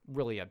not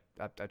really a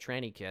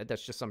tranny kid.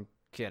 That's just some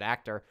kid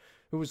actor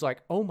who was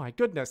like, oh my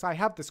goodness, I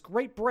have this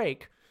great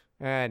break.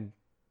 And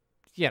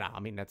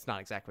that's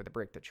not exactly the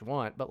break that you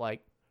want, but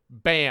like,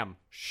 bam,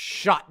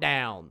 shut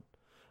down.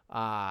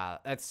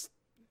 That's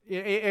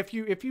if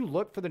you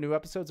look for the new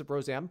episodes of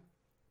Roseanne,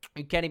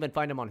 you can't even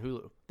find them on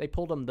Hulu. They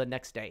pulled them the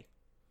next day.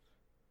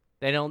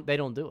 They don't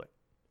do it.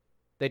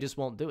 They just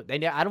won't do it.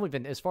 I don't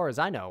even, as far as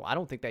I know, I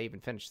don't think they even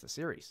finished the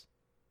series.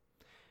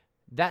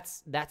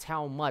 That's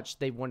how much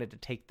they wanted to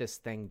take this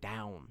thing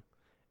down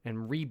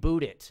and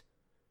reboot it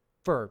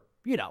for,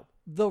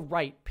 the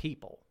right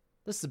people.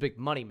 This is a big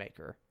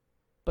moneymaker,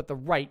 but the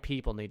right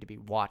people need to be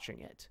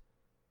watching it.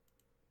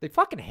 They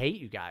fucking hate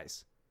you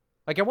guys.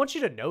 Like, I want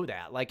you to know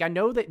that. Like, I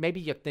know that maybe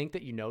you think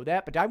that you know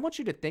that, but I want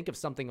you to think of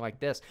something like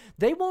this.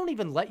 They won't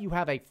even let you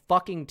have a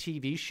fucking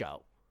TV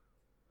show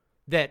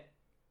that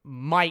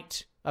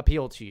might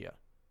appeal to you.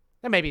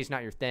 And maybe it's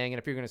not your thing, and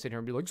if you're going to sit here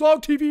and be like,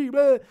 Zog TV,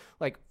 blah,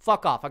 like,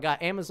 fuck off. I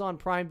got Amazon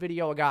Prime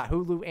Video, I got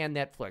Hulu and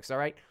Netflix, all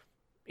right?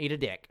 Eat a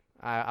dick.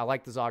 I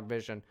like the Zog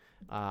Vision.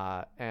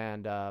 I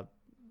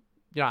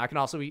can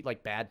also eat,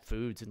 like, bad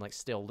foods and, like,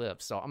 still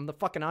live. So I'm the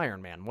fucking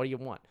Iron Man. What do you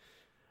want?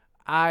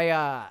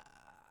 I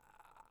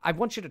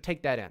want you to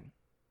take that in.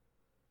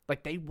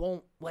 Like, they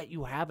won't let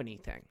you have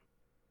anything.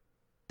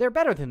 They're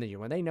better than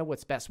you, and they know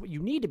what's best. What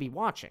you need to be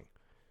watching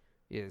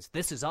is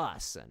This Is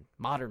Us and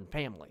Modern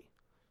Family.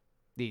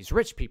 These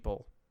rich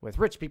people with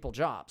rich people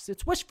jobs.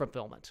 It's wish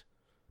fulfillment.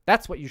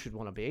 That's what you should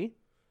want to be.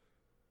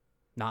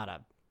 Not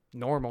a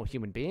normal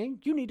human being.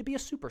 You need to be a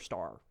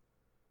superstar.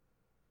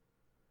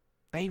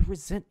 They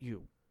resent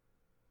you.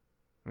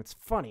 It's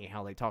funny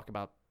how they talk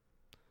about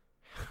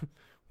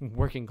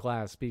working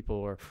class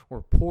people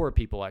or poor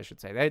people, I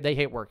should say. They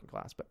hate working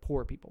class, but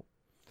poor people.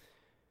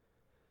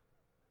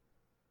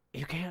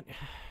 You can't...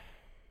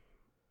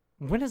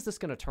 When is this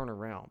going to turn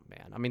around,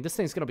 man? I mean, this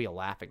thing's going to be a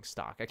laughing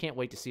stock. I can't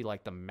wait to see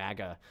like the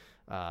MAGA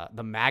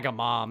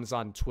moms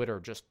on Twitter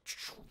just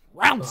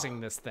trouncing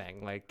this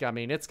thing. Like, I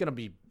mean, it's going to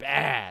be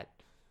bad.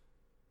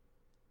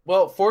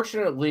 Well,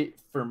 fortunately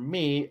for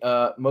me,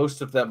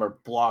 most of them are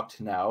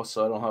blocked now,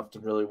 so I don't have to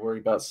really worry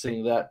about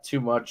seeing that too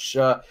much.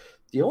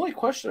 The only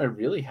question I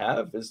really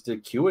have is,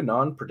 did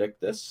QAnon predict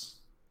this?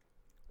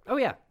 Oh,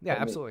 yeah. Yeah,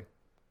 absolutely.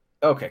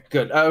 Okay,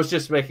 good. I was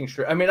just making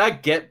sure. I mean, I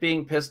get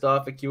being pissed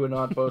off at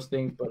QAnon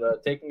posting,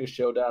 but taking a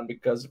show down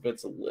because of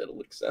it's a little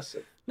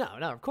excessive. No,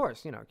 of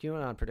course,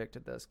 QAnon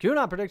predicted this.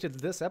 QAnon predicted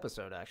this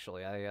episode.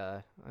 Actually,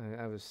 I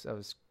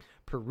was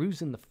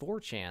perusing the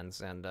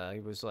 4chans, and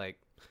he was like,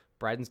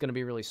 Bryden's going to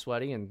be really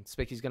sweaty, and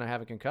Spicky's going to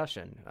have a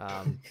concussion.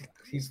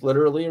 He's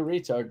literally a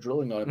retard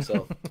drilling on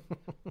himself.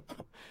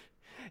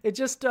 It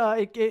just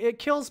it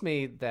kills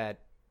me that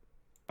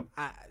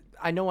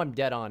I know I'm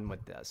dead on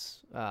with this,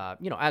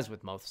 as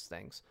with most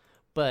things,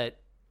 but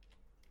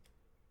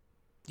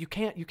you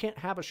can't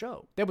have a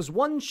show. There was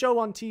one show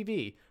on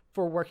TV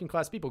for working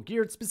class people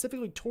geared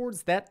specifically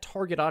towards that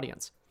target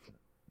audience,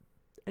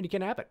 and you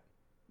can't have it.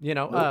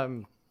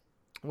 Nope.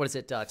 What is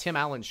it? Tim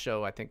Allen's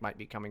show, I think, might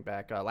be coming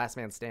back. Last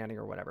Man Standing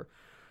or whatever.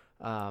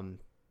 But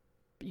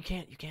you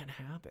can't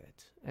have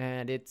it,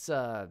 and it's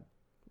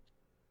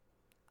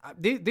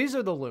these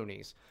are the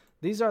loonies.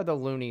 These are the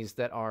loonies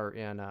that are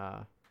in.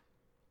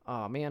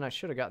 Oh man, I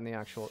should have gotten the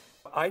actual.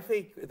 I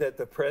think that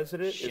the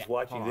president is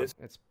watching this.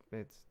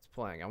 It's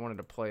playing. I wanted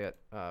to play it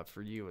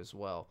for you as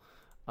well.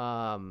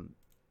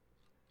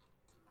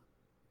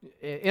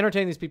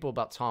 Entertain these people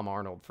about Tom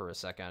Arnold for a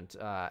second.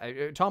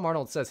 Tom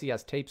Arnold says he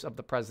has tapes of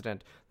the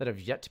president that have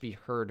yet to be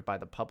heard by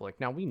the public.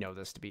 Now, we know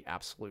this to be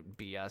absolute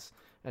BS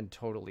and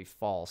totally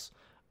false,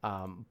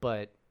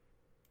 but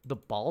the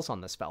balls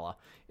on this fella.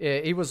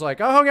 He was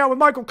like, I hung out with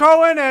Michael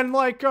Cohen, and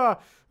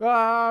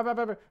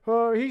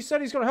he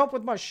said he's going to help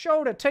with my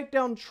show to take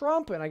down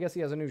Trump, and I guess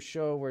he has a new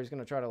show where he's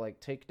going to try to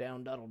take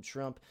down Donald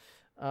Trump.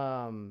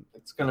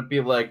 It's going to be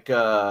like...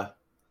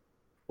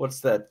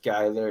 what's that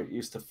guy that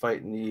used to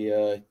fight in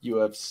the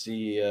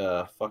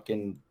UFC?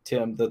 Fucking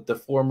Tim, the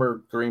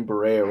former Green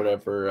Beret or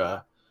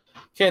whatever.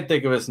 Can't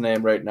think of his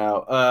name right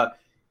now.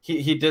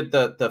 He did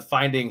the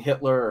Finding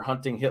Hitler or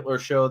Hunting Hitler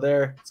show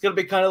there. It's gonna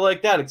be kind of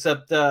like that,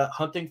 except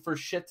hunting for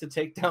shit to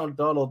take down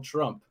Donald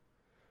Trump.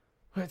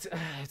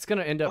 It's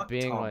gonna end up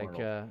being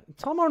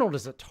Tom Arnold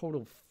is a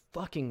total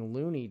fucking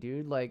loony,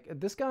 dude.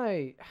 This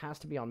guy has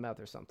to be on meth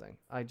or something.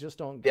 I just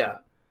don't get it.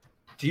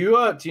 Do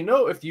you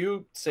know if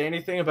you say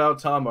anything about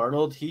Tom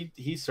Arnold,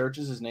 he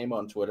searches his name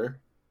on Twitter?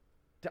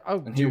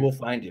 Oh, and he will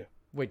find you.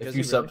 Wait, if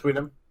you subtweet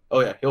him? Oh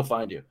yeah, he'll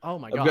find you. Oh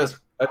my god!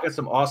 I've got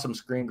some awesome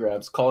screen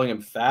grabs calling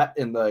him fat,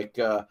 and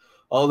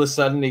all of a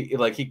sudden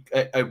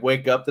I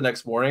wake up the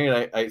next morning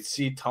and I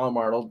see Tom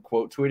Arnold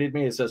quote tweeted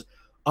me. It says,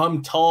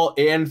 "I'm tall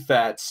and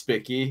fat,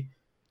 Spicky."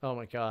 Oh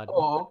my god.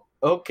 Oh,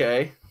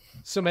 okay.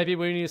 So maybe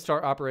we need to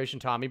start Operation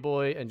Tommy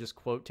Boy and just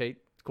quote tweet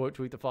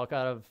the fuck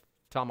out of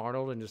Tom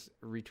Arnold and just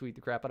retweet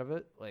the crap out of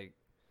it.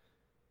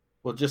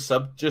 Well, just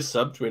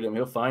subtweet him.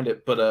 He'll find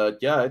it. But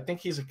yeah, I think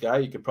he's a guy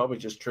you could probably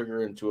just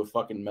trigger into a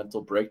fucking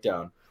mental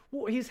breakdown.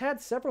 Well, he's had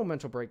several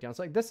mental breakdowns.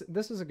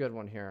 This is a good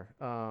one here.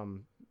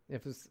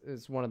 If this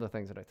is one of the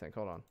things that I think.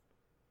 Hold on.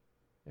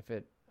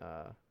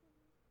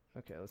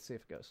 Okay, let's see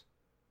if it goes.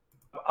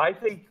 I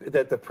think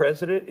that the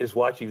president is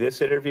watching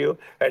this interview,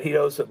 and he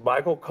knows that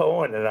Michael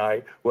Cohen and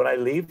I, when I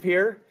leave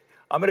here,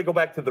 I'm going to go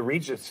back to the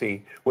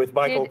Regency with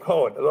Michael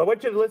Cohen. I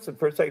want you to listen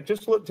for a second.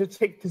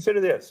 Consider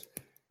this.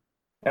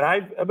 And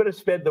I'm going to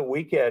spend the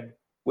weekend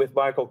with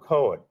Michael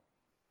Cohen.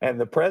 And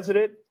the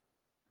president,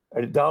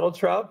 Donald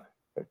Trump,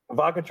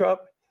 Ivanka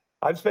Trump,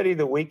 I'm spending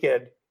the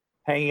weekend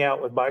hanging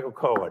out with Michael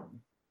Cohen.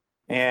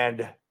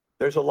 And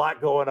there's a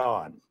lot going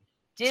on.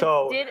 You've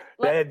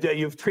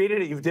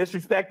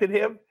disrespected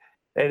him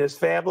and his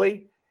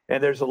family.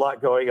 And there's a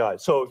lot going on.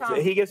 So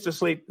Tom, he gets to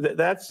sleep.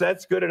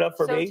 That's good enough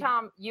for me. So,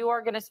 Tom, you are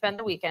going to spend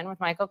the weekend with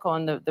Michael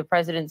Cohen, the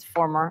president's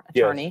former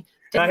attorney.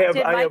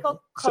 Yes.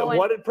 So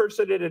one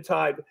person at a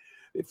time,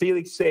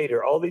 Felix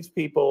Sater, all these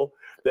people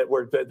that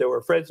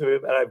were friends of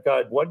him, and I've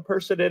got one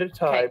person at a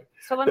time. Okay.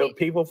 So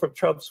people from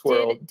Trump's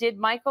world. Did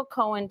Michael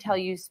Cohen tell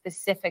you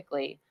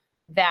specifically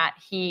that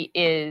he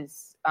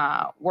is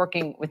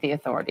working with the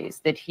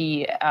authorities, that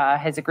he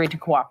has agreed to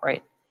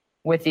cooperate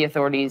with the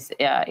authorities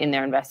in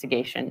their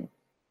investigation?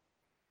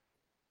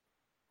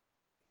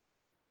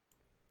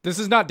 This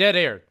is not dead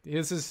air.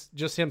 This is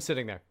just him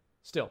sitting there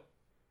still.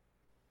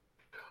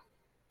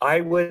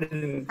 I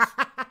wouldn't.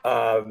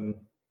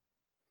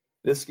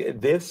 This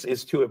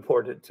is too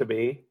important to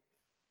me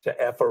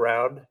to F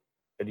around.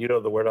 And you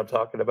know the word I'm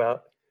talking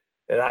about.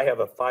 And I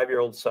have a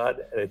 5-year-old son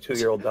and a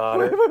 2-year-old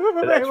daughter.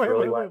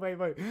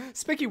 Wait.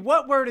 Spicky,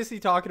 what word is he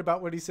talking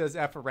about when he says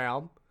F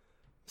around?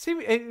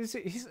 Is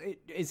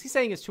he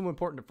saying it's too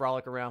important to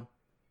frolic around?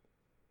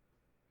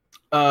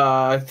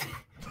 I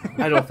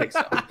don't think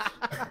so.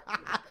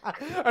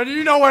 And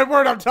you know what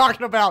word I'm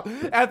talking about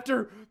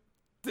after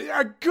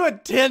a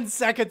good 10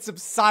 seconds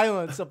of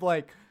silence of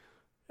I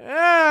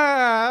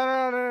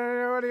don't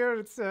know what you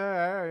would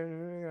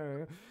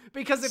say.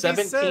 Because if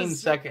 17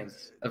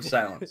 seconds of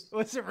silence.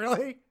 Was it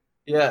really?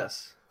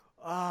 Yes.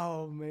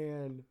 Oh,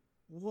 man.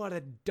 What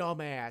a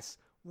dumbass.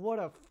 What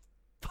a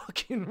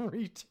fucking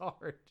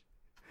retard.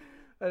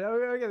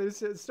 Okay,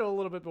 there's still a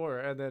little bit more,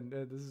 and then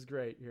this is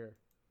great here.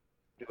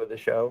 Doing the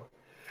show,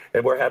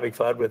 and we're having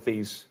fun with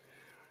these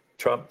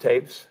Trump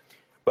tapes,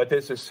 but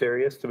this is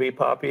serious to me,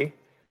 Poppy,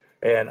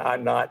 and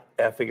I'm not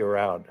effing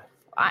around.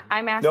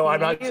 I'm asking No, I'm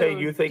not saying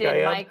you think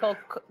I am.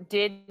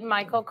 Did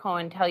Michael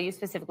Cohen tell you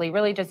specifically,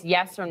 really just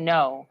yes or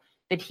no,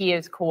 that he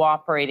is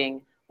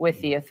cooperating with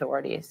the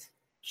authorities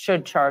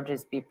should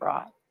charges be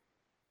brought?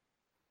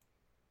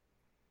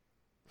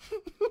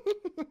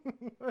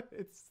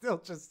 It's still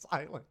just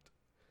silent.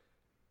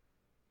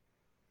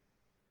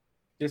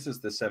 This is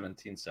the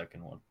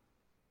 17-second one.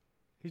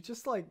 He's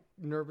just like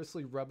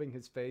nervously rubbing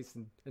his face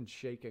and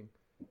shaking.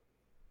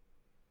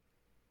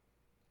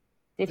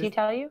 Did he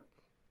tell you?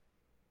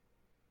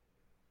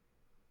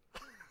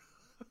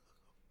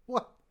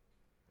 What?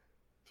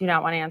 Do you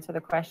not want to answer the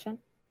question?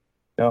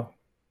 No.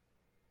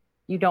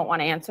 You don't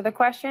want to answer the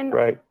question?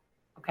 Right.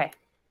 Okay.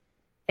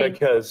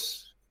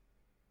 Because.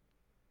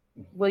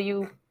 Will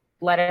you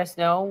let us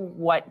know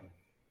what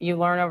you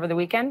learn over the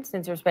weekend,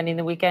 since you're spending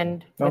the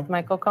weekend with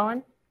Michael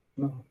Cohen?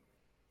 No.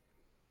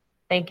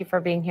 Thank you for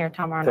being here,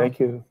 Tom Arnold. Thank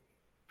you.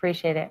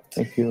 Appreciate it.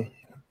 Thank you.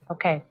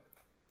 Okay.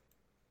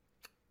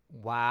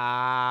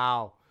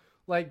 Wow.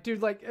 Like,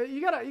 dude, like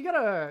you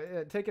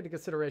gotta take into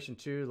consideration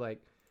too,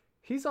 like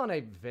he's on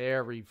a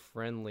very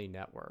friendly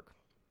network.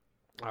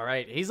 All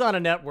right. He's on a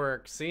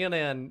network,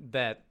 CNN,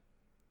 that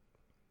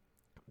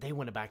they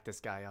want to back this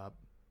guy up.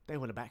 They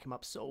want to back him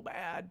up so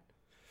bad.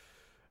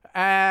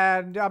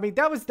 And I mean,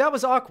 that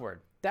was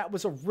awkward. That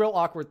was a real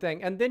awkward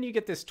thing. And then you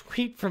get this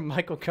tweet from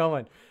Michael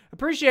Cohen.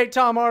 Appreciate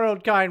Tom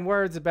Arnold kind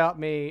words about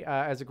me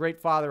as a great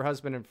father,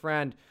 husband, and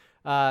friend.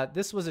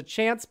 This was a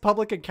chance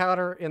public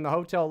encounter in the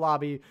hotel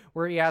lobby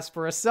where he asked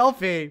for a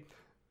selfie.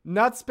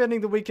 Not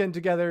spending the weekend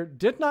together.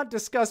 Did not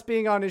discuss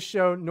being on his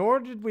show, nor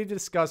did we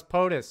discuss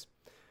POTUS.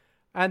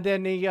 And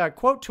then he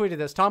quote tweeted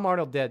this. Tom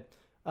Arnold did.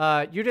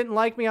 You didn't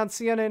like me on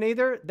CNN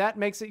either? That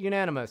makes it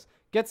unanimous.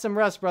 Get some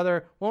rest,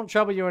 brother. Won't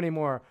trouble you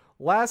anymore.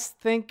 Last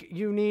thing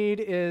you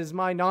need is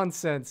my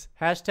nonsense.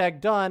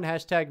 Hashtag done.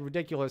 Hashtag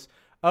ridiculous.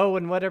 Oh,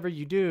 and whatever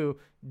you do,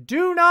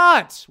 do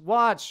not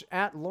watch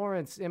at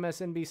Lawrence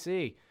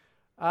MSNBC.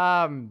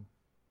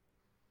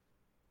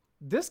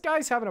 This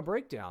guy's having a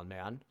breakdown,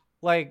 man.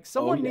 Like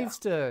someone needs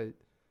to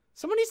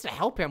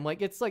help him.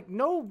 Like it's like,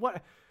 no,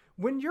 what,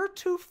 when you're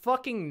too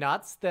fucking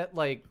nuts that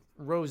like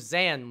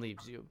Roseanne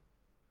leaves you,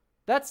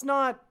 that's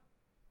not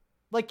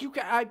like you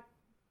can,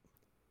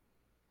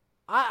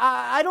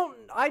 I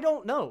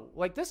don't know.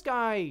 Like this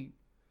guy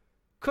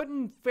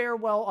couldn't fare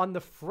well on the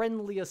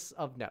friendliest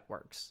of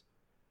networks.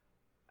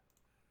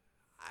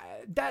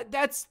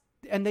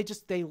 And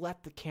they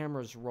let the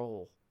cameras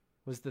roll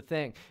was the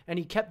thing. And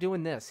he kept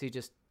doing this. He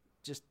just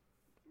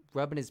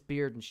rubbing his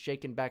beard and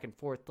shaking back and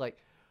forth. Like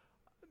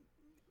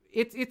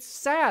it's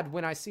sad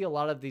when I see a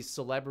lot of these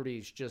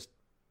celebrities just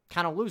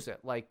kind of lose it.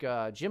 Like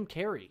Jim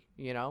Carrey,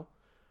 you know?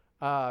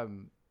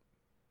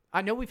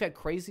 I know we've had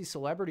crazy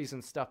celebrities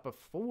and stuff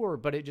before,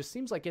 but it just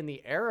seems like in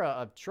the era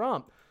of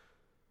Trump,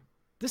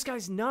 this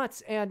guy's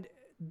nuts. And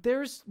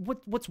there's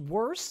what's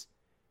worse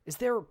is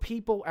there are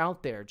people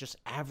out there, just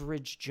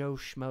average Joe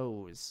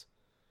Schmoes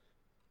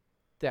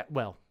that,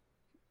 well,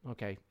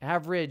 okay,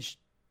 average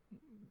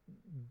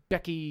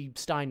Becky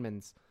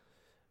Steinmans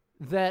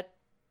that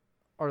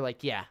are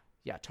like, yeah,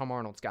 Tom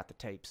Arnold's got the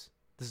tapes.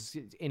 This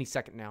is any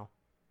second now.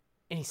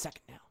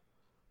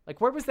 Like,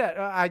 where was that?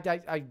 I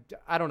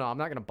don't know. I'm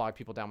not going to bog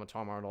people down with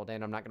Tom Arnold,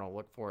 and I'm not going to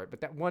look for it.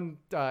 But that one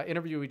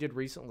interview we did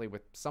recently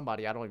with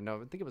somebody, I don't even know.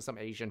 I think it was some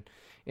Asian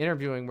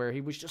interviewing where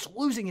he was just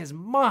losing his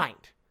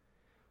mind.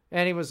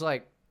 And he was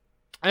like,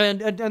 and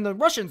the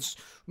Russians,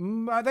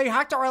 they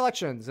hacked our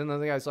elections. And then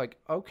the guy's like,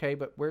 okay,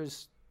 but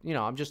where's,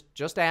 I'm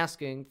just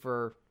asking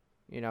for,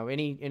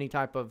 any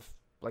type of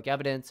like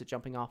evidence, a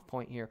jumping off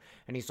point here.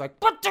 And he's like,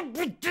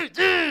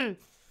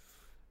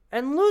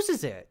 and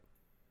loses it.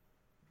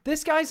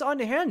 This guy's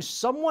unhinged.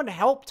 Someone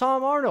help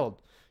Tom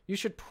Arnold. You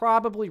should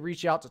probably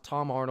reach out to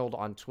Tom Arnold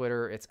on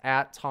Twitter. It's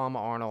at Tom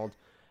Arnold.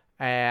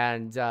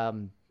 And,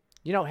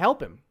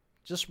 help him.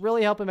 Just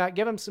really help him out.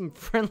 Give him some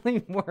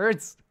friendly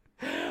words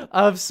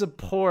of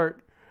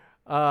support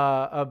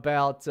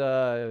about,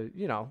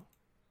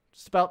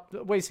 just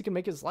about ways he can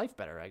make his life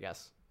better, I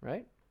guess.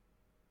 Right?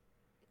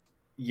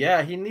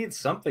 Yeah, he needs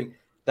something.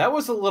 That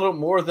was a little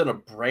more than a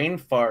brain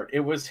fart.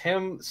 It was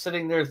him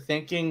sitting there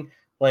thinking,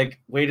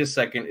 like, wait a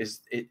second,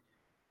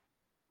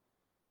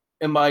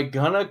 am I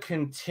gonna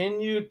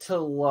continue to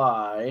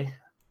lie,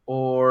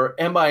 or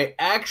am I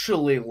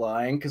actually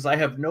lying? Because I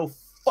have no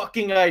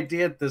fucking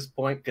idea at this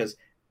point, because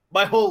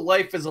my whole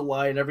life is a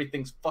lie and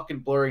everything's fucking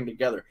blurring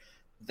together.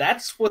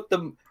 That's what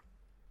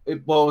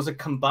it was a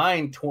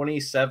combined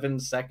 27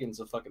 seconds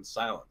of fucking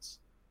silence.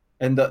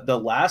 And the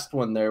last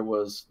one that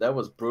was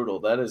brutal.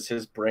 That is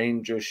his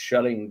brain just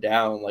shutting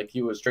down, like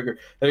he was triggered.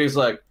 And he's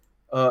like,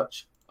 you're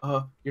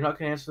not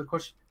gonna answer the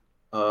question?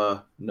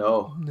 No.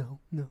 No.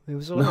 It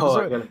was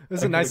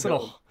a nice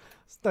little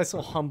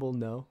humble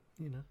no.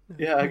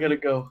 Yeah, I gotta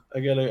go. I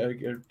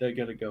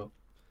gotta go.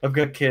 I've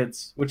got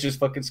kids, which is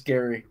fucking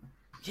scary.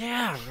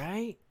 Yeah,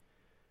 right.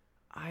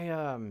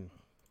 I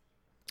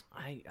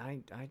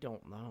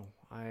don't know.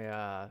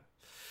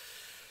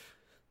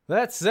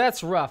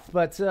 That's rough.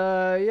 But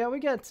yeah, we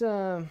got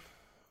some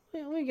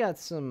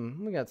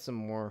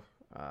more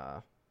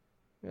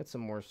Got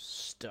some more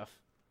stuff.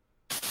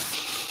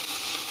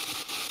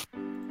 From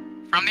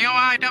the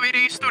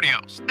OIWD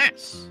studios,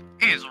 this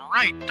is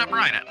Right to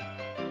Bryden.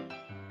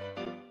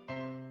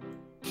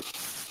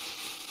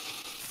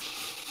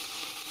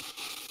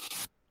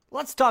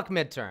 Let's talk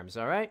midterms,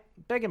 all right?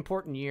 Big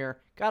important year.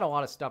 Got a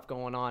lot of stuff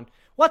going on.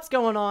 What's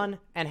going on,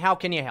 and how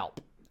can you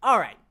help? All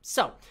right,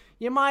 so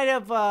you might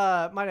have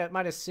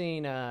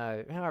seen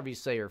however you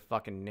say your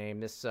fucking name,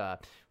 this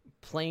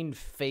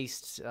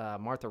plain-faced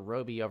Martha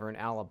Roby over in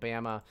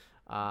Alabama.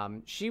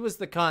 She was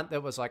the cunt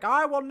that was like,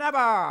 I will never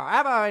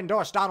ever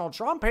endorse Donald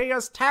Trump. He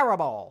is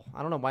terrible.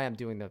 I don't know why I'm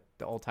doing the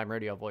old-time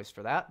radio voice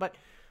for that, but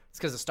it's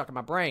because it's stuck in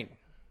my brain.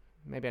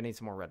 Maybe I need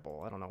some more Red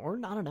Bull. I don't know. Or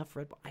not enough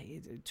Red Bull.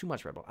 Too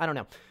much Red Bull. I don't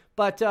know.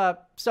 But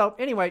so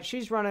anyway,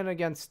 she's running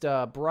against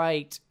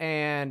Bright,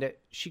 and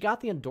she got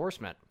the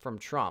endorsement from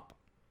Trump.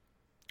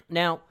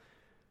 Now,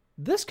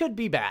 this could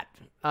be bad.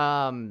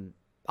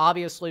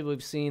 Obviously,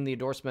 we've seen the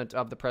endorsement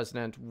of the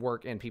president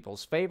work in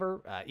people's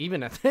favor,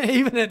 even at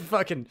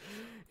fucking,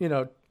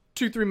 2-3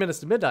 minutes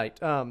to midnight.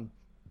 Well,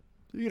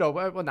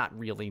 not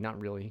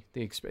really.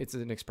 It's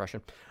an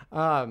expression.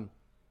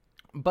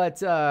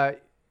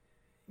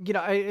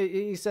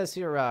 He says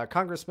here,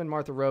 Congressman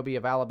Martha Roby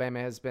of Alabama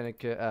has been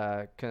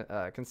a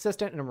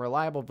consistent and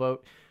reliable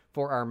vote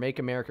for our Make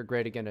America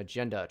Great Again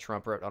agenda,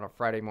 Trump wrote on a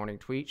Friday morning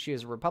tweet. She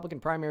is a Republican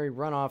primary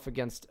runoff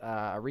against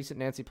a recent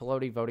Nancy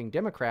Pelosi voting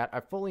Democrat. I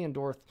fully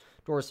endorse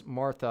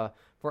Martha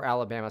for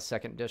Alabama's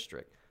 2nd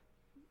District.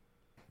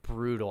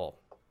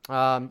 Brutal.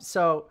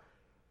 So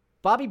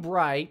Bobby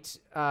Bright,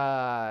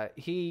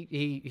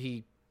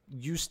 he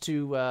used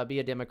to be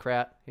a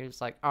Democrat. He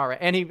was like, all right.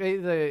 And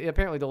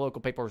apparently the local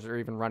papers are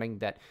even running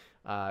that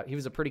he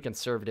was a pretty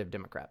conservative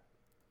Democrat.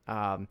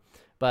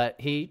 But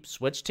he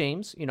switched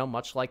teams,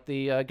 much like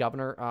the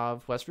governor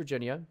of West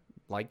Virginia,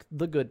 like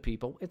the good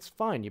people. It's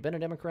fine. You've been a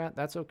Democrat.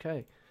 That's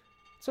okay.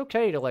 It's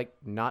okay to,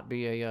 not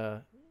be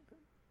a...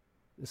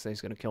 This thing's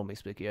going to kill me,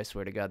 Spooky. I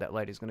swear to God, that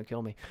lady's going to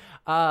kill me.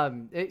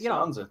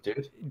 Sounds it,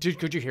 dude.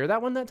 Could you hear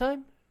that one that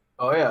time?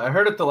 Oh, yeah. I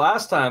heard it the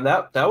last time.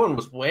 That one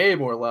was way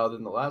more loud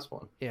than the last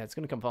one. Yeah, it's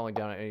going to come falling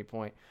down at any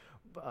point.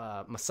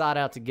 Mossad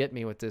out to get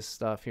me with this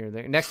stuff here.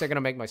 Next, they're going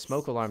to make my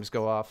smoke alarms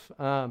go off.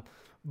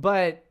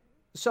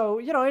 So,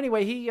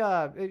 anyway, he's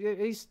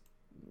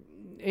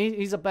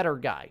a better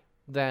guy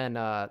than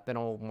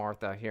old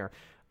Martha here.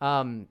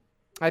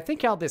 I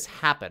think how this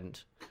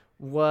happened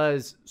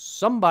was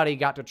somebody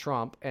got to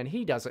Trump, and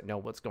he doesn't know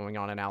what's going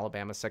on in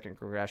Alabama's 2nd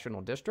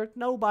Congressional District.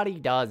 Nobody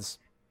does.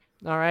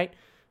 All right?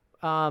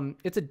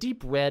 It's a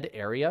deep red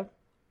area,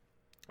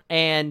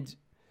 and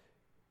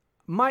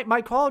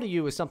my call to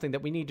you is something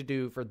that we need to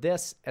do for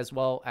this as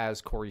well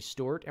as Corey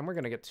Stewart, and we're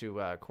going to get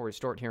to Corey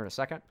Stewart here in a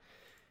second.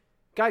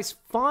 Guys,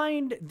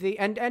 find the...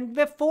 And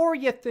before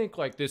you think,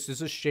 this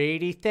is a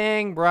shady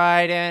thing,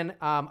 Bryden,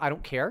 I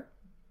don't care,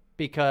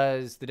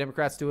 because the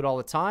Democrats do it all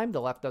the time. The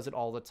left does it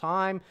all the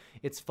time.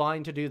 It's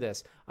fine to do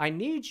this. I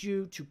need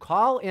you to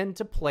call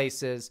into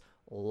places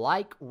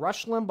like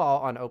Rush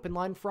Limbaugh on Open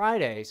Line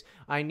Fridays.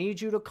 I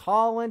need you to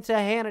call into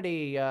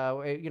Hannity,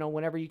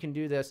 whenever you can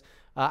do this.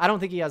 I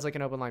don't think he has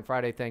an Open Line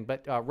Friday thing,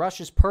 but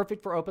Rush is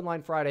perfect for Open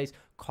Line Fridays.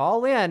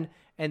 Call in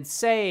and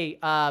say...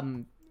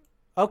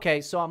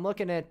 okay, so I'm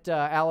looking at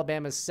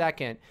Alabama's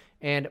 2nd,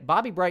 and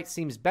Bobby Bright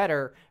seems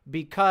better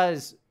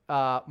because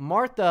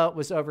Martha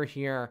was over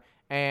here,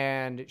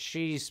 and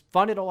she's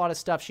funded a lot of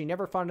stuff. She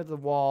never funded the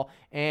wall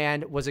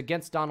and was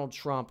against Donald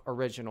Trump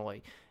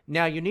originally.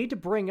 Now, you need to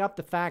bring up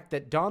the fact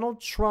that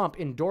Donald Trump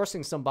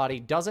endorsing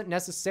somebody doesn't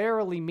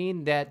necessarily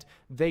mean that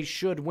they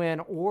should win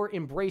or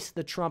embrace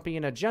the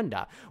Trumpian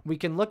agenda. We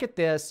can look at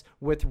this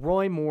with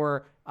Roy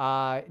Moore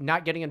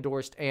not getting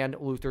endorsed and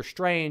Luther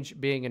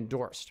Strange being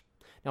endorsed.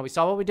 Now, we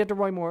saw what we did to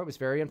Roy Moore. It was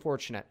very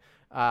unfortunate.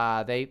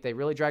 They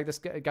really dragged this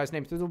guy's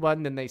name through the mud,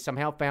 and then they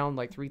somehow found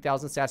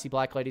 3,000 sassy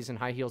black ladies in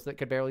high heels that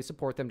could barely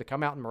support them to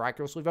come out and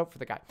miraculously vote for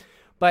the guy.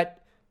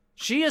 But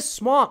she is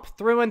swamped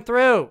through and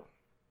through.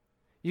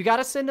 You got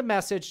to send a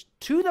message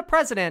to the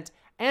president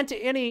and to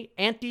any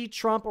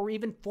anti-Trump or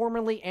even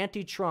formerly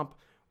anti-Trump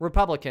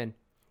Republican.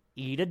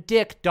 Eat a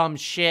dick, dumb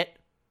shit.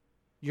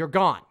 You're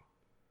gone.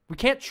 We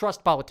can't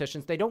trust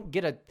politicians. They don't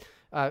get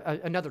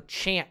another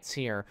chance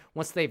here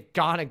once they've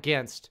gone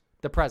against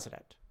the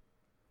president.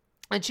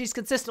 And she's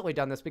consistently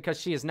done this because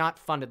she has not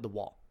funded the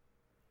wall.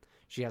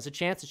 She has a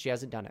chance and she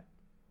hasn't done it.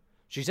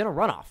 She's in a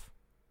runoff.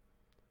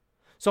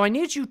 So I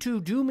need you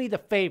to do me the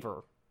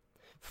favor.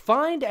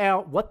 Find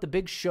out what the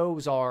big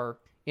shows are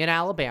in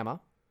Alabama,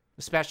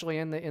 especially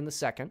in the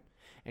 2nd,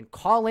 and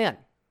call in.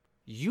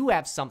 You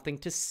have something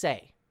to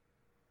say.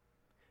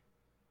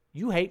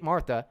 You hate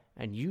Martha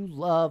and you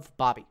love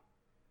Bobby.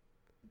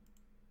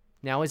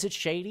 Now, is it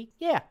shady?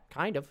 Yeah,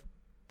 kind of.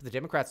 But the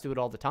Democrats do it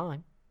all the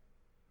time.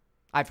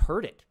 I've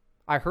heard it.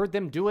 I heard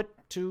them do it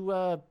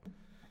to,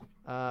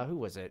 who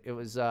was it? It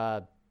was,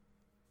 I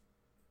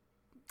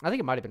think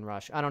it might have been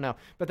Rush. I don't know.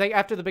 But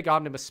after the big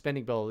omnibus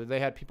spending bill, they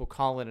had people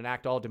call in and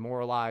act all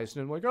demoralized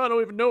and I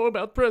don't even know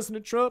about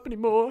President Trump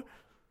anymore.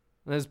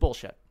 And it's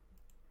bullshit.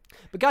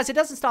 But guys, it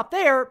doesn't stop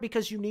there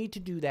because you need to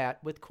do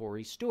that with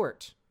Corey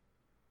Stewart.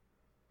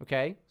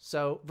 Okay,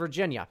 so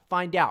Virginia,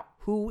 find out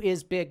who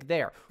is big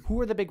there. Who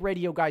are the big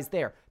radio guys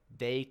there?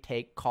 They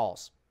take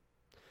calls.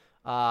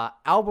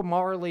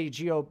 Albemarle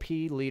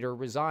GOP leader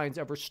resigns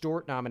over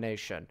Stewart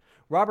nomination.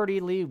 Robert E.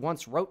 Lee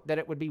once wrote that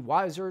it would be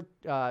wiser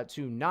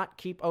to not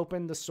keep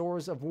open the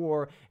sores of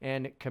war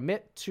and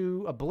commit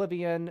to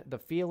oblivion the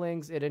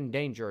feelings it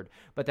endangered.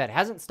 But that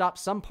hasn't stopped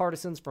some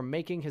partisans from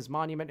making his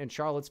monument in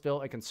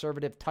Charlottesville a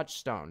conservative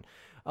touchstone.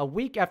 A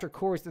week after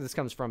Corey, this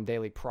comes from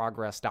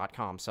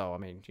dailyprogress.com, so, I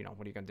mean, you know,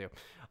 what are you going to do?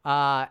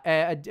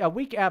 A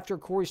week after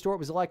Corey Stewart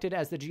was elected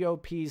as the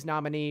GOP's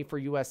nominee for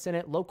U.S.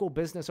 Senate, local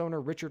business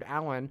owner Richard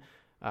Allen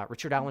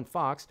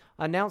Fox,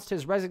 announced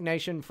his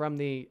resignation from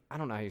the, I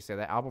don't know how you say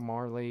that,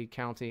 Albemarle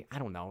County. I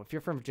don't know. If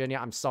you're from Virginia,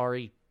 I'm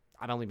sorry.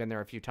 I've only been there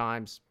a few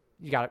times.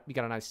 You got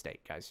a nice state,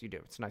 guys. You do.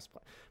 It's a nice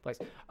place.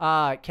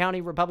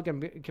 County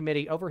Republican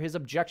Committee over his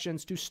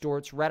objections to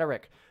Stewart's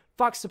rhetoric.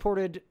 Fox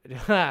supported...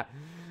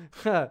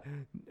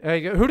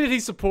 who did he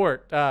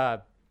support?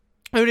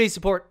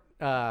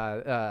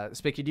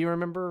 Spicky, do you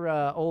remember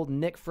old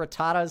Nick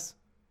Frittatas?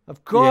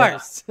 Of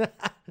course. Yeah.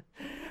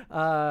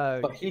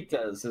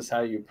 Fajitas is how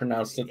you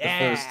pronounced it the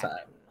first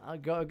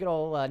time. Good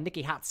old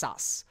Nicky Hot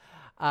Sauce.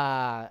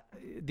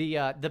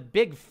 The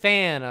big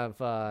fan of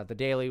the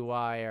Daily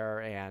Wire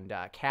and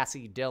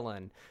Cassie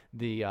Dillon,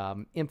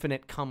 the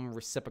infinite cum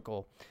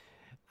reciprocal.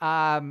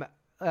 In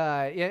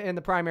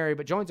the primary,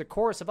 but joins a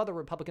chorus of other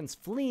Republicans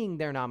fleeing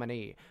their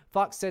nominee.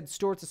 Fox said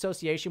Stewart's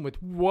association with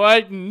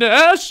white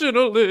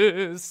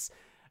nationalists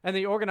and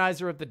the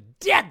organizer of the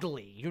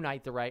deadly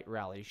Unite the Right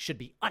rally should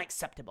be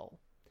unacceptable.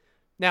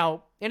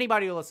 Now,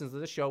 anybody who listens to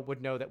this show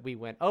would know that we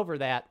went over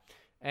that,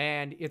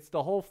 and it's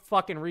the whole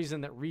fucking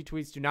reason that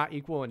retweets do not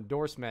equal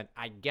endorsement,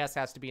 I guess,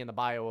 has to be in the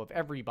bio of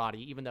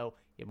everybody, even though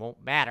it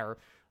won't matter.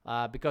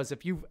 Because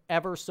if you've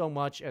ever so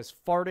much as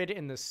farted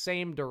in the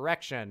same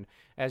direction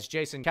as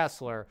Jason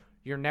Kessler,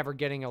 you're never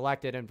getting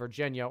elected in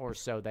Virginia, or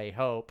so they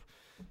hope.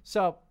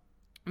 So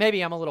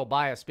maybe I'm a little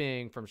biased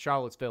being from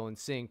Charlottesville and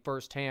seeing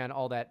firsthand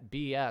all that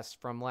BS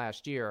from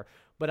last year,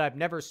 but I've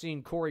never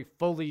seen Corey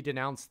fully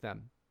denounce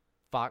them.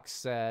 Fox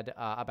said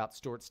about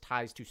Stewart's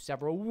ties to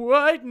several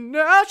white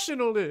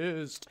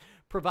nationalist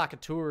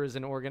provocateurs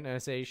and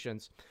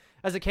organizations.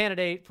 As a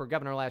candidate for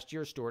governor last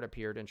year, Stewart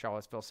appeared in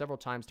Charlottesville several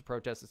times to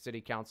protest the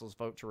city council's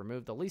vote to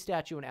remove the Lee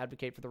statue and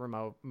advocate for the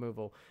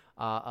removal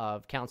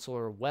of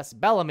Councilor Wes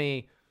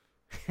Bellamy.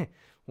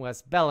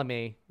 Wes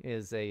Bellamy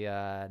is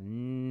a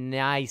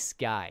nice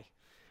guy.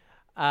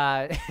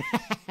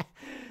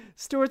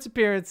 Stewart's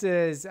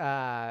appearances,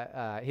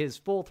 his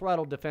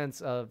full-throttle defense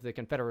of the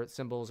Confederate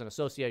symbols and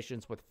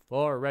associations with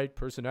far-right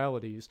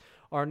personalities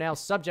are now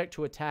subject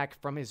to attack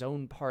from his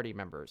own party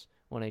members.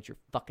 Well, it ain't your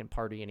fucking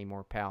party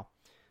anymore, pal.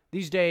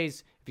 These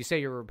days, if you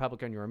say you're a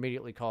Republican, you're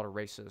immediately called a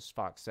racist,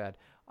 Fox said.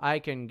 I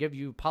can give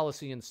you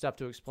policy and stuff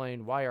to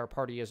explain why our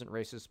party isn't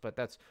racist, but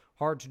that's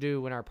hard to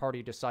do when our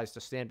party decides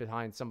to stand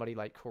behind somebody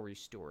like Corey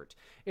Stewart.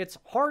 It's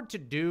hard to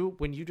do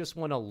when you just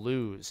want to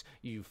lose,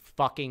 you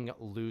fucking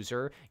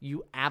loser,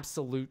 you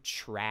absolute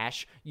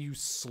trash, you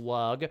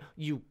slug,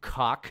 you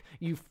cuck,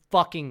 you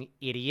fucking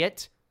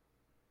idiot.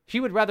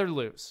 He would rather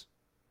lose.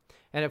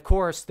 And of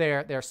course,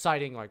 they're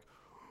citing like,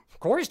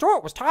 Corey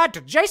Stewart was tied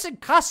to Jason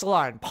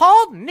Kessler and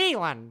Paul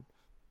Nealon.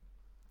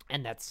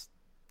 And that's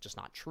just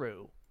not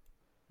true.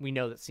 We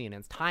know that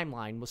CNN's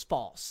timeline was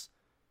false.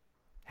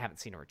 Haven't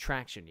seen a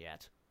retraction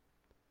yet.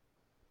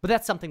 But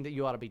that's something that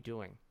you ought to be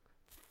doing.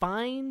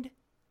 Find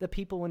the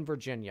people in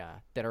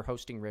Virginia that are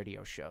hosting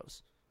radio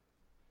shows.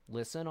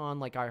 Listen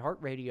on like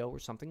iHeartRadio or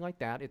something like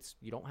that.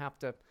 You don't have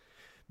to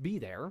be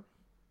there.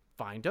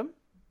 Find them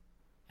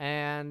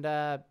and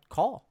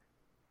call.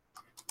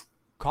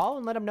 Call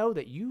and let them know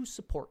that you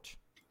support.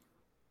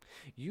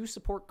 You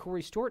support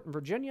Corey Stewart in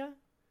Virginia,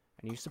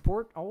 and you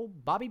support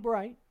old Bobby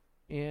Bright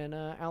in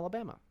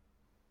Alabama.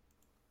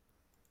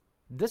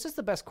 This is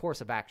the best course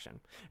of action,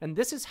 and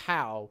this is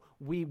how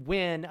we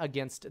win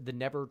against the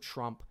never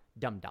Trump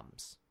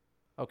dum-dums.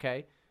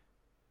 Okay?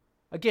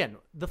 Again,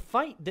 the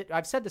fight that,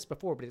 I've said this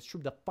before, but it's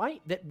true, the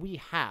fight that we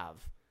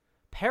have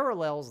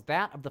parallels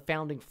that of the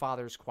Founding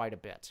Fathers quite a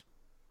bit.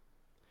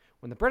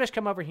 When the British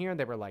come over here and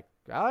they were like,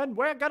 and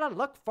we're going to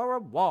look for a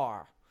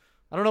war.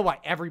 I don't know why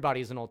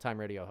everybody's an old-time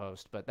radio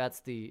host, but that's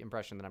the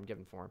impression that I'm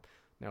giving for them.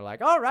 They're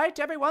like, all right,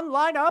 everyone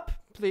line up,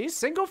 please,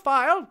 single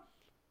file.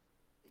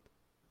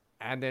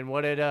 And then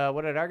what did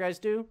our guys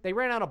do? They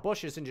ran out of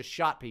bushes and just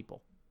shot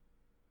people.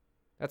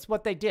 That's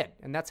what they did,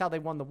 and that's how they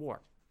won the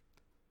war.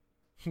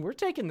 We're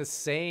taking the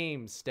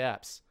same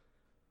steps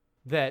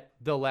that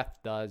the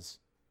left does.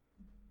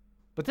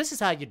 But this is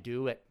how you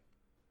do it.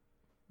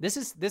 This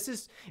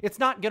is it's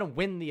not going to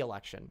win the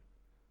election,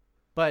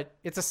 but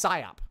it's a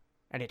psyop,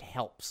 and it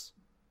helps.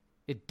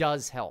 It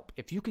does help.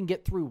 If you can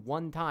get through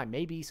one time,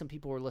 maybe some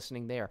people are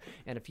listening there,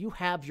 and if you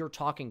have your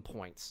talking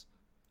points,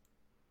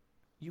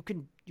 you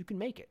can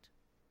make it.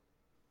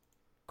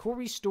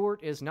 Corey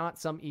Stewart is not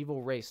some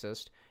evil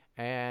racist,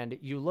 and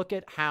you look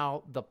at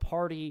how the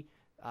party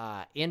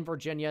in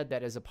Virginia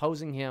that is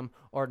opposing him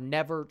are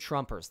never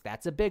Trumpers.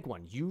 That's a big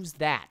one. Use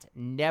that.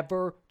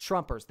 Never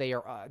Trumpers. They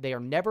are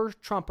never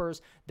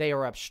Trumpers. They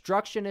are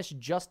obstructionists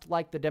just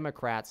like the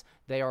Democrats.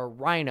 They are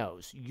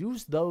rhinos.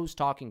 Use those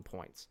talking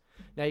points.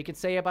 Now, you can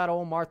say about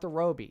old Martha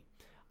Roby.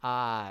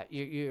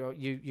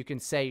 You can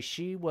say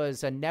she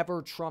was a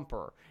never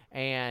Trumper,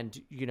 and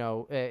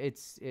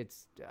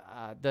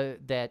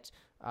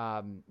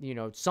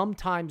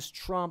sometimes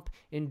Trump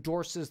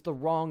endorses the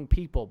wrong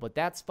people, but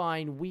that's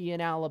fine. We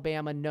in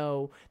Alabama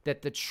know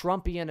that the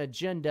Trumpian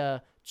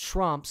agenda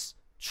trumps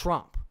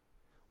Trump.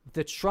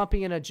 The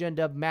Trumpian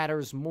agenda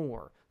matters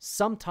more.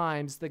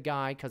 Sometimes the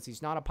guy, because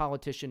he's not a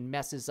politician,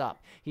 messes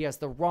up. He has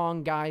the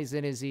wrong guys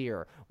in his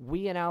ear.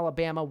 We in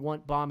Alabama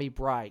want Bonnie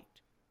Bright.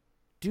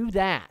 Do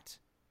that.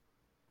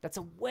 That's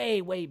a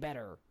way, way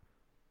better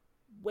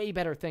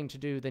thing to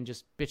do than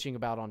just bitching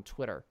about on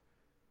Twitter.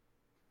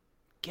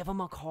 Give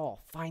them a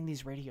call. Find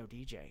these radio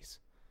DJs.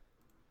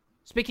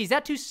 Spicky, is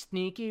that too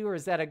sneaky or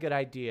is that a good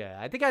idea?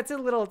 I think it's a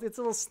little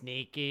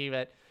sneaky,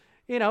 but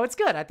it's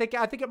good. I think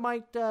it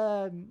might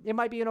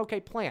be an okay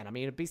plan. I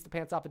mean, it beats the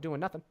pants off of doing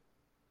nothing.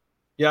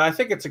 Yeah, I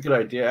think it's a good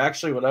idea.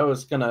 Actually, what I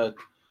was gonna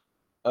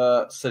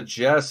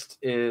suggest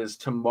is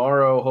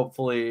tomorrow,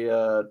 hopefully,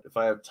 if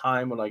I have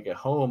time when I get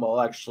home,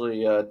 I'll actually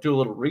do a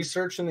little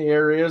research in the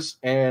areas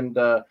and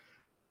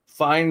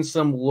find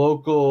some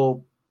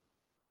local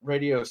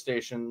radio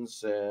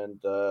stations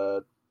and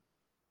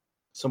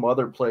some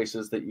other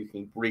places that you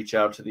can reach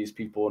out to these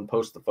people and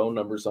post the phone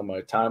numbers on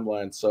my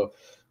timeline, so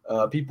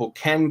people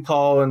can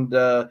call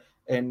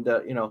and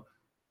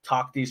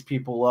talk these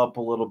people up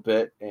a little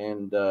bit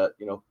and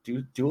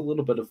do a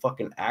little bit of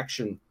fucking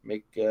action,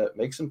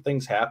 make some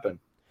things happen.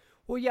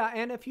 Well, yeah,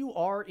 and if you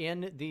are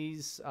in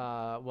these,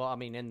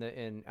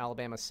 in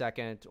Alabama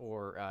 2nd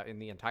or in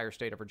the entire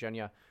state of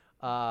Virginia,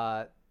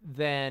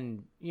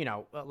 then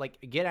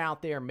get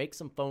out there, make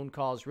some phone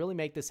calls, really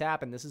make this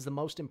happen. This is the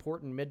most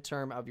important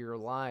midterm of your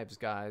lives,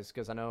 guys,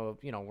 because I know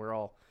we're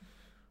all.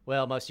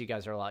 Well, most of you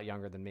guys are a lot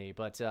younger than me,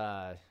 but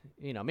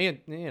me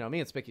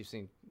and Spicky have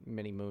seen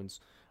many moons.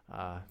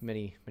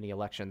 Many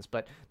elections,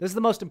 but this is the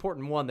most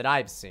important one that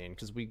I've seen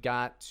because we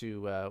got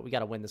to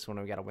win this one.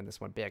 And we got to win this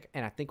one big,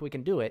 and I think we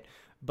can do it.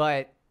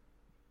 But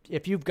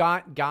if you've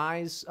got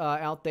guys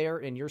out there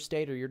in your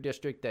state or your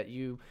district that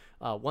you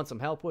want some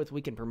help with,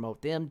 we can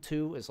promote them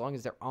too, as long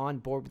as they're on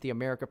board with the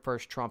America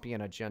First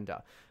Trumpian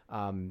agenda.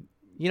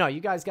 You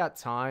guys got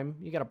time.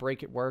 You got a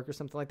break at work or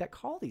something like that.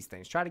 Call these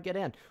things. Try to get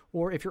in,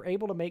 or if you're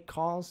able to make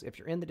calls, if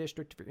you're in the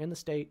district, if you're in the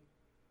state.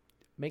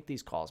 Make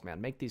these calls, man.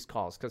 Make these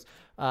calls because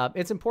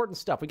it's important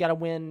stuff. We got to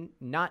win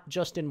not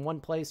just in one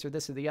place or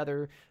this or the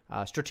other.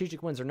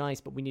 Strategic wins are nice,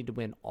 but we need to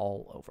win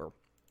all over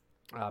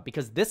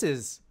because this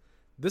is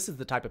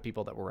the type of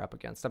people that we're up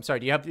against. I'm sorry.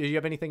 Do you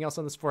have anything else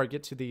on this before I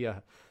get to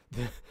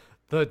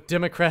the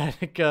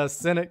Democratic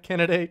Senate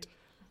candidate?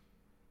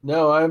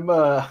 No,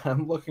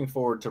 I'm looking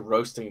forward to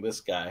roasting this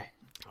guy.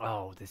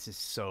 Oh, this is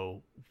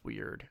so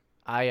weird.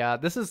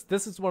 This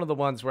is one of the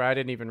ones where I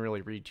didn't even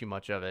really read too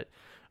much of it.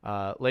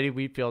 Lady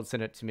Wheatfield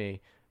sent it to me,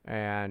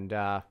 and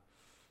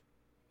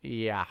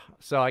yeah.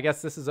 So I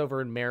guess this is over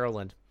in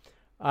Maryland.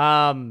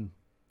 Democrat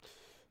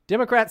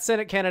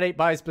Senate candidate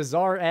buys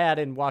bizarre ad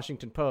in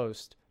Washington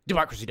Post.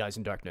 Democracy dies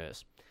in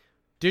darkness.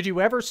 Did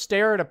you ever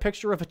stare at a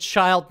picture of a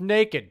child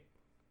naked?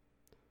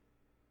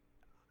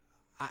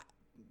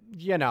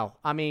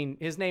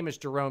 His name is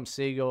Jerome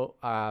Siegel.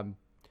 I'm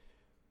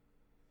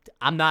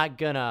not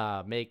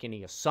gonna make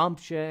any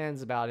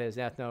assumptions about his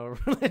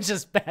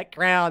ethno-religious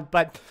background,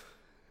 but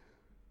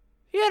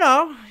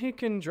you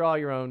can draw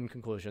your own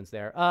conclusions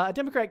there. A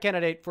Democrat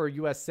candidate for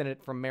U.S.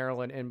 Senate from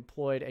Maryland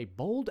employed a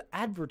bold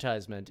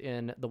advertisement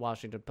in the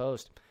Washington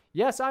Post.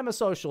 Yes, I'm a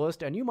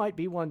socialist, and you might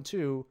be one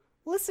too.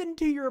 Listen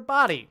to your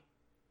body.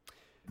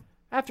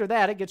 After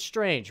that, it gets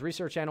strange.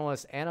 Research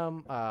analyst Anna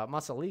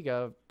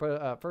Masaliga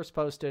first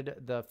posted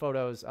the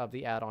photos of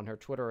the ad on her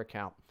Twitter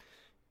account.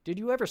 Did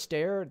you ever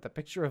stare at a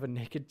picture of a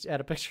naked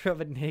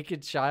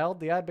child?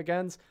 The ad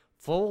begins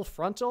full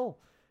frontal.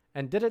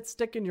 And did it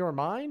stick in your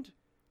mind?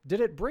 Did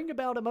it bring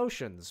about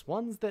emotions,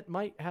 ones that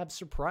might have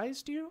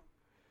surprised you?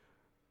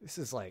 This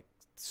is like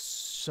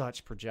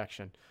such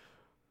projection.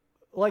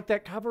 Like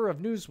that cover of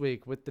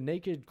Newsweek with the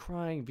naked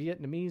crying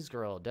Vietnamese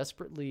girl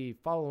desperately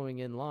following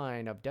in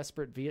line of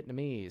desperate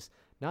Vietnamese,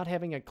 not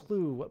having a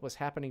clue what was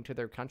happening to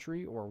their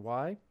country or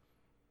why.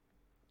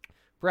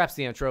 Perhaps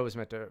the intro was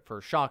meant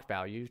for shock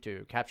value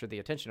to capture the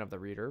attention of the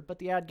reader, but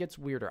the ad gets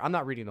weirder. I'm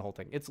not reading the whole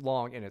thing. It's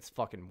long and it's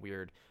fucking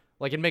weird.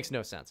 Like, it makes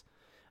no sense.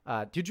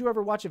 Did you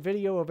ever watch a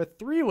video of a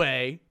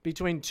three-way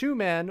between two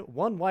men,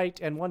 one white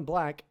and one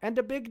black, and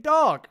a big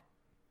dog?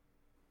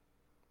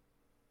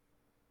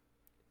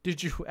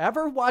 Did you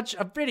ever watch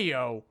a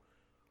video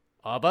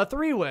of a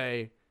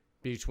three-way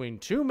between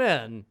two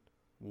men,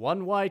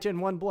 one white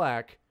and one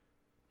black,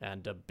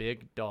 and a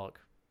big dog?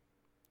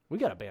 We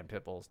gotta ban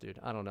pit bulls, dude.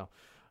 I don't know.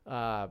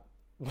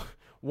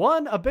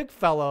 One, a big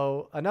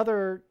fellow,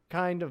 another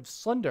kind of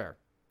slender.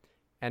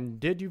 And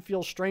did you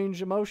feel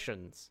strange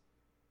emotions?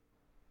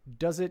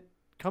 Does it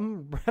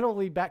come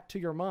readily back to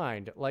your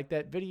mind, like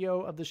that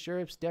video of the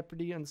sheriff's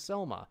deputy in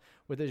Selma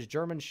with his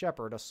German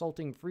Shepherd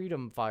assaulting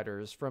freedom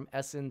fighters from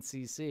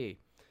SNCC.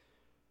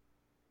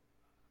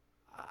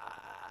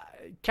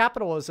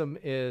 Capitalism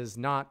is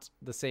not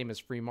the same as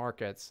free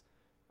markets,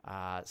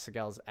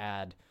 Segal's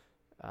ad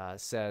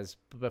says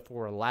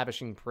before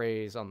lavishing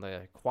praise on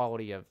the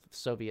quality of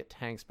Soviet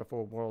tanks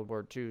before World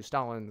War II.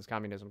 Stalin's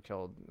communism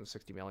killed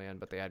 60 million,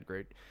 but they had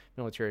great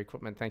military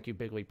equipment. Thank you,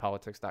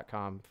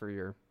 bigleaguepolitics.com, for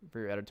your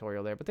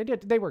editorial there. But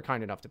they were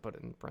kind enough to put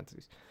it in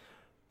parentheses.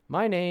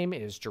 My name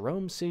is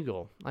Jerome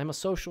Siegel. I'm a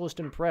socialist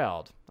and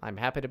proud. I'm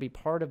happy to be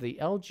part of the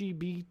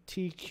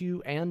LGBTQ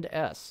and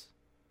S.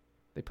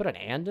 They put an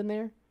and in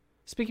there?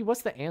 Speaking,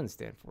 what's the and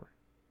stand for?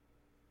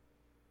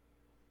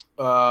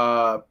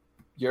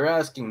 You're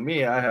asking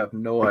me. I have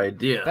no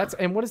idea.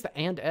 And what is the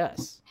and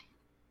S?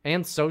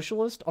 And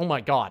socialist? Oh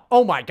my god.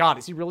 Oh my god.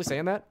 Is he really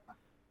saying that?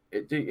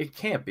 It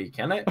can't be,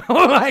 can it?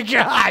 Oh my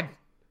god.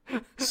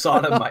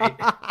 Sodomite.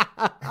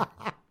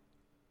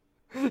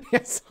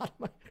 Yes,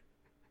 sodomite.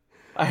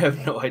 I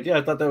have no idea.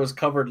 I thought that was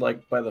covered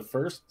like by the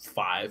first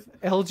 5.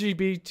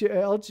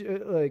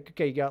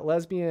 Okay, you got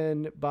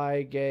lesbian,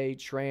 bi, gay,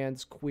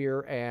 trans,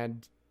 queer,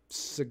 and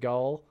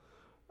Segal.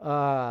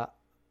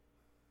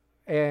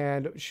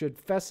 And should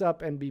fess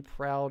up and be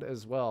proud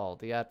as well.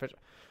 The ad.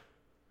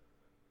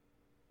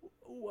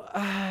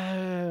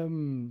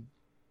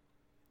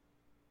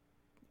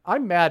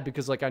 I'm mad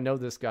because like I know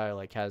this guy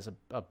like has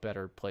a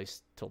better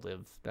place to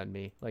live than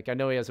me. Like I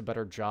know he has a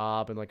better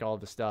job and like all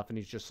this stuff, and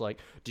he's just like,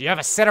 do you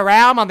ever sit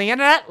around on the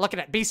internet looking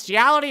at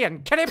bestiality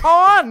and kitty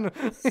porn?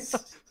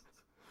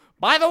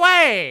 By the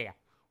way,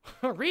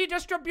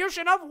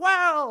 redistribution of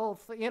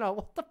wealth. You know,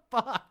 what the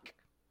fuck?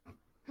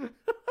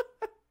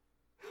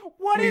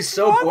 He's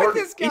so bored.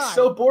 He's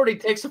so bored. He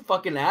takes a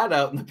fucking ad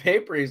out in the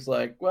paper. He's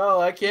like, "Well,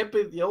 I can't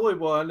be the only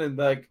one." And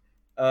like,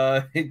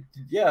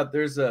 yeah,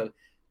 there's a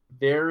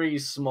very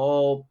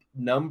small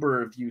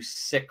number of you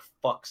sick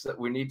fucks that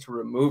we need to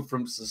remove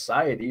from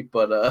society.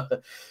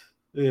 But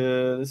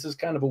this is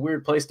kind of a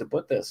weird place to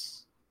put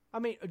this. I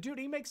mean, dude,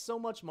 he makes so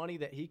much money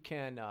that he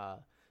can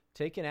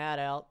take an ad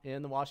out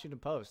in the Washington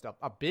Post,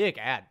 a big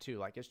ad too.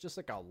 Like it's just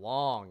like a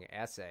long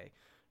essay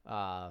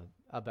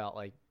about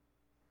like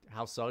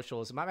how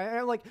socialism. I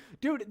mean, like,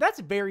 dude, that's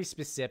very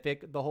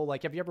specific. The whole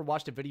like, have you ever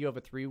watched a video of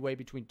a 3-way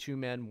between 2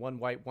 men, 1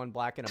 white, 1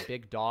 black, and a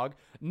big dog?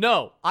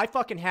 No, I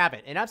fucking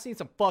haven't, and I've seen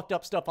some fucked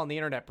up stuff on the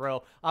internet,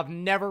 bro. I've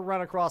never run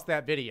across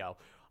that video.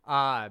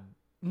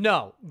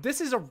 No,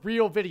 this is a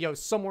real video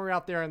somewhere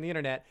out there on the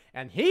internet,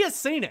 and he has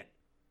seen it.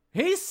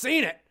 He's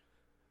seen it.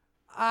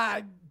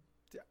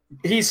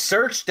 He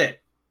searched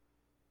it.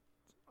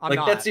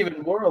 That's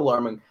even more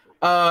alarming.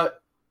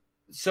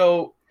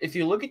 So if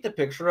you look at the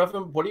picture of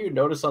him, what do you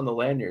notice on the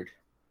lanyard?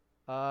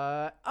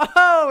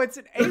 Oh, it's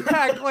an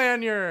AIPAC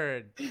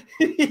lanyard.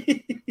 Of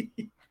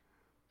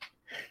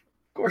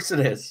course it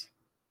is.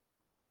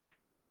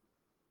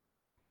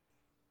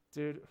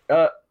 Dude.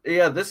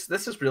 Yeah, this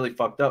is really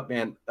fucked up,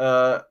 man.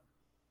 Fuck.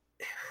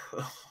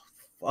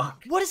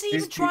 What is he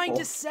even trying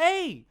to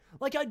say?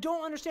 Like, I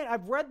don't understand.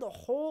 I've read the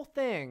whole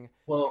thing.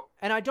 Well,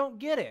 and I don't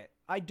get it.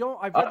 I've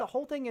read the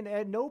whole thing, and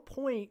at no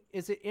point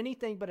is it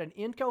anything but an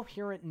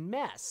incoherent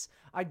mess.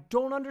 I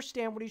don't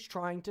understand what he's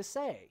trying to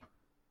say.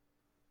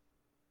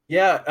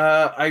 Yeah,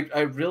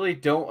 I really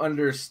don't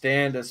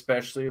understand,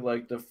 especially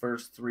like the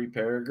first 3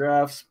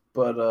 paragraphs.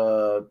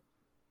 But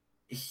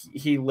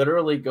he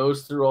literally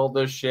goes through all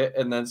this shit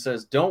and then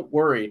says, "Don't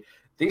worry,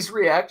 these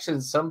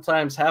reactions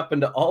sometimes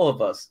happen to all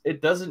of us.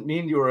 It doesn't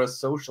mean you're a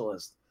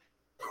socialist."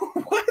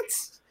 What?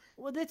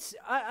 Well, that's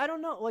I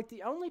don't know. Like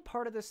the only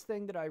part of this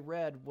thing that I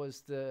read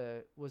was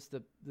the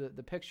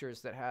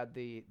pictures that had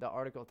the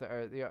article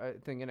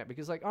thing in it,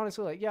 because like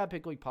honestly, like yeah,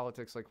 big league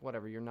politics, like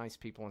whatever, you're nice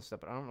people and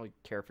stuff, but I don't really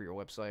care for your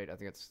website. I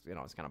think it's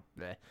it's kind of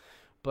bleh.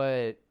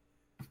 But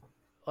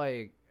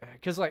like,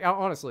 because like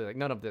honestly, like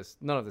none of this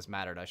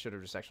mattered. I should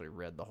have just actually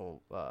read the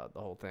whole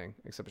thing,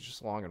 except it's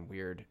just long and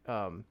weird.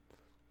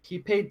 He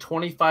paid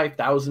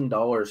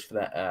 $25,000 for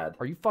that ad.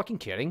 Are you fucking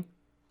kidding?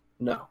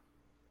 No.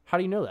 How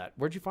do you know that?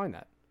 Where'd you find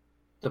that?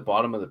 The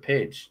bottom of the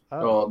page. Oh,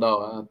 well,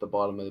 no, not the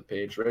bottom of the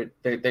page, right?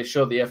 They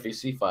show the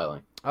FEC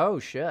filing. Oh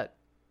shit.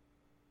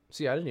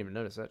 See, I didn't even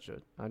notice that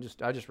shit. I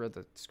just read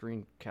the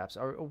screen caps.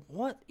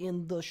 What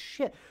in the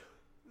shit?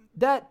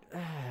 That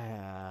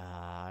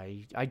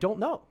I don't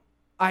know.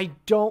 I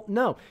don't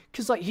know,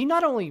 because like he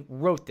not only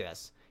wrote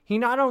this, he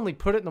not only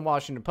put it in the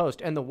Washington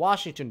Post, and the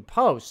Washington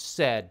Post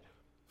said,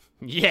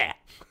 yeah,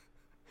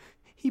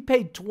 he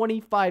paid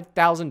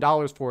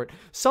 $25,000 for it,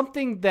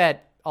 something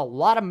that a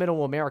lot of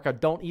middle America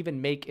don't even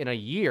make in a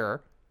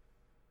year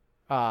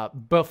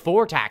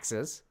before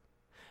taxes.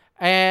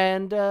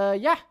 And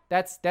yeah,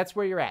 that's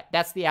where you're at.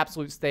 That's the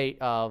absolute state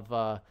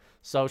of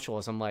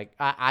socialism. Like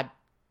I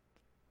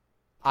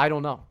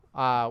don't know.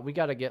 We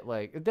got to get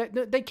like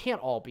they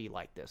can't all be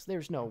like this.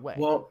 There's no way.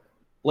 Well,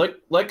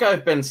 like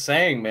I've been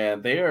saying,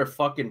 man, they are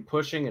fucking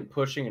pushing and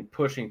pushing and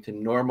pushing to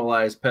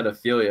normalize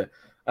pedophilia.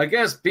 I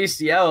guess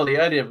bestiality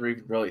I never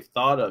even really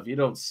thought of. You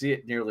don't see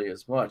it nearly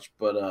as much,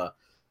 but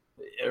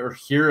or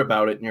hear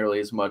about it nearly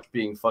as much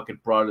being fucking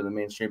brought to the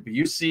mainstream. But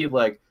you see,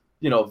 like,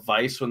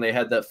 Vice, when they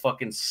had that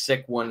fucking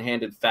sick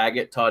one-handed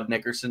faggot Todd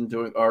Nickerson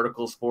doing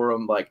articles for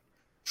them, like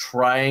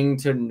trying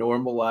to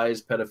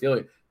normalize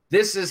pedophilia.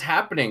 This is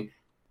happening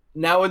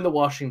now in the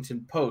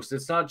Washington Post.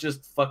 It's not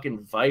just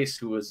fucking Vice,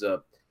 who is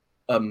a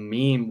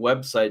meme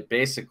website,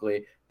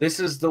 basically. This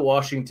is the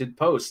Washington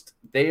Post.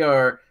 They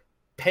are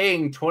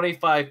paying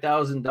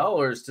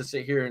 $25,000 to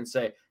sit here and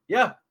say,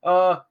 yeah,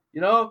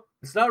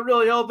 it's not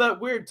really all that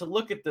weird to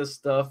look at this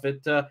stuff.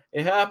 It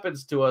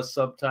happens to us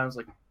sometimes.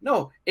 Like,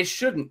 no, it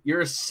shouldn't.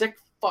 You're a sick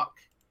fuck.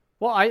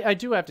 Well, I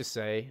do have to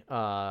say,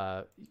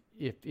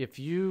 if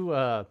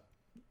you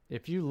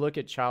look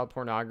at child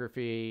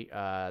pornography,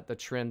 the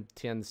trend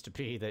tends to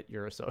be that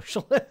you're a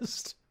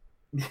socialist.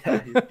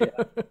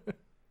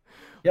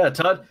 Yeah,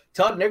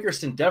 Todd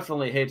Nickerson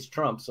definitely hates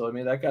Trump, so I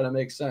mean that kind of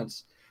makes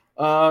sense.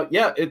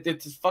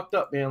 It's fucked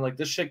up, man. Like,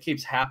 this shit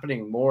keeps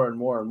happening more and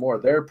more and more.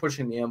 They're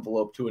pushing the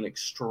envelope to an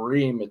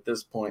extreme at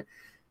this point.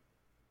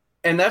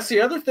 And that's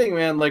the other thing,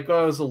 man, like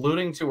I was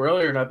alluding to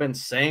earlier, and I've been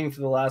saying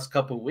for the last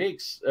couple of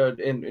weeks,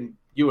 and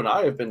you and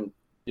I have been,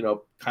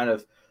 kind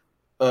of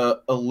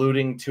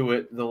alluding to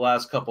it the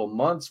last couple of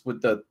months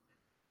with the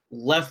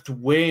left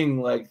wing,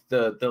 like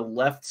the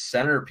left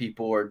center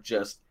people are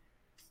just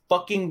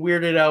fucking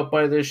weirded out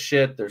by this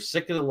shit. They're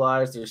sick of the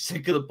lies. They're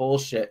sick of the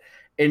bullshit.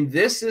 And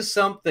this is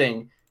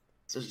something,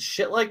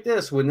 shit like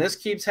this, when this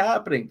keeps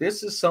happening,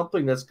 this is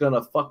something that's going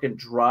to fucking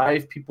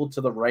drive people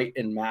to the right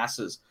in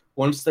masses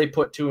once they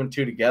put two and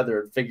two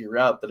together and figure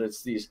out that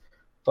it's these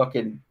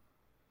fucking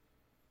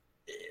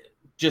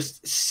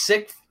just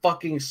sick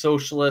fucking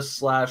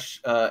socialist /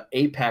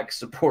 APAC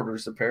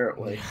supporters,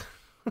 apparently.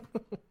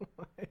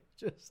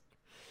 This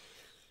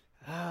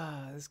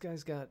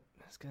guy's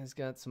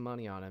got some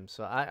money on him,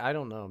 so I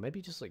don't know.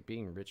 Maybe just like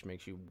being rich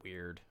makes you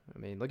weird. I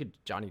mean, look at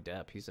Johnny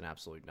Depp; he's an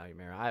absolute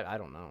nightmare. I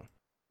don't know.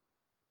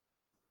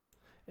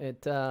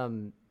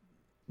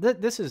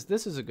 This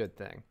is a good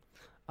thing.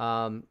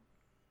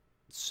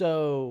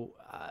 So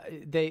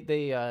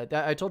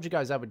I told you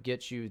guys I would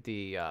get you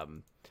the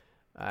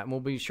and we'll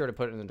be sure to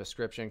put it in the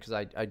description, because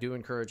I do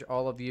encourage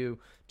all of you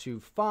to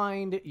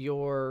find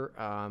your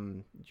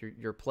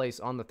place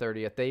on the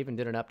 30th. They even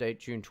did an update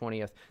June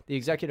 20th. The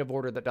executive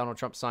order that Donald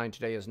Trump signed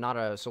today is not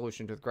a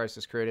solution to the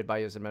crisis created by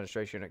his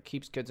administration. It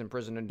keeps kids in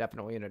prison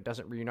indefinitely, and it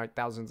doesn't reunite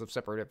thousands of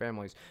separated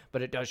families,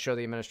 but it does show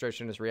the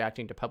administration is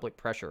reacting to public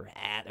pressure.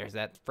 There's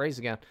that phrase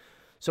again.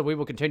 So we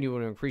will continue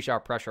to increase our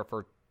pressure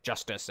for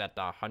justice at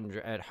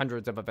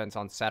hundreds of events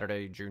on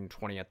Saturday, June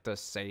 20th, to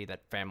say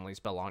that families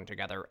belong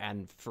together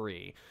and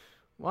free.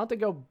 Why don't they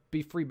go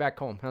be free back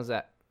home? How's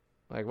that?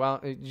 Like, well,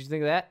 did you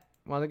think of that?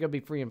 Why don't they go be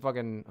free in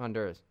fucking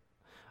Honduras?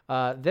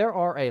 There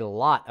are a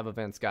lot of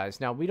events, guys.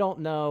 Now, we don't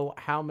know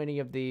how many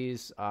of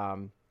these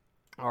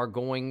are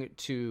going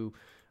to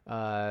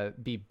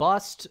be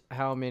bust,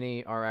 how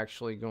many are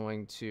actually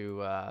going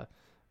to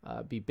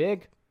be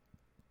big.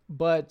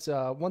 But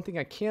one thing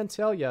I can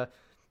tell you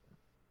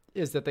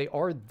is that they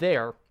are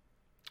there,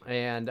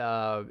 and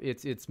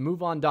it's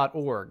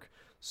moveon.org.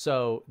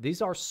 So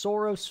these are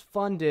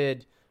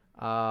Soros-funded,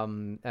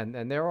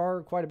 and there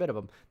are quite a bit of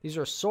them. These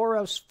are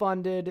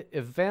Soros-funded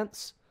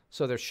events,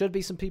 so there should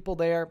be some people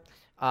there.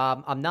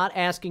 I'm not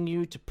asking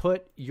you to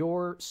put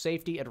your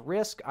safety at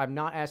risk. I'm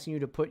not asking you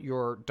to put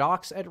your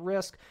docs at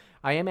risk.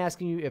 I am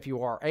asking you if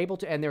you are able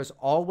to, and there's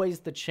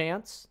always the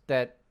chance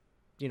that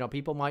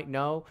people might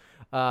know.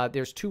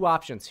 There's two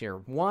options here.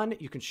 One,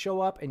 you can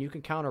show up and you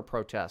can counter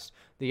protest.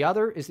 The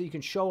other is that you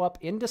can show up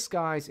in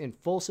disguise in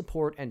full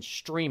support and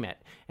stream it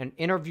and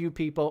interview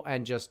people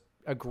and just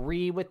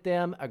agree with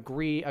them,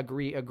 agree,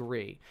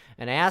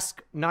 and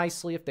ask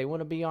nicely if they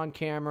want to be on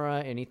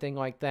camera, anything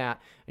like that,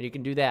 and you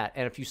can do that.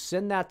 And if you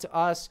send that to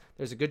us,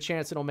 there's a good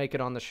chance it'll make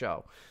it on the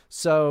show.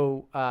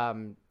 So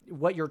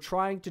what you're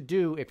trying to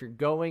do if you're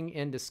going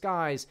in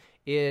disguise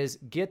is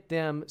get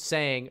them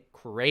saying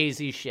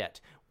crazy shit.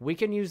 We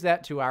can use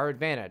that to our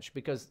advantage,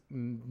 because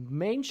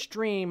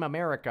mainstream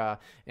America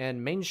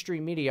and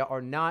mainstream media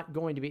are not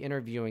going to be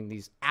interviewing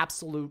these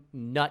absolute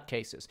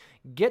nutcases.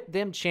 Get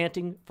them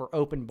chanting for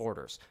open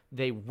borders.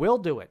 They will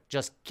do it.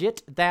 Just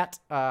get that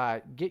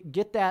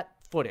get that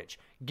footage.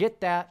 Get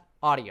that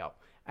audio.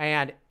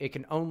 And it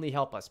can only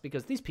help us,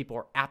 because these people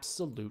are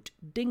absolute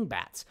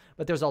dingbats.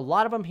 But there's a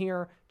lot of them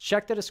here.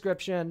 Check the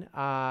description,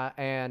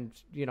 and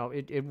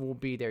it will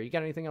be there. You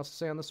got anything else to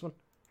say on this one?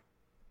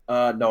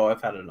 No,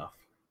 I've had enough.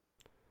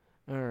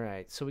 All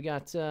right, so we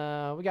got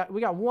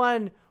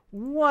one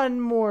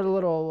more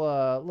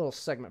little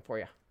segment for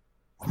you.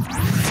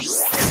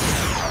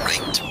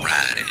 Right to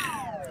ride in.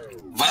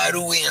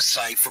 Vital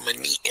insight from a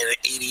neat and an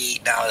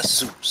 $88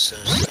 suit.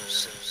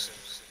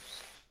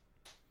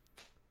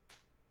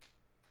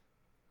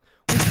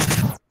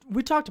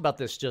 We talked about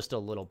this just a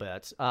little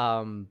bit,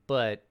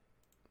 but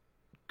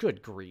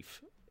good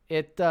grief,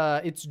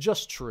 it's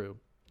just true.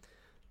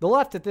 The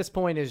left at this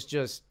point is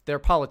just, their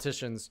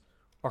politicians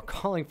are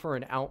calling for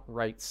an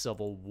outright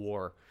civil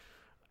war.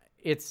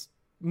 It's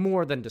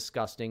more than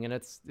disgusting, and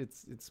it's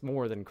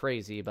more than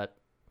crazy, but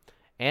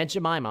Aunt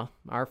Jemima,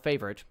 our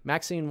favorite,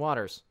 Maxine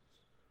Waters,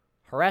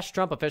 harassed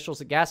Trump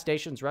officials at gas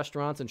stations,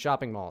 restaurants, and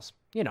shopping malls.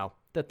 You know,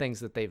 the things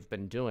that they've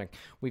been doing.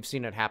 We've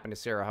seen it happen to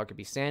Sarah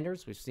Huckabee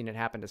Sanders. We've seen it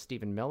happen to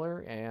Stephen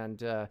Miller and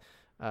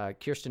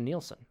Kirstjen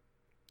Nielsen.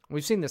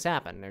 We've seen this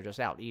happen. They're just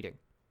out eating.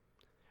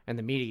 And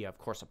the media, of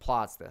course,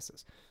 applauds this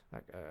as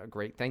a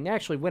great thing. They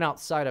actually went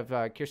outside of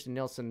Kirstjen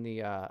Nielsen, the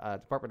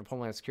Department of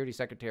Homeland Security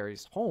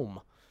Secretary's home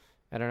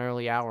at an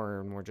early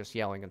hour and were just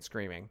yelling and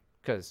screaming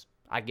because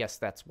I guess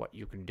that's what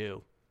you can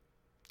do.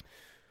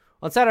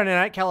 On Saturday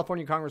night,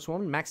 California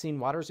Congresswoman Maxine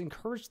Waters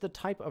encouraged the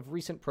type of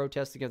recent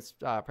protests against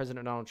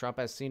President Donald Trump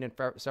as seen in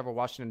several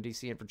Washington,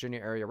 D.C. and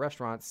Virginia area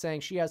restaurants, saying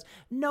she has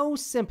no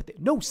sympathy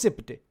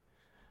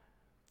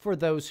for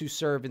those who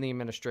serve in the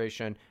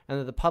administration and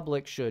that the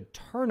public should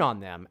turn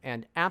on them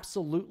and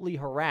absolutely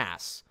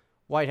harass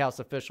White House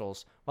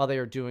officials while they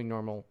are doing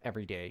normal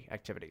everyday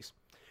activities.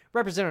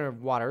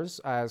 Representative Waters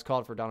has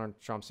called for Donald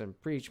Trump's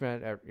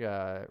impeachment at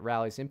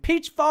rallies.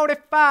 Impeach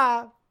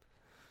 45!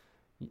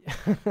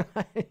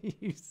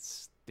 You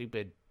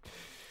stupid.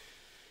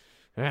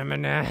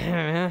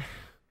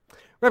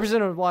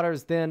 Representative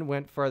Waters then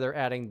went further,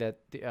 adding that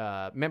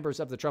the members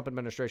of the Trump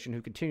administration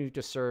who continue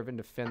to serve and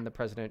defend the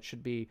president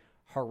should be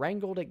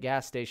harangued at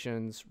gas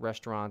stations,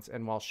 restaurants,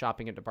 and while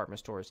shopping at department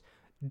stores.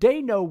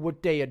 They know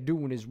what they are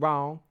doing is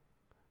wrong,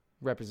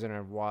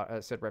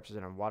 said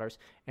Representative Waters,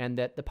 and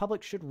that the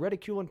public should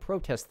ridicule and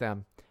protest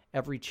them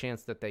every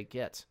chance that they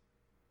get.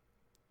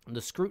 The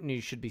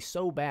scrutiny should be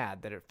so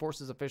bad that it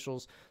forces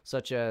officials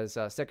such as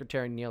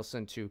Secretary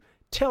Nielsen to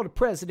tell the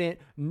president,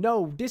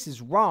 no, this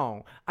is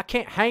wrong. I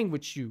can't hang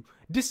with you.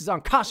 This is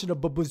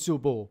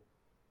unconscionable.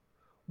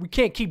 We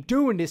can't keep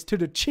doing this to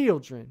the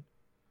children.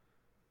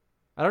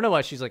 I don't know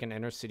why she's like an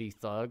inner city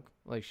thug.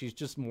 Like, she's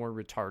just more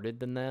retarded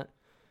than that.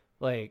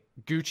 Like,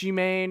 Gucci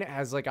Mane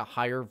has like a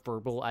higher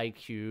verbal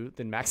IQ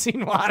than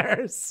Maxine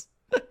Waters.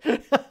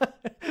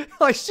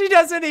 Like, she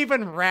doesn't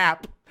even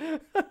rap.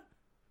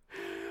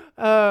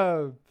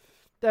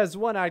 As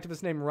one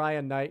activist named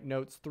Ryan Knight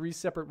notes, 3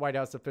 separate White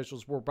House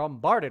officials were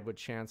bombarded with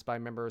chants by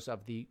members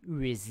of the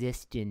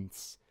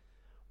resistance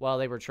while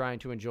they were trying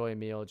to enjoy a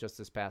meal just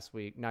this past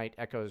week. Knight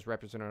echoes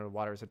Representative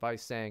Waters'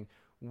 advice, saying,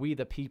 "We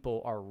the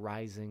people are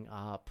rising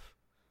up."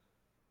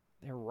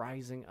 They're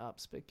rising up,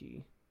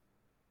 Spicky.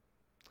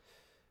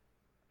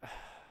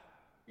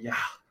 Yeah.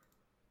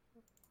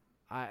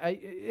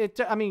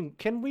 I mean,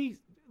 can we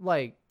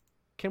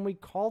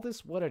call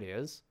this what it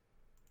is?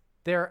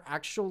 They're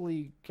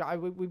actually,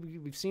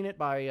 we've seen it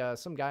by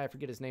some guy, I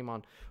forget his name,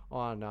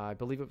 on I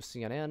believe it was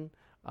CNN.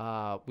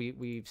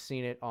 We've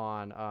seen it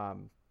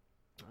on,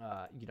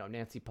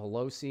 Nancy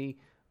Pelosi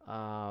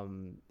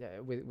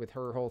with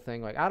her whole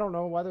thing. Like, I don't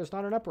know why there's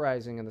not an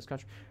uprising in this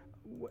country.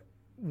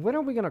 When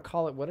are we going to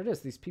call it what it is?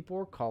 These people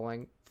are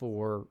calling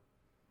for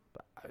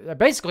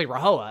basically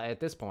RAHOA at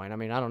this point. I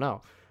mean, I don't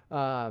know.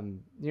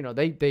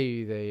 They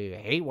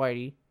hate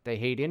Whitey. They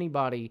hate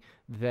anybody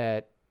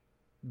that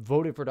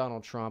voted for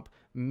Donald Trump,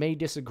 may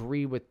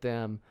disagree with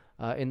them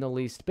in the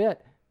least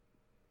bit.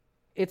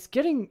 It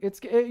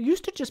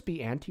used to just be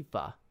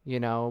Antifa,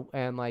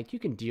 and like, you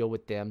can deal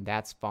with them,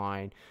 that's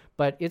fine.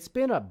 But it's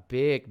been a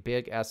big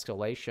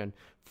escalation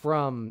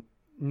from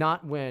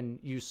not when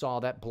you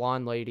saw that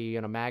blonde lady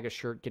in a MAGA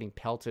shirt getting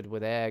pelted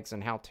with eggs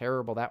and how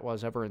terrible that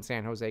was over in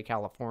San Jose,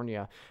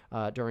 California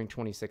during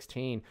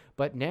 2016.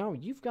 But now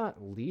you've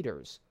got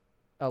leaders,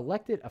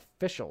 elected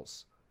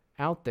officials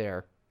out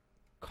there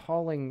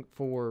calling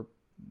for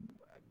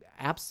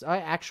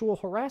actual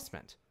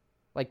harassment.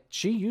 Like,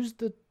 she used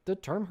the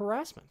term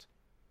harassment.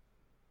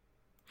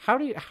 How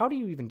do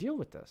you even deal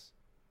with this?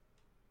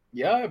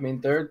 Yeah, I mean,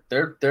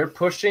 they're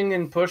pushing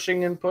and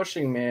pushing and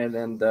pushing, man.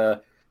 And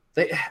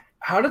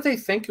how do they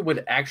think it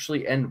would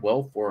actually end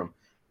well for them?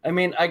 I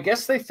mean, I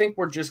guess they think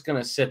we're just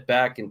gonna sit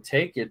back and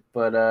take it,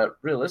 but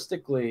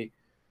realistically,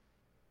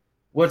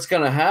 what's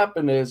going to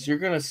happen is you're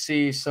going to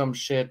see some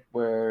shit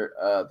where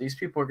these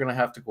people are going to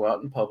have to go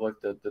out in public,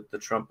 the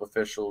Trump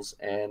officials,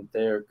 and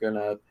they're going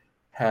to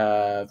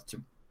have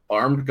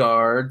armed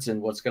guards.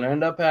 And what's going to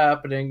end up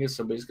happening is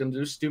somebody's going to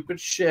do stupid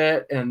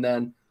shit, and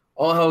then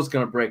all hell's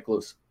going to break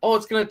loose. All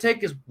it's going to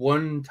take is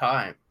one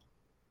time.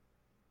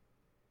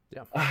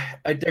 Yeah,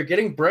 they're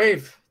getting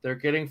brave. They're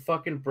getting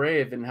fucking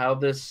brave. And how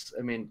is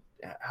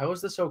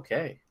this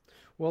okay?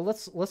 Well,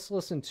 let's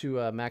listen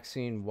to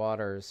Maxine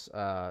Waters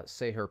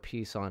say her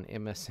piece on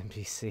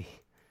MSNBC.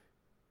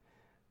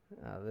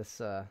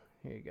 Here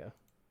you go.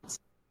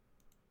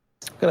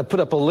 I'm going to put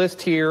up a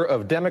list here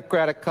of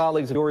Democratic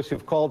colleagues of yours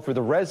who've called for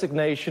the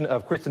resignation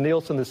of Kirstjen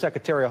Nielsen, the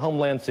Secretary of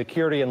Homeland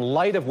Security, in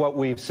light of what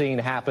we've seen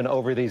happen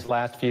over these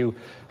last few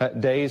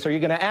days. Are you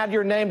going to add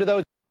your name to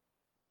those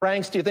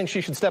ranks? Do you think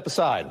she should step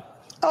aside?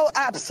 Oh,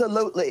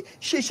 absolutely.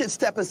 She should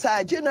step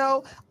aside.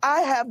 I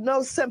have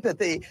no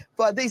sympathy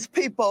for these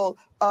people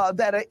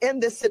that are in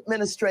this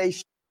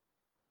administration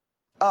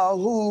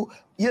who,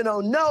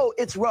 know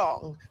it's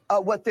wrong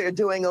what they're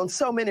doing on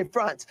so many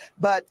fronts,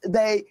 but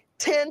they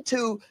tend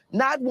to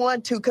not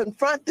want to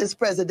confront this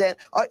president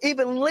or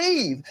even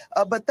leave,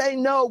 but they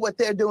know what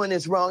they're doing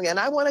is wrong. And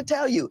I want to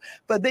tell you,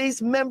 for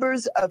these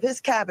members of his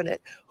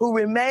cabinet who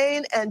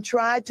remain and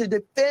try to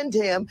defend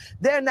him,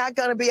 they're not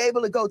going to be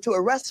able to go to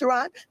a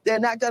restaurant. They're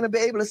not going to be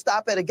able to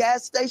stop at a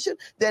gas station.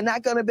 They're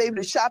not going to be able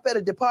to shop at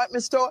a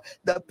department store.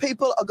 The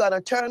people are going to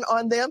turn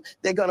on them.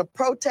 They're going to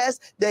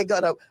protest. They're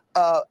going to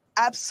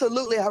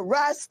absolutely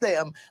harass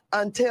them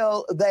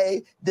until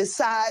they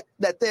decide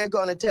that they're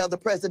going to tell the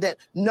president,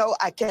 no,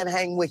 I can't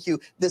hang with you.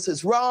 This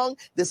is wrong.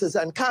 This is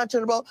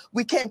unconscionable.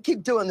 We can't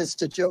keep doing this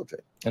to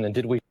children. And then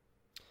did we?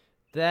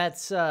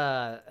 That's,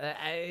 I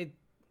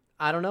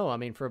don't know. I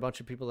mean, for a bunch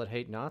of people that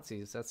hate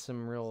Nazis, that's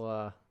some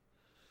real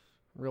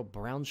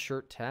brown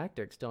shirt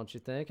tactics, don't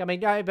you think? I mean,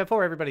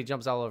 before everybody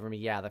jumps all over me,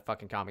 yeah, the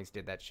fucking commies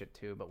did that shit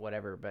too, but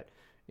whatever. But,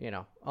 you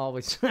know,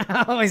 always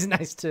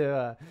nice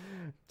to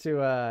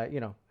you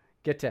know,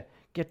 get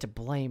to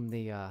blame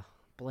the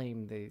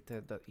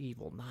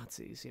evil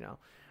Nazis, you know.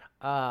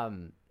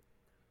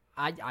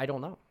 I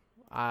don't know.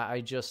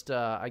 I just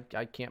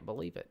I can't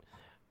believe it.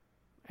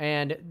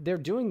 And they're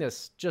doing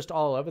this just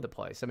all over the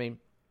place. I mean,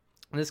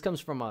 this comes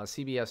from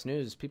CBS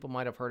News. People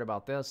might have heard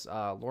about this.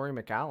 Lori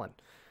McAllen.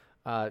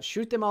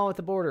 Shoot them all at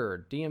the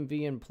border.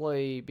 DMV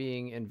employee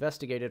being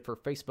investigated for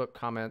Facebook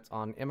comments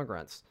on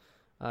immigrants.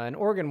 An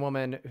Oregon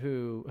woman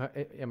who...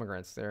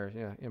 immigrants.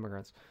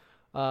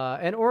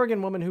 An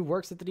Oregon woman who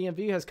works at the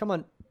DMV has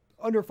come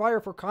under fire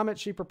for comments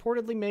she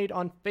purportedly made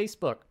on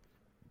Facebook.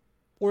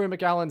 Lori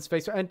McAllen's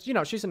Facebook... And, you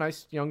know, she's a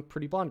nice, young,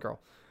 pretty blonde girl.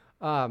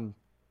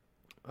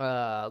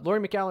 Lori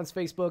McAllen's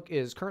Facebook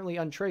is currently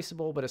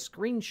untraceable, but a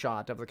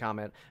screenshot of the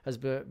comment has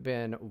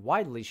been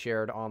widely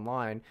shared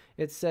online.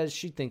 It says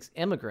she thinks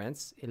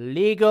immigrants,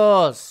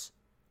 illegal,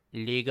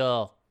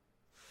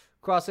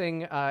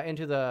 crossing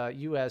into the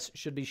U.S.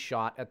 should be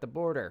shot at the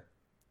border.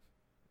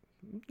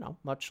 You know,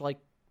 much like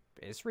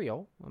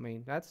Israel. I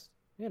mean, that's,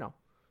 you know,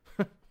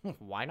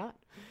 why not?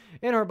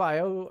 In her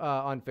bio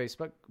on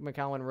Facebook,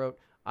 McAllen wrote,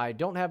 I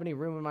don't have any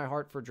room in my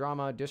heart for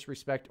drama,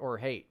 disrespect, or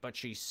hate, but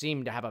she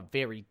seemed to have a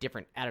very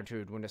different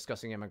attitude when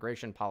discussing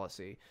immigration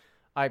policy.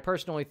 I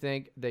personally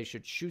think they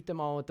should shoot them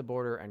all at the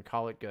border and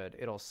call it good.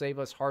 It'll save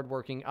us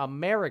hardworking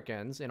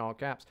Americans, in all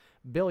caps,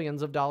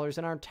 billions of dollars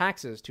in our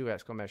taxes, 2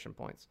 exclamation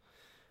points.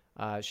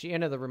 She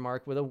ended the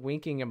remark with a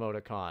winking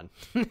emoticon.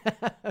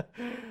 The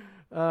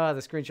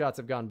screenshots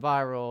have gone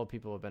viral.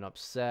 People have been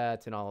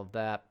upset and all of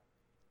that.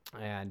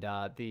 And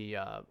the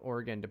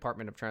Oregon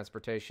Department of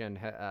Transportation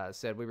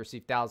said, we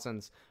received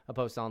thousands of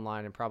posts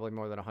online and probably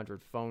more than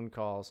 100 phone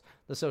calls.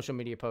 The social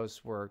media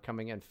posts were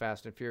coming in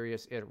fast and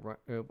furious.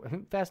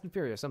 Fast and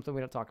furious, something we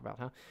don't talk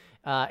about,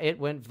 huh? It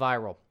went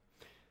viral.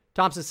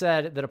 Thompson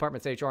said the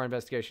department's HR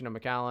investigation of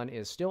McAllen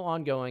is still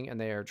ongoing,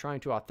 and they are trying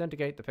to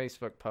authenticate the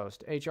Facebook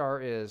post. HR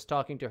is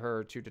talking to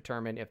her to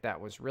determine if that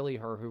was really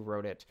her who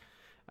wrote it.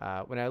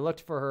 When I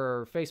looked for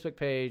her Facebook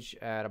page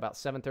at about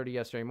 7:30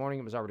 yesterday morning,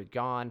 it was already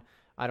gone.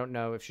 I don't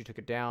know if she took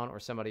it down or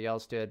somebody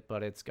else did,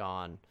 but it's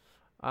gone.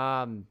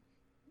 I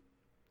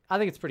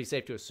think it's pretty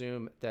safe to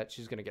assume that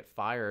she's going to get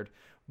fired,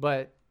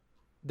 but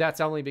that's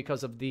only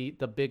because of the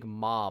big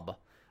mob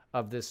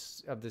of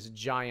this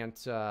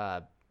giant,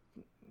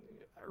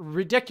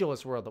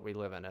 ridiculous world that we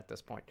live in at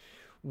this point,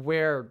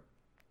 where,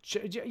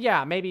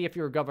 yeah, maybe if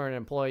you're a government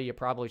employee, you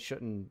probably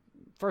shouldn't,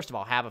 first of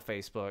all, have a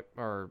Facebook,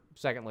 or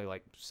secondly,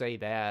 like, say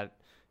that,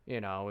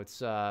 you know,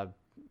 it's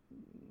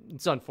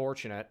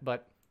unfortunate,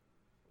 but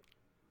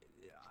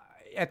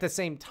at the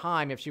same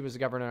time, if she was a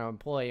government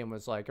employee and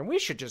was like, and we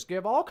should just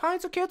give all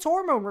kinds of kids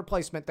hormone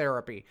replacement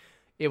therapy,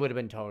 it would have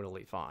been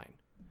totally fine.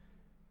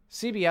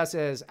 CBS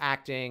is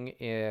acting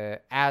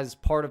as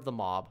part of the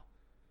mob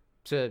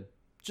to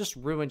just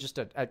ruin just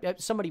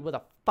somebody with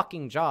a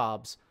fucking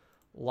job's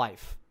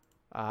life.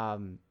 I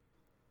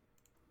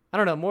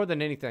don't know, more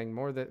than anything,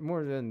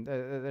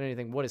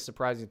 what is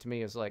surprising to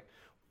me is, like,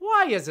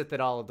 why is it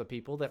that all of the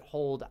people that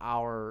hold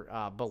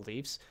our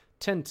beliefs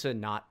tend to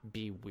not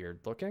be weird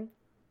looking?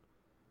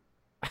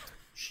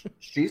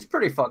 She's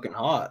pretty fucking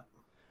hot.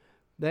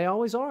 They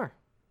always are.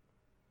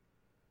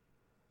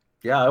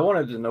 Yeah, I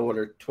wanted to know what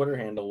her Twitter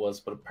handle was,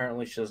 but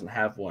apparently she doesn't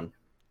have one.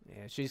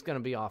 Yeah, she's going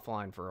to be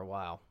offline for a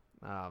while.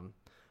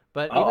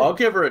 But I'll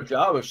give her a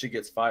job if she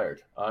gets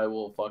fired. I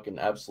will fucking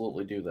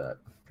absolutely do that.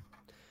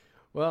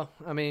 Well,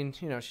 I mean,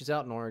 you know, she's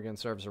out in Oregon,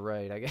 serves a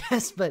raid, I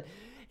guess. But,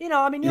 you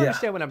know, I mean, you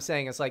understand what I'm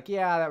saying. It's like,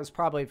 yeah, that was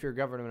probably, if you're a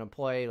government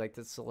employee, like,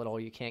 that's a little,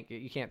 you can't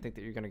think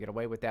that you're going to get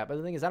away with that. But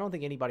the thing is, I don't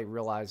think anybody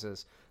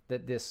realizes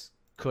that this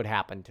could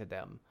happen to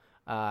them.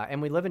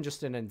 And we live in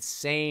just an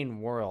insane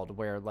world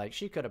where, like,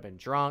 she could have been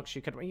drunk. She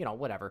could, you know,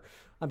 whatever.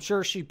 I'm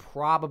sure she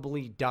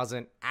probably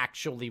doesn't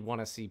actually want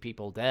to see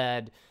people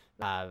dead.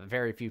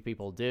 Very few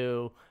people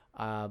do.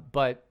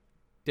 But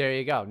there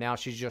you go. Now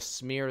she's just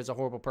smeared as a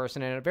horrible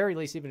person. And at the very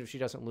least, even if she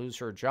doesn't lose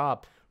her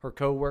job, her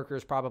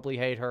coworkers probably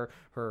hate her.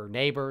 Her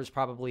neighbors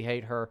probably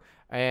hate her.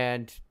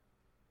 And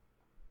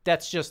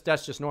that's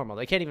just normal.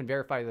 They can't even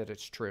verify that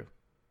it's true.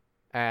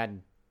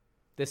 And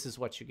this is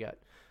what you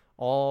get.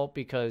 All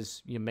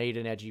because you made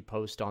an edgy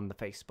post on the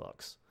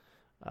Facebooks.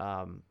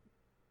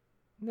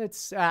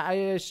 It's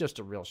just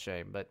a real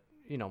shame. But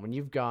you know, when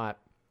you've got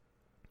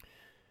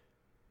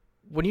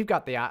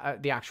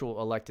the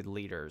actual elected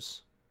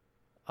leaders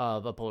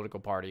of a political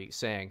party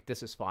saying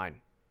this is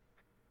fine,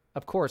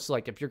 of course,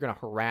 like if you're going to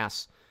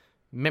harass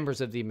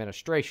members of the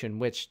administration,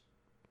 which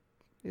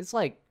is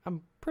like,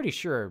 I'm pretty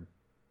sure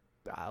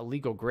a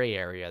legal gray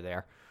area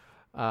there.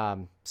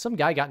 Some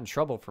guy got in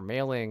trouble for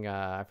mailing,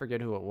 I forget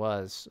who it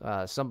was,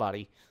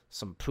 somebody,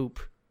 some poop.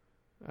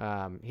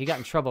 He got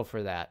in trouble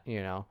for that,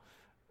 you know.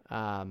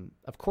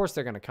 Of course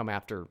they're going to come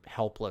after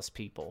helpless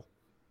people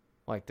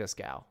like this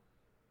gal.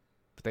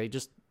 But they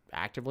just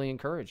actively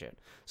encourage it.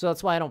 So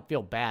that's why I don't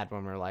feel bad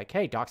when we're like,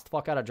 hey, dox the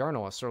fuck out of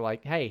journalists, or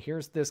like, hey,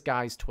 here's this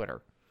guy's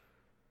Twitter.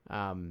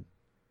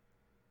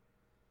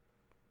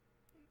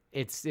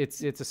 It's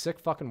a sick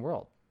fucking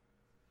world.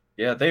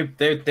 Yeah,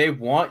 they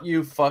want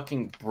you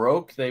fucking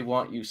broke, they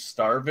want you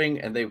starving,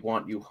 and they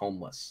want you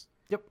homeless.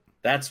 Yep.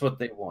 That's what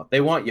they want.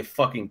 They want you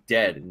fucking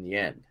dead in the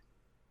end.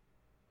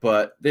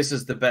 But this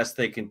is the best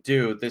they can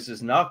do. This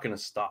is not going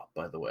to stop,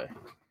 by the way.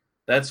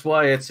 That's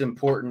why it's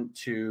important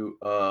to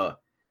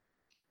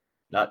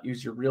not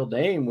use your real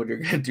name when you're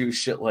going to do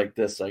shit like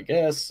this, I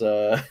guess.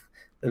 I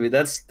mean,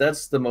 that's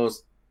the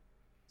most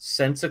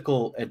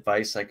sensical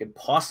advice I could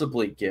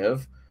possibly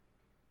give.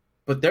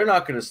 But they're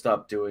not going to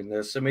stop doing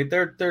this. I mean,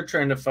 they're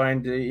trying to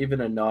find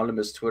even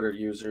anonymous Twitter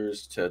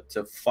users to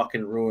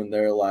fucking ruin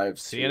their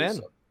lives. CNN.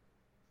 So.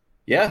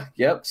 Yeah,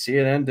 yep.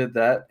 CNN did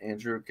that.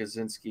 Andrew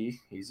Kaczynski,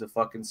 he's a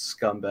fucking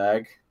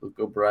scumbag. Luke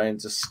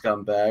O'Brien's a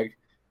scumbag.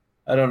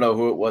 I don't know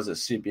who it was at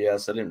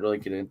CBS. I didn't really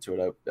get into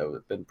it.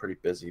 I've been pretty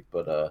busy.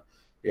 But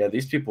yeah,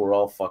 these people were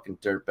all fucking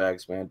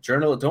dirtbags, man.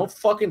 Don't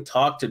fucking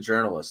talk to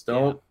journalists.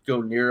 Don't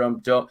go near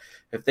them.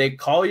 If they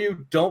call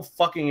you, don't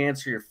fucking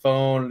answer your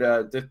phone.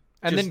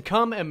 Then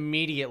come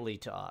immediately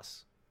to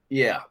us.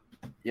 Yeah.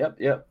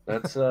 Yep.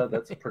 That's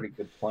a pretty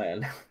good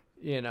plan.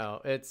 You know,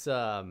 it's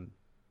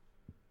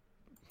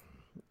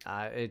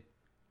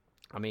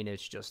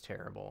it's just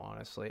terrible,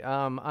 honestly.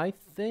 I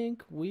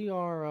think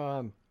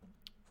we're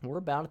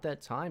about at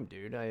that time,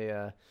 dude.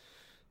 I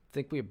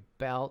think we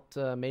about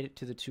made it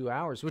to the 2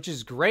 hours, which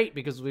is great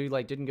because we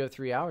didn't go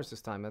 3 hours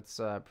this time. That's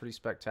pretty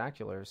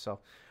spectacular. So,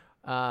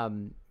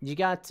 you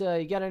got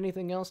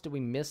anything else? Did we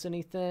miss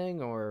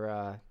anything,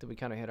 or did we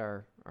kind of hit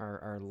our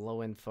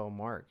low info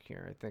mark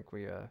here? I think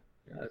we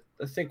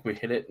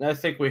hit it, and I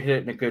think we hit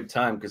it in a good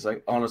time because I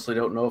honestly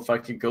don't know if I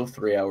could go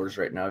 3 hours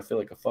right now. I feel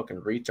like a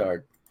fucking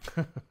retard.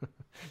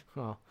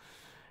 Well,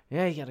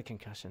 yeah, you got a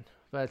concussion.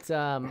 But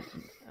all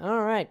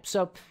right,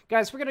 so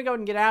guys, we're gonna go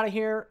and get out of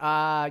here.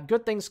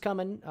 Good things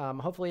coming.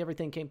 Hopefully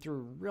everything came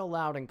through real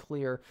loud and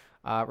clear.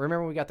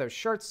 Remember, we got those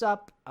shirts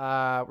up.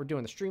 We're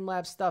doing the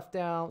Streamlabs stuff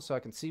now, so I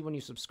can see when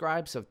you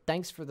subscribe. So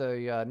thanks for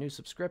the new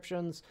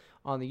subscriptions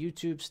on the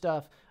YouTube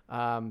stuff.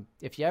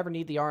 If you ever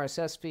need the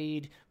RSS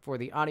feed for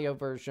the audio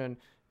version,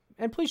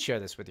 and please share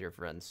this with your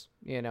friends.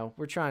 You know,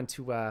 we're trying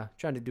to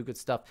do good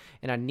stuff,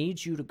 and I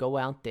need you to go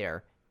out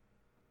there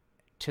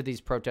to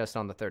these protests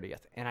on the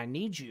 30th, and I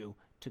need you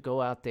to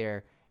go out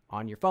there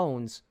on your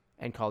phones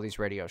and call these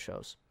radio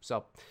shows.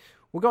 So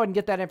we'll go ahead and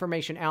get that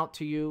information out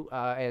to you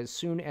as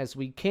soon as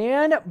we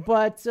can.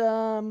 But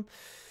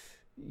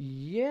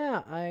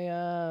yeah,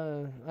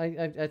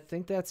 I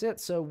think that's it.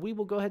 So we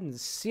will go ahead and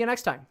see you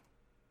next time.